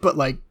happened, but,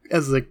 like,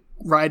 as a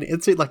ride,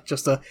 it's like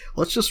just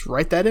let's just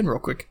write that in real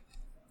quick.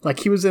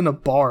 Like, he was in a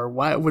bar.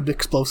 Why would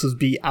explosives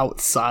be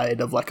outside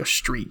of, like, a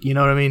street? You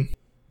know what I mean?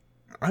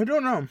 I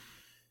don't know.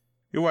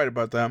 You're right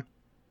about that.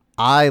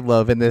 I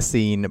love in this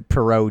scene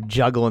Perot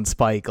juggling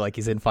Spike like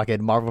he's in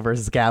fucking Marvel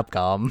vs.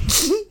 Capcom.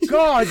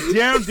 God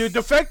damn, dude.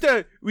 The fact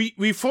that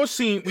we first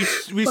see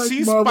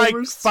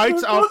Spike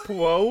fights off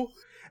Perot,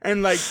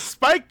 and, like,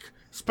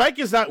 Spike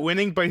is not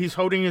winning, but he's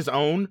holding his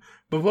own.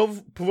 But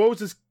Perot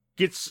just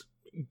gets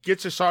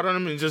a shot on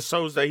him and just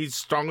shows that he's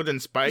stronger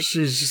than Spike.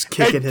 She's just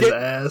kicking his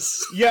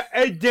ass. Yeah,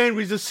 and then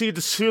we just see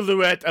the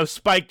silhouette of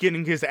Spike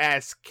getting his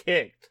ass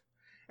kicked.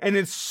 And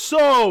it's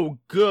so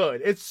good.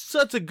 It's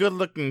such a good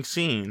looking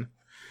scene.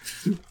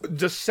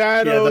 The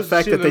shadows. Yeah, the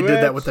fact that they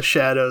did that with the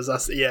shadows. I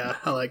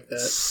like that.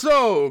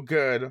 So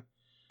good.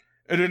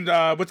 And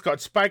then,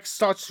 Spike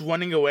starts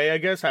running away, I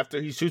guess,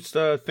 after he shoots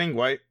the thing,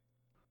 right?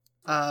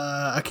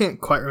 I can't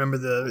quite remember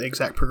the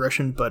exact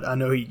progression, but I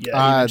know he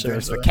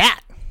there's the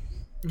cat.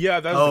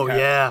 Yeah, that's the cat. Oh,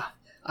 yeah.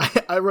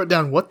 I wrote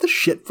down, what the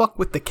shit fuck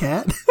with the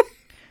cat?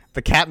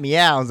 The cat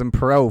meows and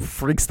Perot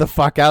freaks the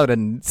fuck out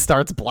and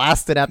starts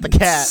blasting at the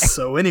cat.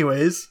 So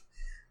anyways,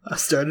 I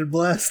started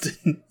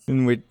blasting.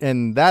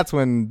 And that's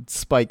when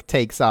Spike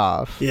takes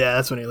off. Yeah,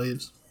 that's when he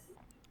leaves.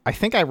 I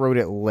think I wrote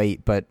it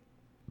late, but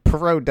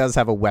Perot does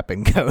have a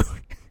weapon code.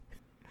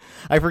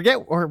 I forget,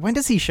 or when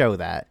does he show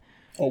that?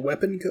 A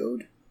weapon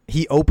code?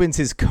 He opens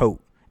his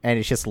coat and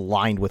it's just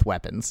lined with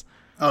weapons.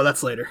 Oh,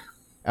 that's later.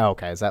 Oh,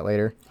 okay, is that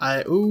later?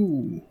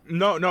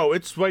 No,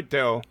 it's right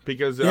there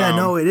because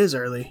no, it is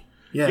early.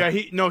 Yeah,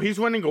 he's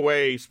running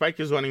away. Spike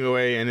is running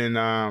away, and then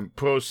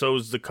Perot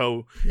sews the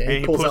coat, and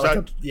he pulls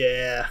out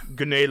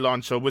grenade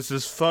launcher, which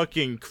is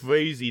fucking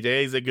crazy.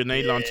 There's a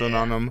grenade launcher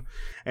on him,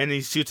 and he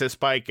shoots at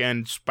Spike,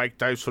 and Spike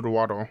dives for the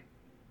water.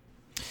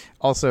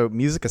 Also,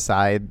 music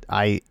aside,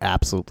 I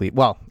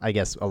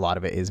guess a lot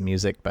of it is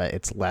music, but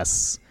it's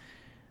less,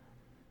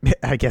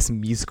 I guess,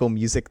 musical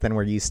music than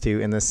we're used to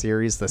in this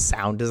series. The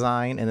sound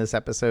design in this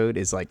episode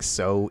is like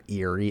so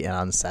eerie and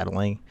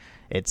unsettling.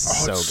 It's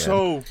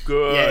so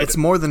good. Yeah, it's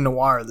more than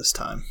noir this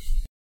time.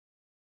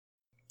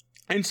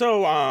 And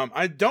so,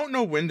 I don't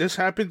know when this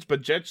happens,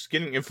 but Jet's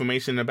getting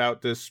information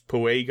about this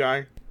Poe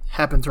guy.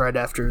 Happens right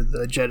after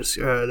the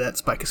that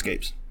Spike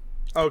escapes.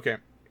 Okay.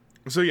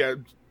 So, yeah.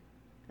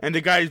 And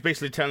the guy is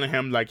basically telling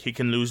him, like, he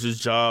can lose his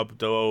job,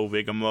 though,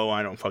 rigmarole,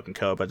 I don't fucking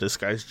care about this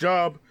guy's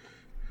job.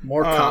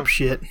 More cop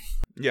shit.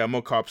 Yeah,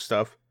 more cop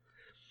stuff.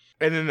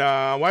 And then,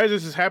 while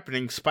this is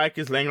happening, Spike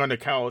is laying on the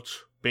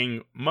couch,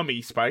 being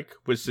Mummy Spike,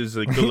 which is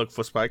a good look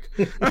for Spike.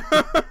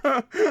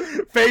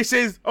 Faye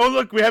says, "Oh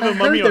look, we have a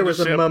mummy on the ship." There was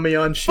a mummy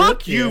on ship.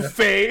 Fuck you,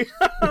 Faye.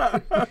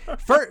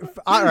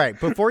 All right,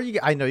 before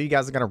I know you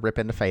guys are gonna rip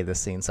into Faye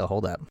this scene, so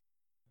hold up.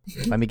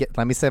 Let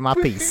me say my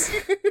piece.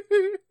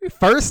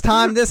 First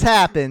time this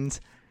happened,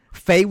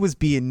 Faye was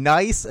being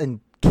nice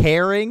and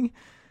caring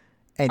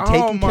and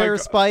taking care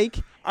of Spike.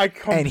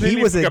 And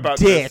he was a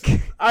dick.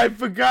 I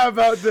forgot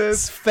about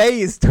this.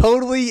 Faye is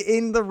totally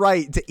in the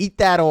right to eat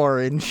that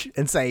orange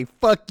and say,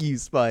 fuck you,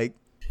 Spike.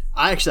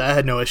 I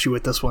had no issue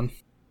with this one.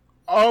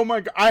 Oh my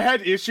god. I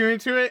had issue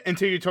into it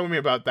until you told me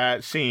about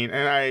that scene,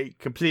 and I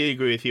completely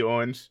agree with you,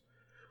 Orange.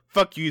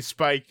 Fuck you,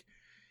 Spike.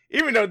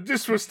 Even though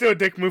this was still a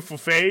dick move for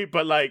Faye,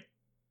 but like,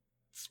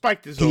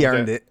 Spike deserved it. He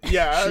earned it.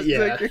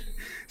 Yeah. Like,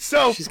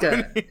 so she's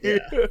funny.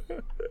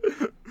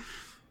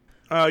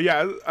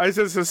 I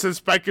said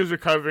Spike is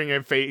recovering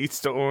and Faye eats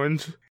the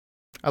orange.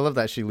 I love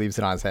that she leaves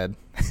it on his head.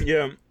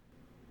 Yeah.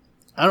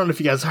 I don't know if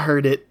you guys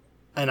heard it,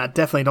 and I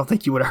definitely don't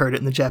think you would have heard it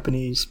in the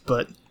Japanese,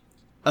 but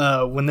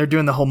when they're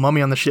doing the whole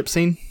mummy on the ship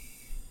scene,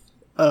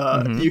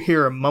 you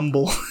hear a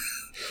mumble.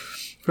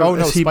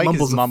 Spike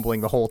is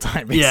mumbling the whole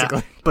time, basically.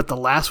 Yeah, but the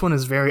last one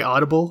is very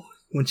audible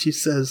when she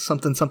says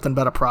something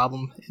about a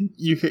problem. And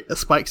you hear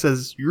Spike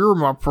says, "You're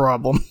my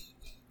problem."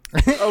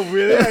 Oh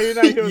really? Are you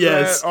not hearing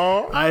yes. that?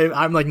 Oh.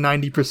 I'm like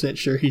 90%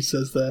 sure he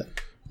says that.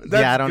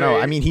 Yeah, I don't know.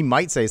 I mean, he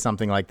might say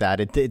something like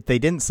that. They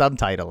didn't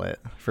subtitle it,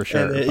 for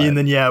sure. And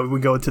then, we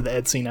go into the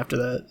Ed scene after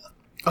that.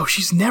 Oh,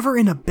 she's never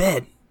in a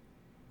bed.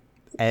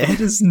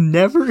 Ed is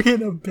never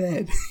in a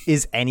bed.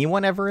 Is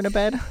anyone ever in a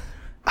bed?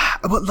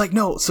 But,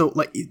 no. So,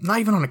 not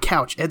even on a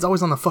couch. Ed's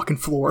always on the fucking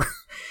floor.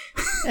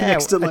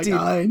 Next to,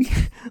 Hein.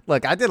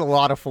 Look, I did a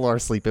lot of floor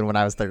sleeping when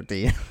I was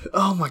 13.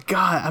 Oh, my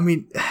God. I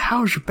mean,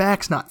 how's your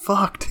back's not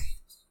fucked?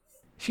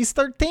 She's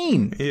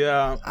 13.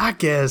 Yeah. I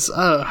guess.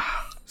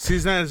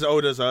 She's not as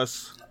old as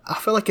us. I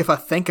feel like if I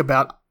think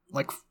about,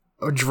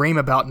 or dream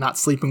about not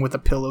sleeping with a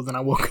pillow, then I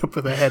woke up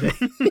with a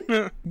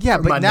headache. Yeah,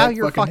 but now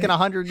you're fucking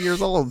 100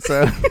 years old,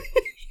 so...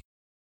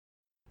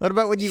 What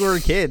about when you were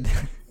a kid?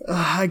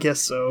 I guess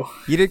so.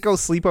 You didn't go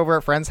sleep over at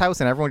a friend's house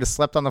and everyone just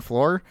slept on the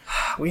floor?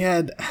 We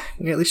at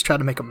least tried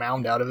to make a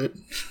mound out of it.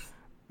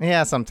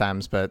 Yeah,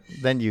 sometimes, but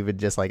then you would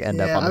just,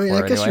 end up on the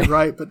floor I guess anyway. you're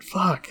right, but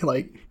fuck,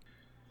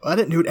 I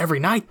didn't do it every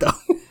night, though.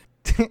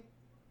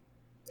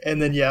 And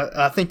then,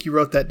 I think you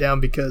wrote that down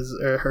because,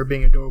 her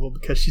being adorable,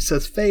 because she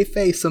says,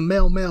 Faye, some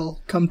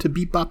Mel, come to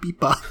beep bop beep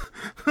bop.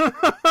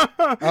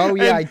 Oh,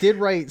 yeah, I did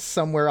write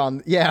somewhere a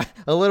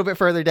little bit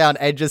further down,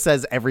 Ed just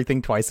says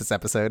everything twice this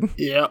episode.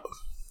 Yeah.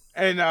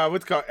 And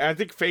I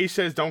think Faye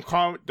says, don't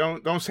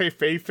say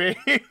Faye.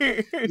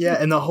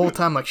 Yeah, and the whole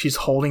time, she's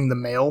holding the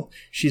mail,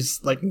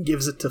 she's,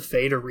 gives it to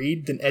Faye to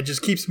read, then Ed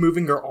just keeps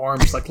moving her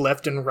arms,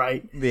 left and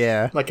right.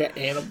 Yeah. Like an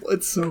animal.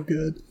 It's so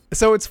good.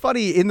 So it's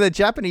funny, in the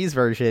Japanese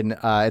version,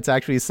 it's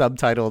actually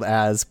subtitled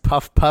as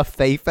Puff Puff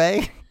Faye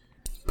Faye.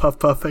 Puff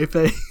Puff Faye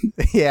Faye.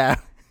 Yeah.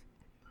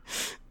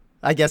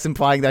 I guess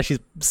implying that she's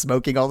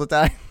smoking all the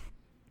time.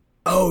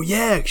 Oh,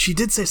 yeah, she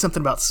did say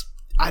something about...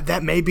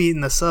 that may be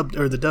in the sub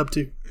or the dub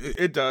too.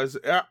 It does.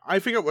 I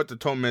forget what the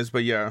tone is,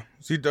 but yeah,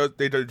 she does.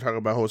 They do talk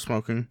about whole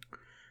smoking.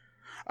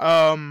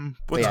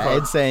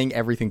 Ed saying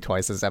everything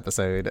twice this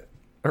episode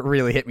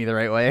really hit me the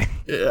right way.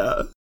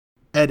 Yeah,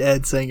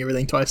 Ed saying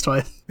everything twice.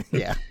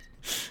 Yeah.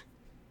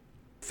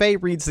 Faye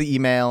reads the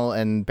email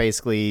and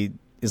basically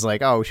is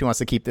like, "Oh, she wants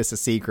to keep this a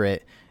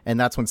secret," and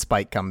that's when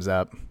Spike comes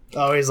up.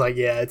 Oh, he's like,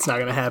 "Yeah, it's not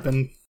gonna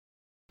happen."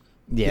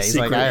 Yeah, he's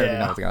like, "I already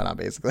know what's going on,"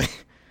 basically,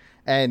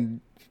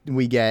 and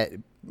we get.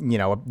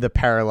 The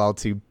parallel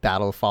to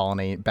Battle of Fallen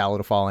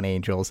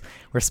Angels,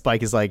 where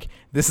Spike is like,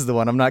 "This is the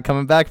one I'm not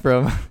coming back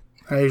from."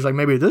 And he's like,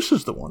 "Maybe this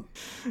is the one."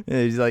 And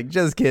he's like,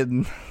 "Just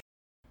kidding."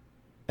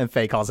 And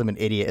Faye calls him an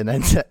idiot, and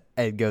then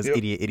Ed goes, Yep.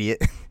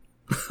 Idiot.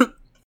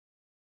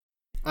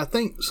 I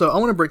think so. I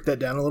want to break that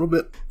down a little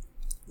bit.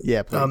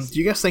 Yeah, please. Do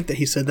you guys think that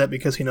he said that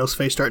because he knows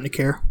Faye's starting to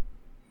care?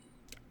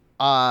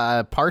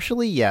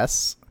 Partially,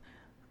 yes.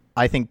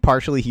 I think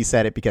partially he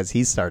said it because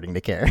he's starting to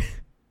care.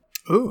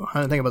 Ooh, I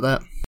didn't think about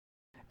that.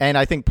 And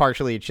I think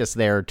partially it's just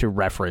there to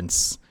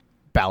reference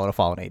Ballad of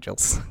Fallen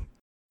Angels.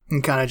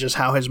 And kind of just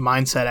how his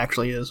mindset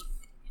actually is.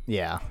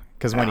 Yeah,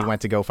 because when he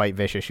went to go fight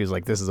Vicious, she was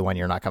like, "This is the one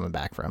you're not coming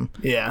back from."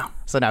 Yeah.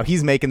 So now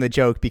he's making the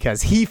joke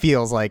because he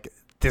feels like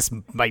this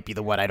might be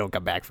the one I don't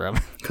come back from.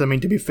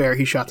 Because, to be fair,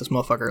 he shot this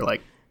motherfucker, I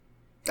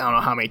don't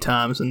know how many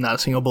times, and not a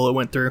single bullet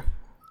went through.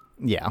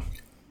 Yeah.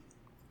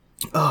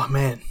 Oh,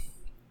 man.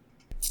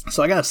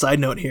 So I got a side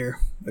note here,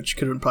 which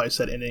could have probably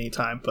said at any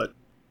time, but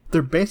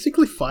they're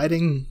basically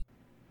fighting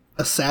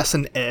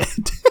Assassin Ed.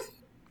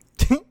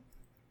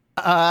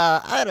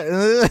 I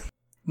don't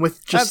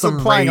with just that's some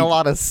applying rage, a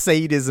lot of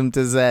sadism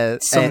to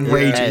Zed. some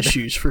rage Ed.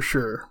 issues for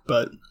sure.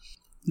 But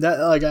that,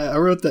 I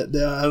wrote that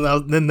down.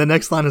 And then the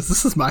next line is,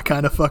 "This is my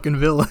kind of fucking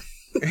villain."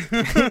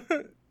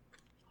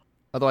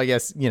 Although I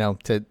guess,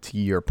 to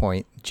your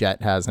point,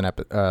 Jet has an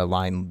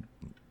line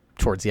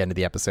towards the end of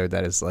the episode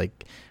that is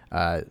like,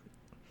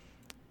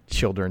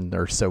 children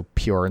are so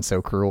pure and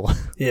so cruel.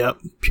 Yep,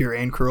 pure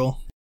and cruel.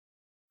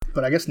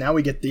 But I guess now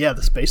we get the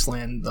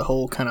Spaceland, the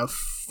whole kind of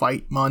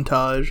fight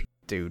montage.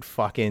 Dude,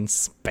 fucking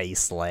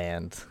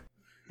Spaceland.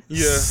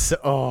 Yeah.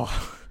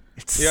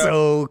 It's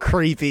so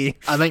creepy.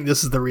 I think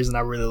this is the reason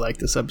I really like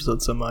this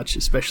episode so much,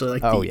 especially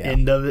the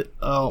end of it.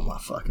 Oh my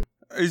fucking.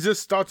 It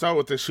just starts out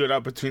with a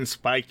shootout between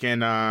Spike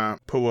and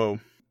Puo.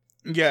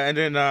 Yeah, and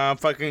then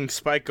fucking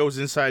Spike goes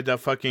inside the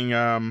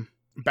fucking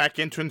back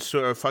entrance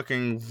to a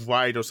fucking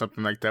ride or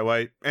something like that,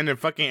 right? And then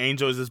fucking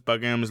Angel is just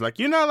bugging him, is like,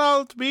 "You're not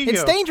allowed to be here.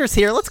 It's dangerous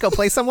here. Let's go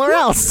play somewhere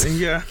else."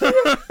 Yeah.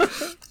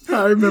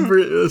 I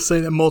remember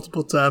saying it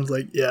multiple times,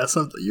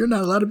 "You're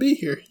not allowed to be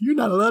here. You're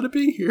not allowed to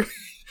be here,"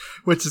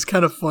 which is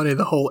kind of funny.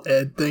 The whole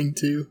Ed thing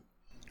too.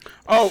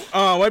 Oh,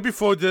 right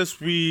before this,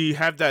 we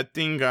have that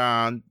thing.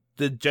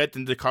 The Jet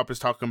and the cop is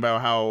talking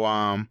about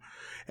how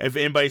if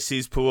anybody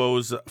sees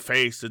Puo's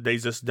face, they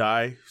just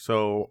die.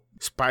 So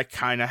Spike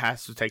kind of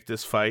has to take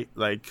this fight.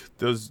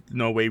 There's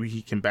no way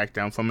he can back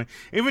down from it,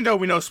 even though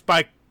we know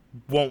Spike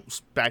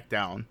won't back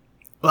down.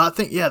 Well, I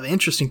think the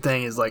interesting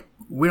thing is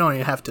we don't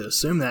even have to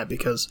assume that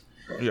because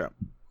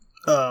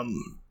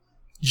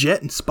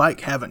Jet and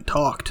Spike haven't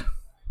talked.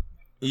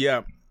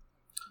 Yeah.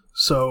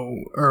 So,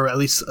 or at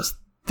least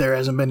there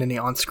hasn't been any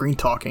on-screen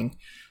talking.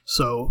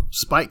 So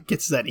Spike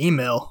gets that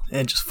email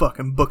and just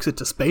fucking books it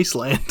to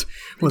Spaceland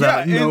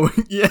without he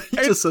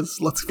just says,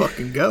 let's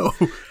fucking go.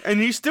 And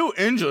he's still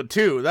injured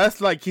too.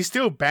 That's like, he's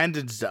still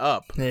bandaged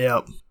up.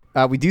 Yep.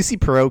 We do see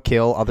Poirot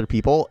kill other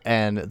people,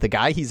 and the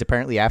guy he's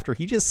apparently after,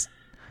 he just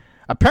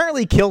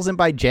apparently kills him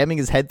by jamming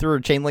his head through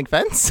a chain link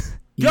fence.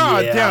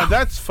 God damn,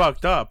 that's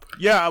fucked up.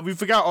 Yeah, we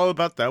forgot all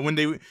about that when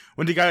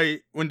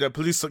the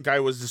police guy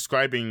was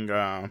describing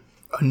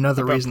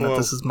another reason that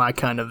this is my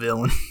kind of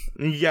villain.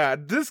 Yeah,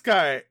 this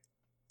guy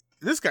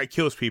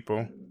kills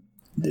people.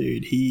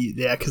 Dude,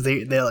 because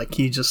they like,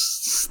 he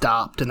just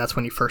stopped, and that's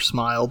when he first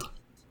smiled.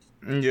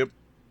 Yep.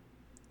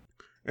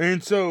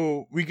 And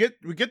so we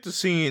get the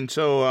scene.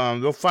 So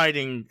they're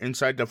fighting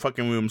inside the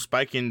fucking room,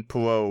 Spike and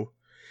Poirot,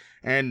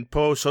 and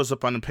Poirot shows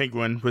up on the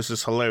Penguin, which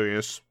is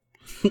hilarious.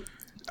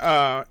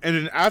 And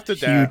then after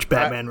that, huge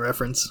Batman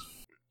reference.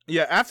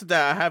 Yeah, after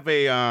that,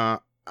 I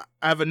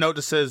have a note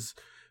that says,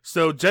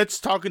 so Jet's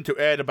talking to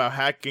Ed about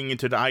hacking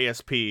into the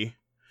ISP,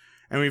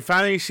 and we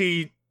finally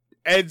see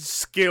Ed's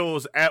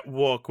skills at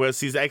work, where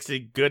he's actually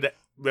good at,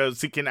 where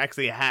he can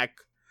actually hack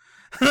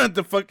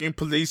the fucking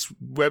police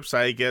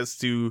website, I guess,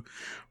 to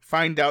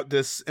find out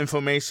this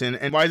information.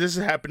 And while this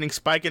is happening,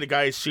 Spike and the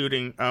guy is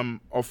shooting,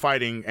 or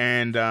fighting,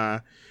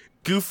 and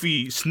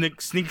Goofy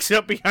sneaks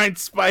up behind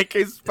Spike,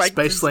 and Spike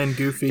Spaceland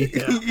Goofy,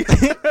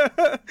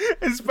 yeah.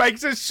 And Spike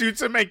just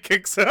shoots him and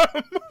kicks him.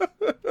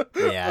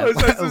 Yeah,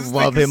 I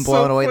love him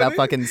blowing away that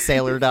fucking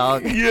sailor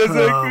dog. Yeah,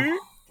 exactly.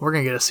 We're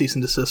gonna get a cease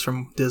and desist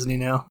from Disney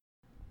now.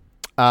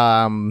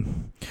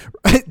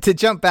 To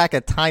jump back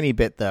a tiny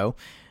bit though,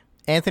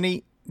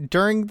 Anthony,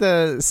 during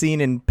the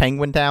scene in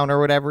Penguin Town or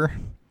whatever,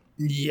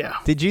 yeah,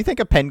 did you think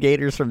of Pen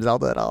Gators from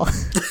Zelda at all?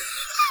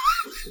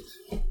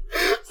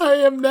 I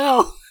am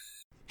now.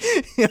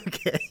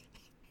 Okay.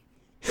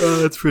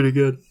 Oh, that's pretty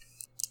good.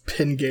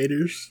 Pen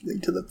Gators,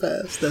 Link to the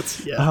Past.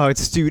 That's Oh,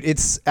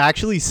 it's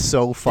actually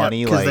so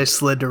funny. Because like they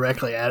slid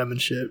directly at him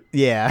and shit.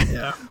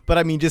 Yeah. But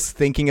I mean, just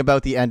thinking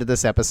about the end of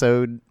this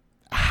episode,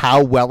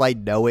 how well I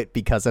know it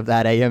because of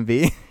that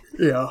AMV.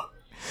 Yeah.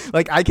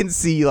 Like, I can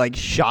see, like,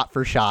 shot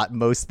for shot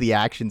most of the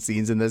action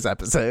scenes in this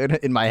episode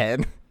in my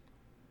head.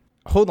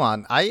 Hold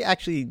on. I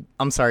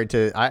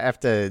have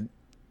to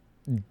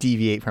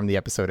deviate from the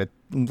episode a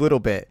little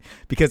bit,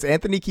 because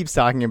Anthony keeps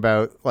talking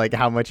about, like,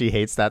 how much he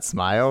hates that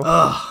smile.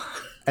 Ugh.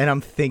 And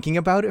I'm thinking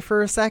about it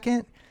for a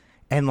second,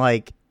 and,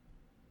 like,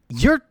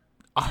 you're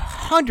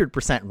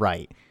 100%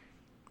 right.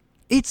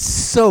 It's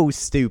so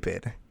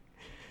stupid.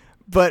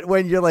 But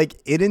when you're, like,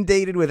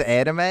 inundated with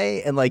anime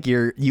and, like,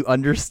 you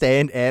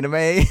understand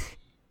anime,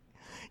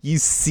 you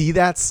see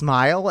that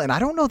smile, and I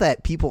don't know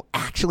that people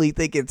actually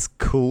think it's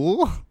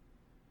cool,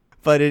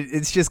 but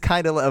it's just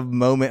kind of a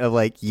moment of,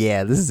 like,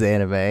 yeah, this is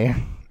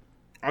anime.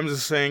 I'm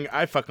just saying,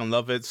 I fucking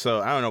love it, so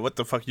I don't know what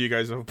the fuck you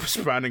guys are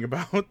responding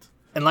about.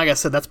 And like I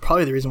said, that's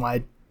probably the reason why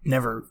I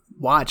never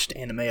watched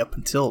anime up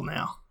until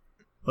now.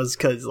 Was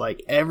because,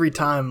 like, every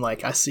time,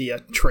 like, I see a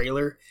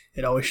trailer,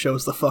 it always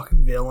shows the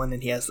fucking villain,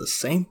 and he has the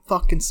same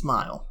fucking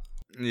smile.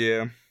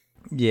 Yeah.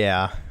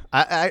 Yeah.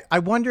 I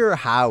wonder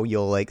how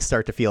you'll, like,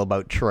 start to feel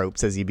about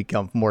tropes as you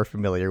become more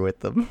familiar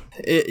with them.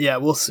 Yeah,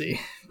 we'll see.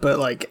 But,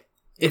 like,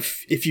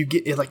 if you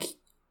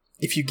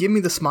give me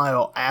the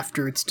smile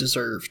after it's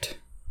deserved,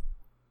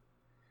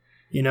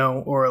 you know,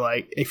 or,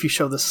 like, if you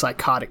show this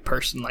psychotic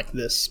person like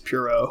this,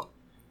 Poirot,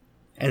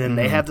 and then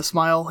they have the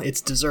smile,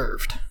 it's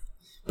deserved.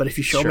 But if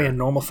you show me a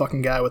normal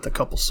fucking guy with a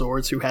couple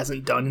swords who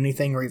hasn't done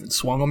anything or even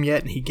swung them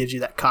yet, and he gives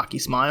you that cocky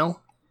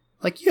smile,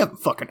 like, you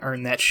haven't fucking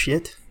earned that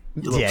shit.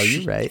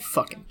 You're right.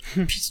 Fucking.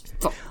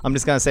 I'm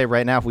just gonna say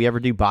right now, if we ever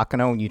do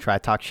Baccano and you try to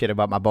talk shit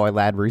about my boy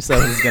Lad Russo,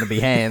 it's gonna be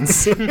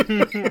hands.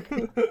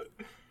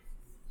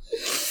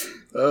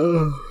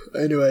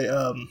 Anyway,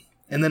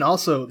 and then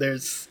also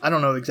there's, I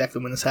don't know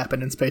exactly when this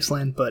happened in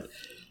Spaceland, but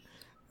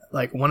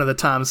like one of the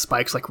times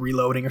Spike's like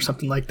reloading or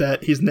something like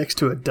that, he's next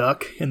to a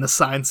duck and the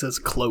sign says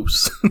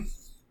close.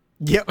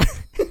 Yep.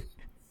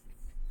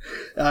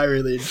 I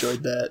really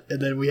enjoyed that.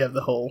 And then we have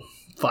the whole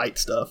fight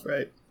stuff,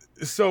 right?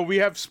 So we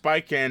have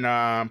Spike and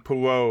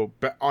Poirot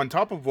on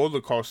top of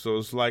roller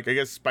coasters. Like, I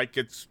guess Spike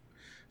gets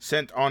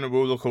sent on a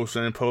roller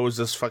coaster and Poirot's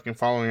just fucking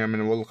following him in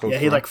a roller coaster. Yeah,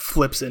 he like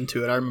flips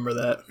into it. I remember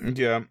that.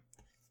 Yeah.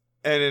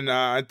 And then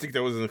I think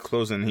that was in the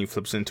closing. He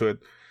flips into it.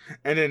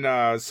 And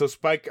then, so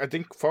Spike, I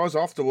think, falls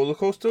off the roller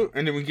coaster.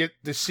 And then we get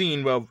the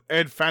scene where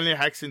Ed finally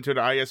hacks into the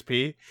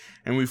ISP.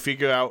 And we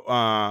figure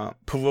out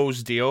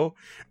Poirot's deal.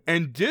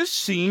 And this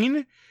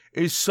scene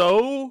is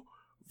so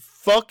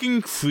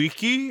fucking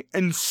freaky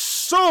and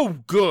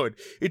so good.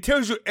 It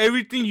tells you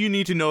everything you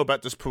need to know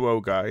about this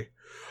Poirot guy.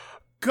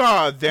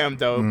 God damn,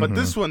 though. Mm-hmm. But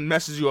this one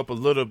messes you up a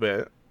little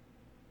bit.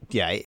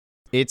 Yeah,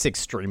 it's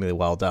extremely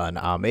well done.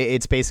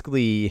 It's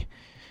basically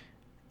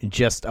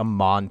just a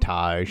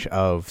montage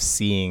of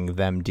seeing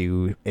them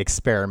do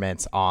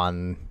experiments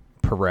on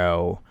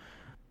Poirot,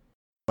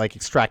 like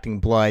extracting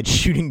blood,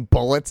 shooting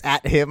bullets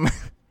at him,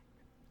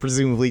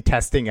 presumably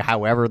testing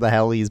however the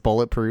hell he's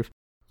bulletproof.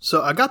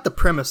 So I got the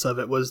premise of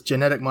it was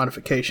genetic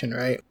modification,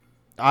 right?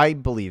 I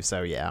believe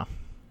so, yeah.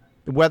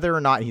 Whether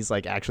or not he's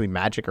like actually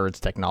magic or it's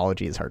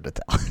technology is hard to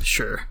tell.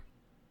 Sure.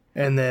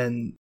 And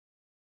then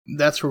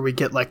that's where we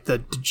get like the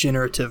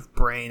degenerative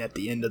brain at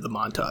the end of the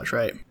montage,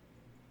 right?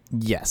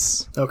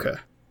 Yes. Okay.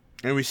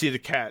 And we see the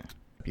cat.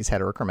 He's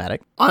heterochromatic.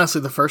 Honestly,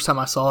 the first time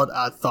I saw it,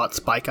 I thought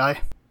Spike Eye.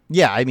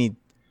 Yeah, I mean,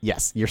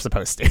 yes, you're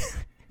supposed to.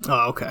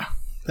 Oh, okay.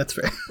 That's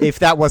fair. If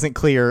that wasn't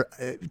clear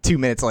 2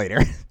 minutes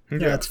later. Yeah,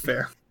 that's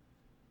fair.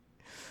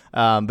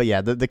 But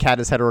yeah, the cat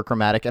is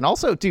heterochromatic. And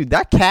also, dude,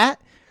 that cat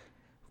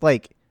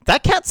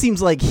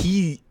seems like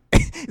the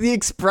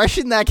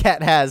expression that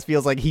cat has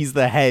feels like he's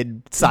the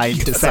head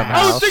scientist somehow.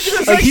 I was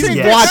thinking the Like same he's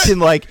thing. watching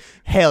like,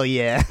 hell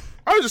yeah.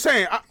 I was just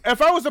saying,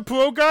 if I was a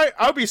parole guy,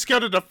 I'd be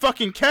scared of the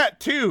fucking cat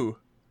too.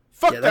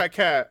 Fuck that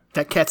cat.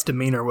 That cat's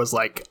demeanor was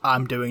like,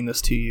 I'm doing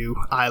this to you.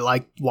 I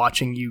like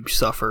watching you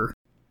suffer.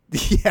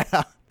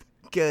 Yeah.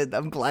 Good.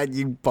 I'm glad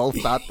you both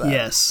thought that.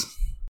 Yes.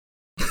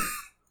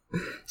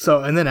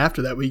 So, and then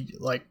after that, we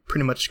like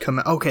pretty much come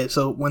out. Okay,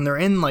 so when they're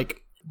in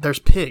like, there's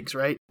pigs,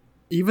 right?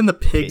 Even the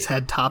pigs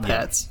had top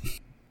hats.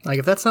 Like,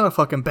 if that's not a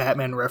fucking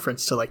Batman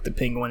reference to like the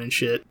penguin and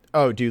shit.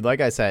 Oh, dude, like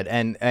I said,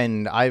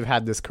 and I've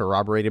had this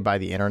corroborated by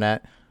the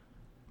internet.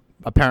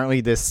 Apparently,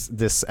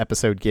 this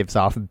episode gives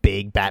off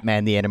big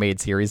Batman the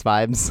Animated Series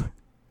vibes.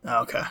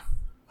 Okay.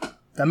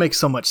 That makes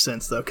so much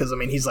sense, though, because, I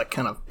mean, he's, like,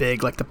 kind of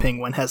big, like the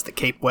penguin has the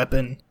cape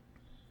weapon.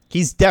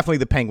 He's definitely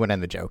the Penguin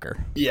and the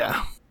Joker.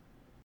 Yeah.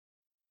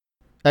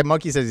 That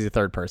Monkey says he's a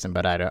third person,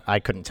 but I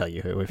couldn't tell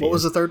you who. What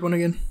was the third one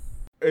again?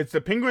 It's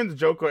the Penguin, the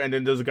Joker, and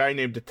then there's a guy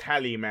named the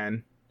Tally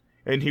Man.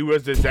 And he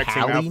was the exact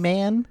same Tally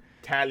Man?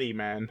 Tally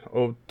Man.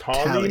 Oh,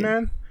 Tally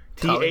Man?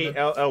 Tally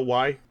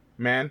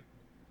Man.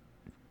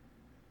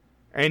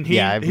 And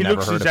he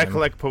looks exactly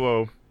like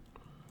Perot.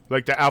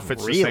 Like the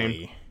outfit's the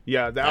same.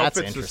 Yeah, the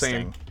outfit's the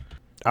same.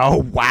 Oh,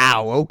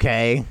 wow.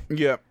 Okay.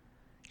 Yeah.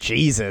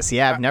 Jesus.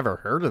 Yeah, I've never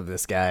heard of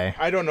this guy.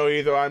 I don't know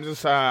either. I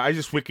just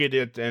wikied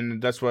it,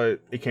 and that's what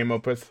it came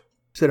up with.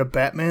 Is it a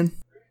Batman?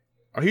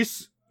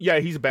 He's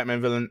a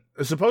Batman villain.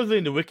 Supposedly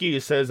in the wiki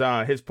it says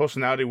his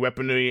personality,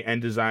 weaponry,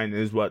 and design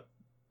is what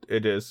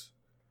it is.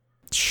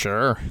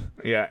 Sure.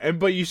 Yeah,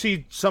 but you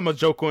see some of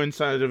Joker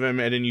inside of him,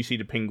 and then you see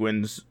the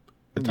Penguin's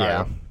attire.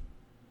 Yeah.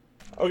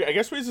 Okay, I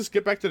guess we just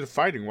get back to the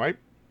fighting, right?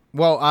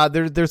 Well,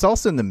 there's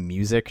also the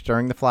music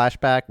during the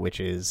flashback, which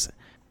is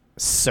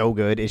so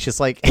good. It's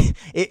just like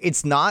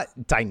it's not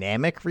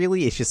dynamic,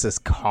 really. It's just this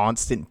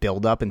constant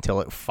build-up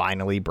until it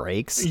finally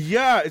breaks.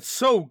 Yeah, it's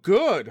so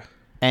good.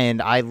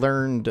 And I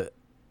learned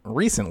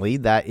recently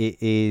that it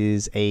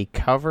is a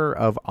cover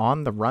of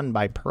 "On the Run"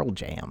 by Pearl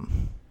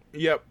Jam.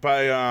 Yep, by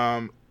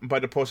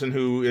the person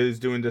who is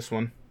doing this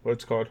one.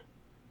 What's it called?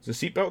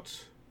 Is it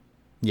Seatbelts?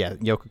 Yeah,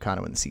 Yoko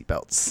Kanno and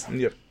Seatbelts.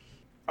 Yep.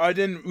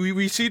 Then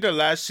we see the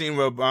last scene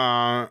where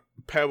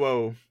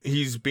Perot,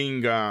 he's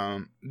being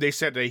they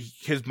said that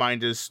his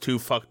mind is too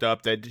fucked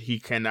up that he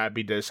cannot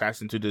be the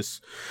assassin to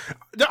this.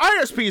 The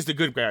ISP is the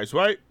good guys,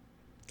 right?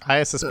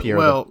 ISSP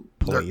are the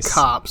police. They're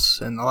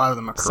cops, and a lot of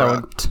them are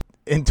corrupt. So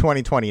in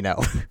 2020, no.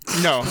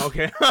 No,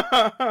 okay.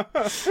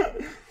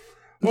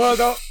 Well,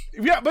 though,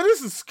 yeah, but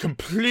this is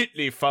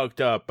completely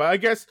fucked up. But I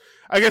guess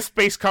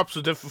space cops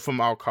are different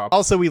from our cops.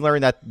 Also, we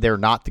learned that they're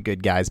not the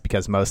good guys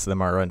because most of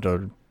them are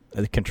under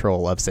the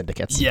control of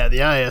syndicates. Yeah, the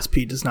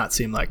ISP does not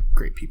seem like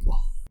great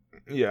people.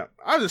 Yeah,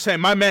 I was just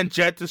saying, my man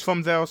Jet is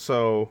from there,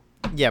 so...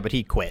 Yeah, but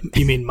he quit.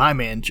 You mean my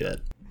man Jet?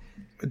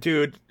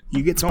 Dude.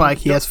 You get Spike,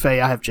 he has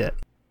Faye, I have Jet.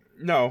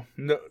 No.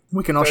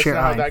 We can all share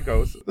how that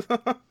goes.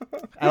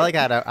 I like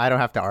how I don't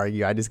have to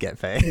argue, I just get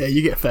Faye. Yeah,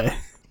 you get Faye.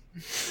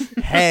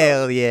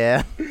 Hell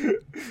yeah.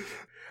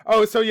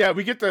 Oh, so yeah,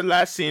 we get the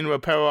last scene where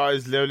Perot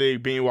is literally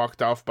being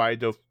walked off by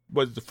the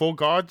 4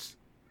 guards?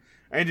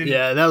 And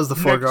yeah, that was the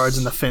 4 guards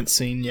in the fence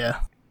scene,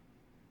 yeah.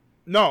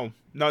 No,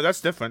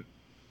 that's different.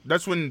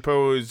 That's when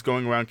Perot is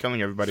going around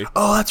killing everybody.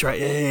 Oh, that's right.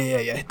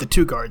 Yeah. The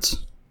 2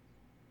 guards.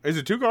 Is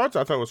it 2 guards?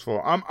 I thought it was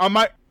 4.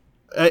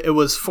 It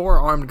was 4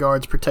 armed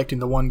guards protecting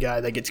the one guy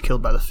that gets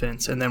killed by the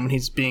fence, and then when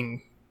he's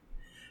being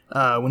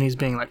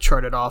like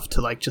charted off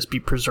to like just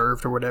be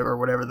preserved or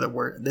whatever the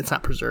word, it's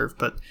not preserved,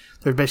 but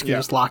they're basically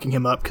just locking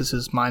him up because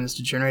his mind is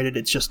degenerated.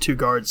 It's just 2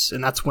 guards,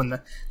 and that's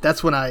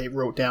when I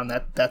wrote down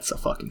that's a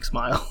fucking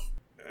smile.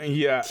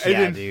 Yeah,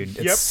 dude,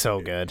 it's so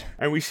good.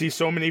 And we see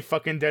so many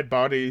fucking dead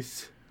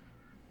bodies.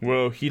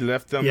 Well, he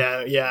left them.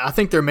 Yeah. I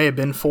think there may have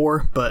been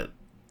 4,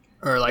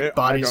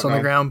 bodies on the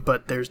ground,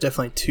 but there's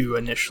definitely 2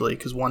 initially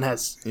because one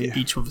has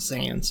each of his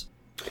hands.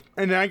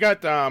 And then I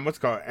got what's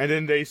it called? And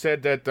then they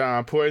said that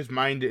Perot's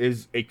mind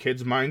is a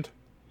kid's mind.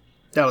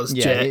 That was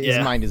Jet. His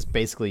mind is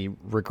basically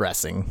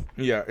regressing.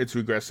 Yeah, it's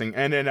regressing.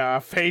 And then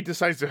Faye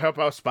decides to help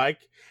out Spike.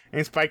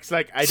 And Spike's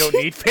like, I don't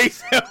need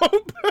Faye's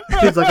help.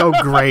 He's like, oh,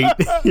 great.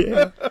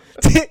 Yeah.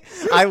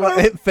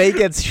 Faye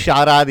gets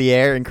shot out of the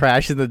air and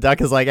crashes, and the duck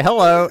is like,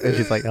 hello. And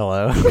she's like,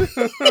 hello.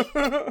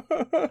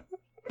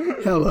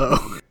 Hello.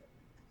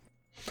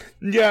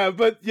 Yeah,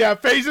 but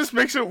Faye just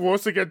makes it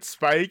worse against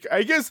Spike.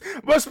 I guess,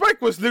 well,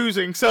 Spike was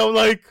losing, so,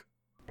 like,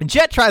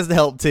 Jet tries to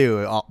help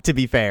too, to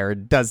be fair,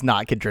 does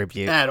not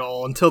contribute at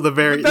all until the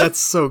very. That's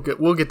so good.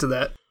 We'll get to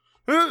that.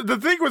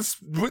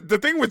 The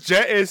thing with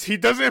Jet is he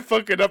doesn't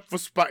fuck it up for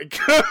Spike.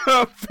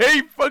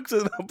 Faye fucks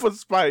it up for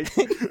Spike,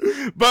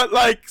 but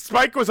like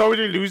Spike was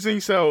already losing,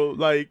 so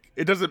like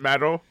it doesn't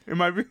matter. In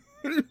my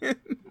opinion,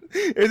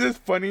 it's just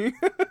funny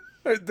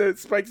that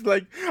Spike's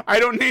like, I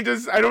don't need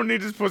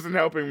this person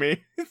helping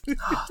me.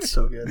 Oh, it's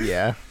so good.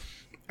 Yeah.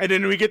 And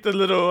then we get the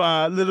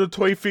little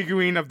toy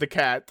figurine of the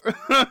cat.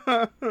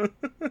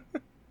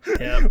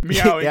 Yeah.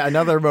 Meowing. Yeah,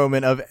 another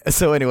moment of.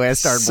 So anyway, I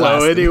started So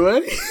blasting.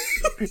 anyway,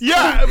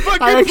 Yeah,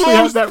 fucking I actually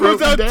have that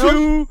pulls out written down.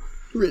 two.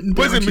 written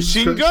Was down, it Jesus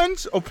machine Christ.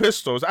 guns or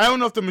pistols? I don't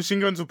know if the machine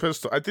guns or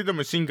pistols. I think the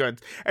machine guns.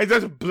 And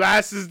just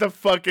blasts the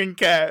fucking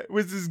cat,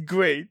 which is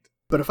great.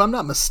 But if I'm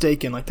not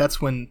mistaken, like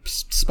that's when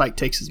Spike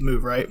takes his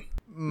move, right?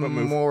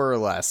 More or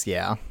less,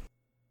 yeah.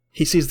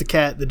 He sees the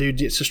cat, the dude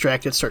gets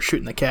distracted, starts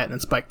shooting the cat, and then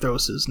Spike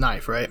throws his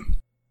knife, right?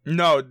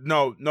 No,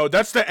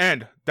 that's the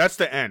end. That's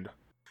the end.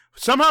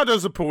 Somehow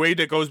there's a parade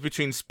that goes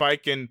between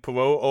Spike and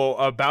Perot, or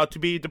about to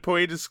be. The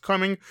parade is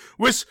coming.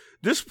 Which,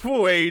 this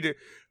parade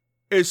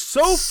is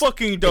so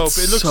fucking dope. It's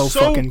It looks so so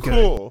fucking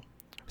cool.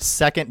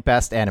 Second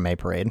best anime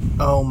parade.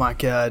 Oh my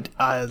god,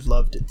 I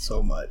loved it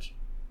so much.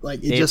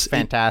 Like it It's just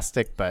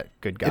fantastic, but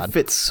good God. it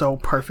fits so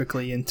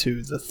perfectly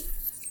into the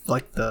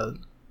the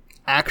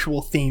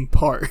actual theme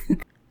part.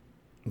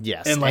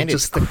 Yes, and like it's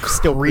just the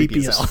still creepy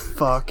creepy as as hell.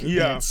 fuck.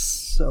 Yeah. It's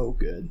so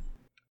good.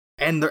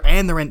 And they're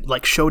in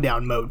like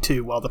showdown mode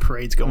too while the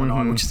parade's going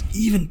on, which is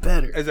even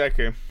better.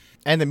 Exactly.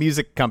 And the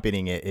music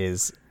accompanying it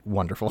is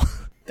wonderful.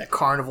 That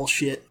carnival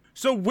shit.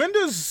 So when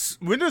does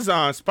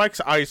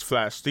Spike's eyes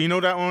flash? Do you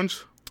know that,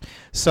 Orange?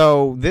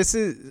 So this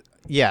is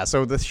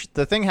so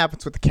the thing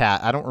happens with the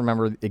cat. I don't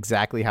remember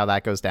exactly how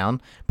that goes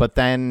down, but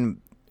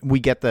then we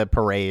get the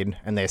parade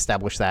and they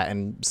establish that,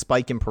 and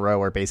Spike and Perot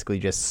are basically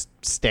just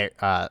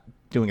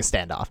doing a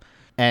standoff.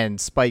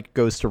 And Spike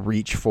goes to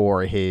reach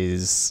for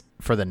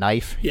the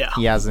knife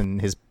he has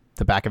in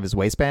the back of his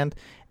waistband,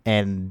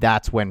 and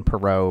that's when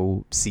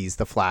Perot sees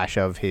the flash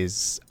of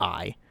his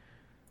eye,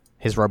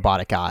 his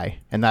robotic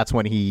eye, and that's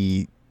when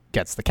he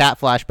gets the cat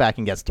flashback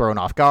and gets thrown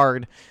off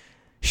guard,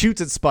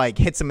 shoots at Spike,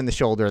 hits him in the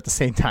shoulder. At the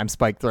same time,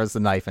 Spike throws the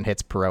knife and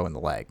hits Perot in the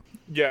leg.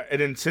 Yeah,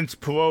 and then since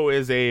Perot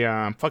is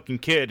a fucking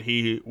kid,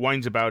 he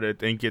whines about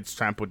it and gets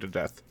trampled to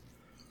death.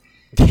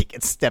 He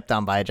gets stepped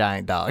on by a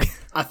giant dog.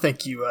 I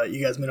think you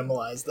guys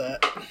minimalized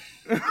that.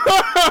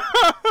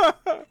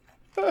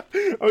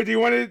 Oh, do you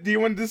want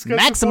to discuss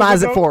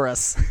Maximize it for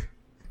us.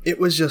 It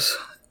was just,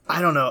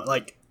 I don't know,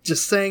 like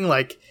just saying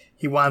like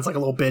he whines like a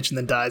little bitch and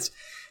then dies.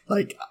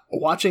 Like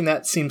watching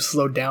that seems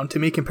slowed down to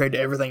me compared to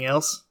everything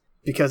else,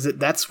 because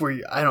that's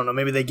where I don't know,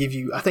 maybe they give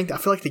you, I feel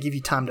like they give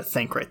you time to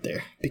think right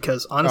there,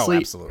 because honestly,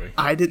 absolutely.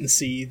 I didn't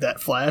see that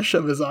flash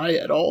of his eye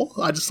at all.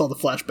 I just saw the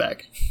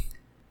flashback.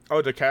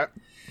 Oh, the cat?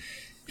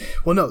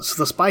 Well, no, so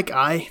the Spike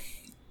eye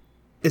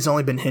has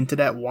only been hinted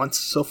at once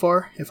so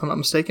far, if I'm not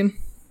mistaken.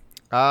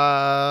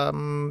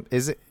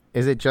 Is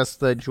it just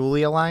the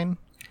Julia line?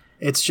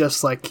 It's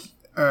just like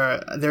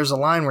there's a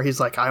line where he's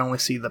like, I only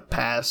see the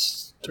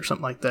past or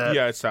something like that.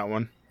 Yeah, it's that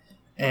one.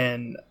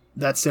 And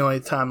that's the only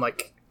time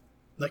like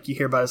you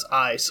hear about his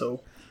eye.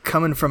 So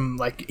coming from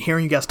like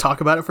hearing you guys talk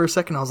about it for a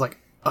second, I was like,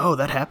 oh,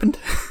 that happened.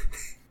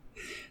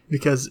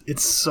 Because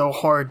it's so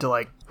hard to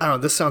like, I don't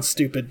know, this sounds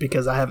stupid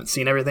because I haven't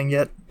seen everything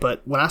yet,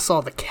 but when I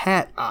saw the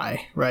cat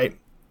eye, right,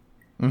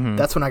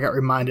 that's when I got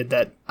reminded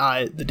that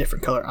the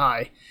different color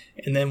eye.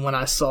 And then when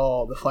I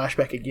saw the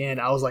flashback again,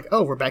 I was like,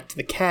 oh, we're back to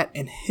the cat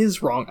and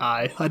his wrong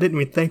eye. I didn't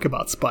even think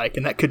about Spike,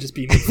 and that could just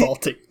be me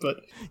faulting,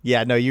 but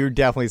Yeah, no, you're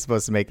definitely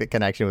supposed to make the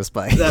connection with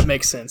Spike. that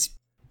makes sense.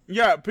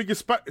 Yeah,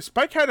 because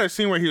Spike had a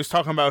scene where he was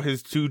talking about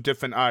his two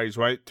different eyes,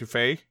 right, to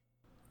Faye?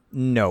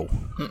 No.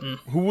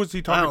 Who was he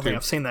I talking don't to? think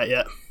I've seen that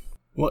yet.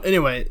 Well,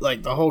 anyway,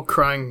 like the whole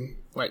crying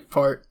like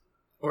part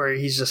where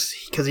he's just,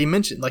 because he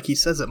mentioned, like he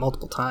says it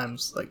multiple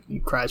times, like he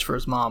cries for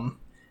his mom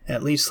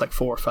at least like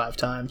 4 or 5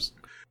 times.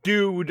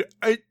 Dude,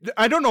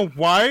 I don't know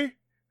why,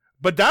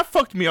 but that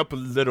fucked me up a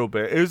little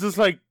bit. It was just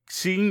like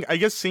seeing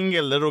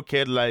a little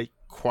kid like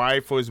cry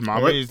for his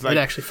mom. Well, And he's like, it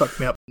actually fucked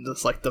me up.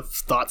 Just like the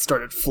thoughts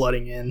started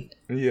flooding in.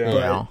 yeah.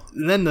 Yeah.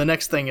 And then the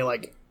next thing, you're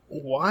like,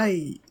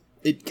 why?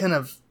 It kind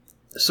of,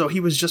 so he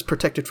was just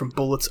protected from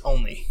bullets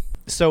only.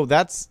 So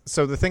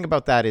the thing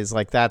about that is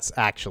like that's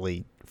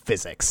actually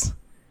physics.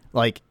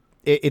 Like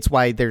it's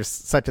why there's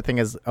such a thing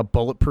as a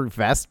bulletproof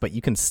vest, but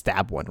you can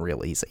stab one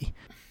real easy.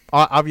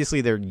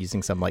 Obviously, they're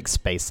using some like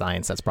space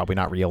science that's probably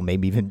not real.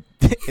 Maybe even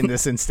in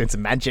this instance,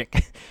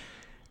 magic.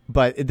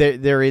 But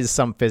there is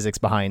some physics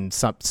behind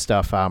some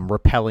stuff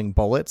repelling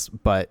bullets,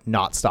 but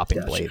not stopping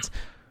Gotcha. blades.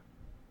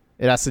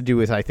 It has to do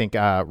with, I think,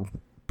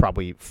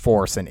 probably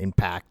force and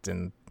impact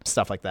and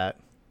stuff like that.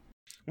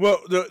 Well,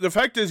 the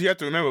fact is, you have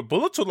to remember,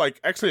 bullets are like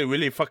actually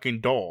really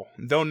fucking dull.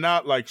 They're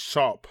not like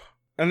sharp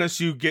unless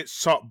you get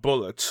sharp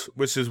bullets,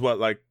 which is what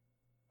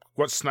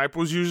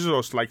snipers use,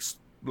 or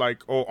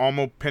like or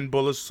armor pin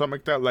bullets or something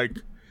like that. Like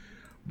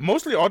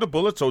mostly all the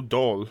bullets are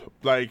dull.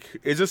 Like,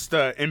 it's just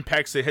the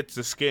impacts that hits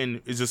the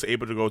skin is just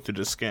able to go through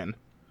the skin.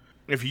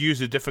 If you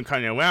use a different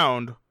kind of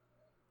round,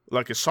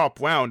 like a sharp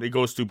round, it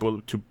goes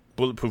through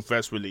bulletproof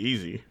vest really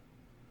easy.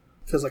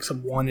 Feels like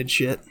some wanted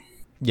shit.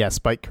 Yeah,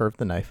 Spike curved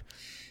the knife.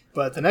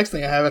 But the next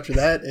thing I have after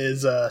that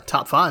is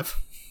top 5.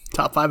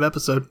 Top 5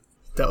 episode.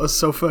 That was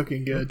so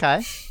fucking good.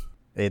 Okay.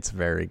 It's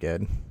very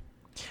good.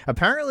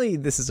 Apparently,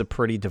 this is a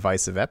pretty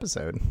divisive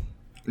episode.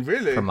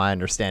 Really? From my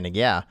understanding,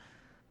 yeah.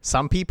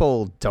 Some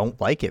people don't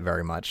like it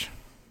very much.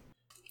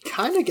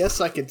 Kind of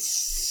guess I could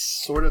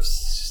sort of...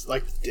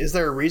 Like, is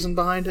there a reason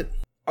behind it?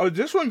 Oh,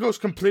 this one goes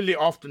completely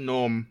off the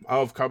norm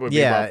of Cowboy Bebop.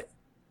 Yeah,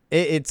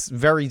 it's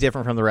very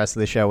different from the rest of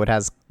the show. It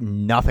has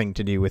nothing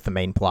to do with the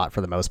main plot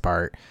for the most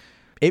part.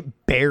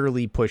 It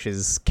barely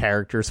pushes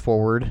characters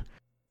forward.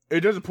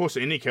 It doesn't push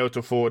any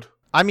character forward.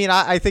 I mean,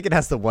 I think it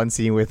has the one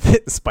scene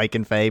with Spike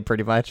and Faye,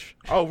 pretty much.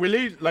 Oh,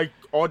 really? Like,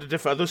 all the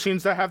different other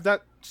scenes that have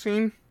that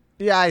scene?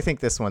 Yeah, I think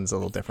this one's a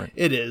little different.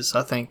 It is,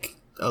 I think,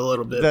 a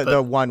little bit.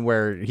 The one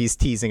where he's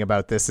teasing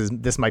about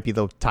this might be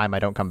the time I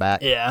don't come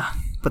back. Yeah,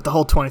 but the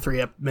whole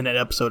 23-minute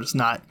episode is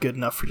not good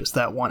enough for just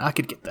that one. I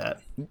could get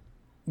that.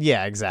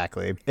 Yeah,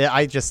 exactly.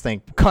 I just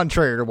think,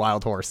 contrary to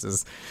Wild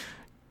Horses,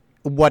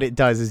 what it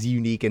does is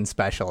unique and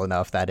special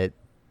enough that it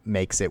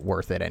makes it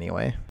worth it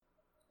anyway.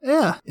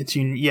 Yeah, it's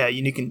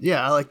unique and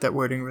I like that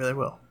wording really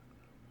well.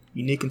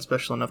 Unique and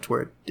special enough to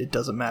where it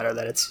doesn't matter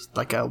that it's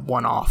like a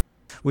one-off.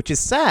 Which is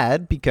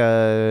sad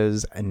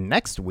because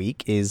next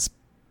week is,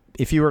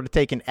 if you were to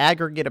take an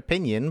aggregate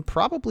opinion,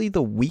 probably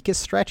the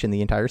weakest stretch in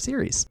the entire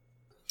series.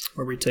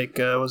 Where we take,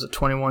 was it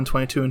 21,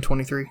 22, and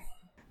 23?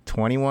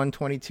 21,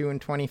 22, and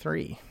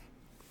 23.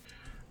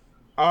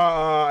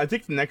 I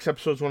think the next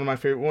episode is one of my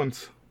favorite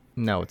ones.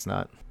 No, it's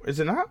not. Is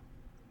it not?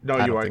 No,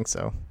 I don't think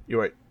so.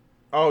 You're right.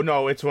 Oh,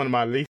 no, it's one of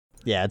my least.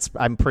 Yeah,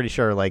 I'm pretty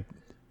sure, like,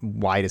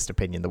 widest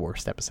opinion, the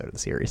worst episode of the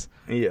series.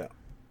 Yeah.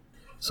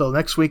 So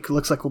next week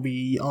looks like we'll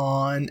be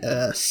on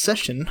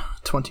Session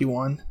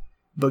 21,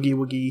 Boogie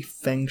Woogie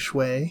Feng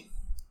Shui,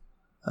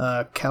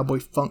 Cowboy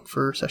Funk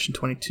for Session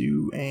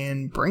 22,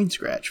 and Brain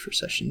Scratch for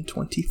Session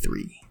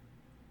 23.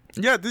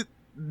 Yeah,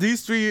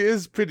 these three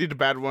is pretty the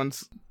bad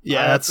ones.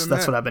 Yeah, that's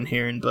what I've been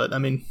hearing, but I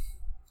mean,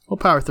 we'll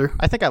power through.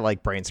 I think I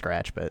like Brain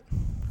Scratch, but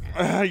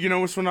you know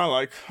which one I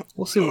like.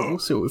 We'll see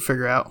what we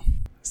figure out.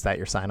 Is that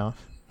your sign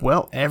off?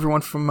 Well,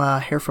 everyone from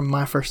here from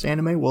My First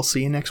Anime, we'll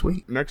see you next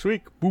week. Next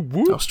week. Woo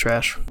woo. That was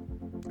trash.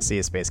 See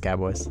you, Space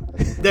Cowboys.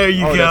 There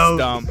you go. That's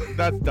dumb.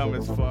 That's dumb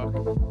as fuck.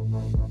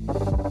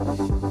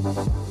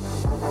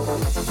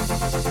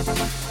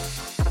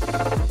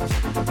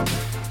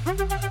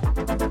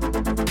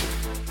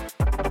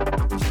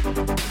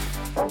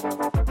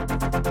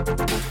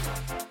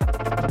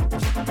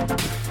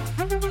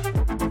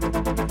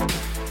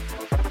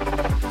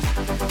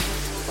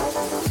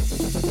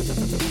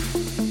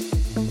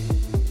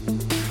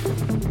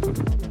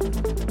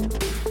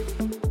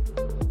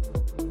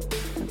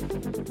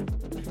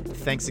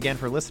 Thanks again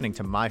for listening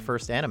to My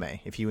First Anime.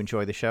 If you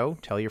enjoy the show,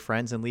 tell your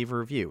friends and leave a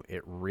review.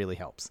 It really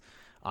helps.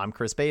 I'm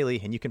Chris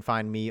Bailey, and you can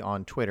find me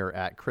on Twitter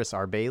at Chris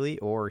R. Bailey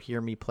or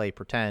hear me play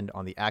Pretend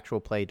on the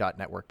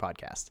actualplay.network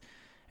podcast.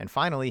 And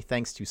finally,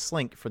 thanks to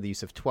Slink for the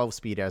use of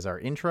 12-speed as our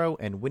intro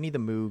and Winnie the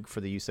Moog for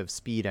the use of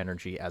Speed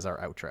Energy as our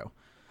outro.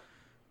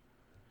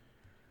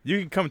 You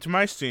can come to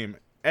my stream,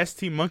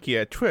 ST Monkey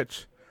at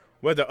Twitch,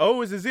 where the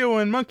O is a 0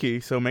 in monkey,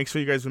 so make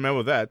sure you guys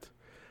remember that.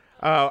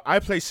 I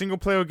play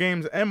single-player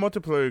games and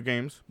multiplayer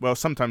games. Well,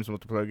 sometimes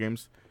multiplayer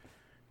games.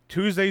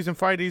 Tuesdays and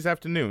Fridays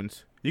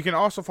afternoons. You can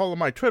also follow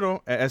my Twitter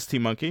at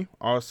STMonkey.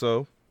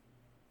 Also,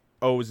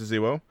 O is a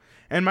 0.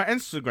 And my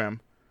Instagram.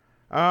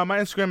 My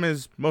Instagram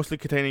is mostly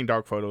containing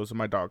dog photos of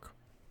my dog.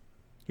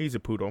 He's a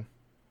poodle.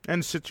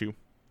 And Shih Tzu.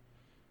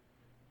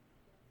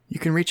 You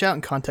can reach out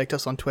and contact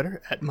us on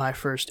Twitter at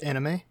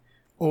MyFirstAnime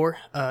or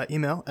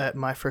email at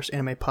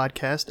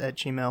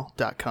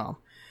myfirstanimepodcast@gmail.com.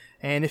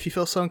 And if you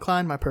feel so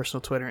inclined, my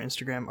personal Twitter and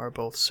Instagram are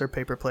both Sir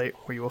Paperplate,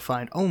 where you will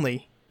find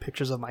only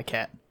pictures of my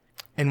cat.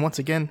 And once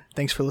again,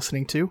 thanks for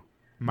listening to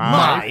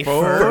My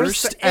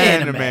First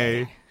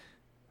Anime.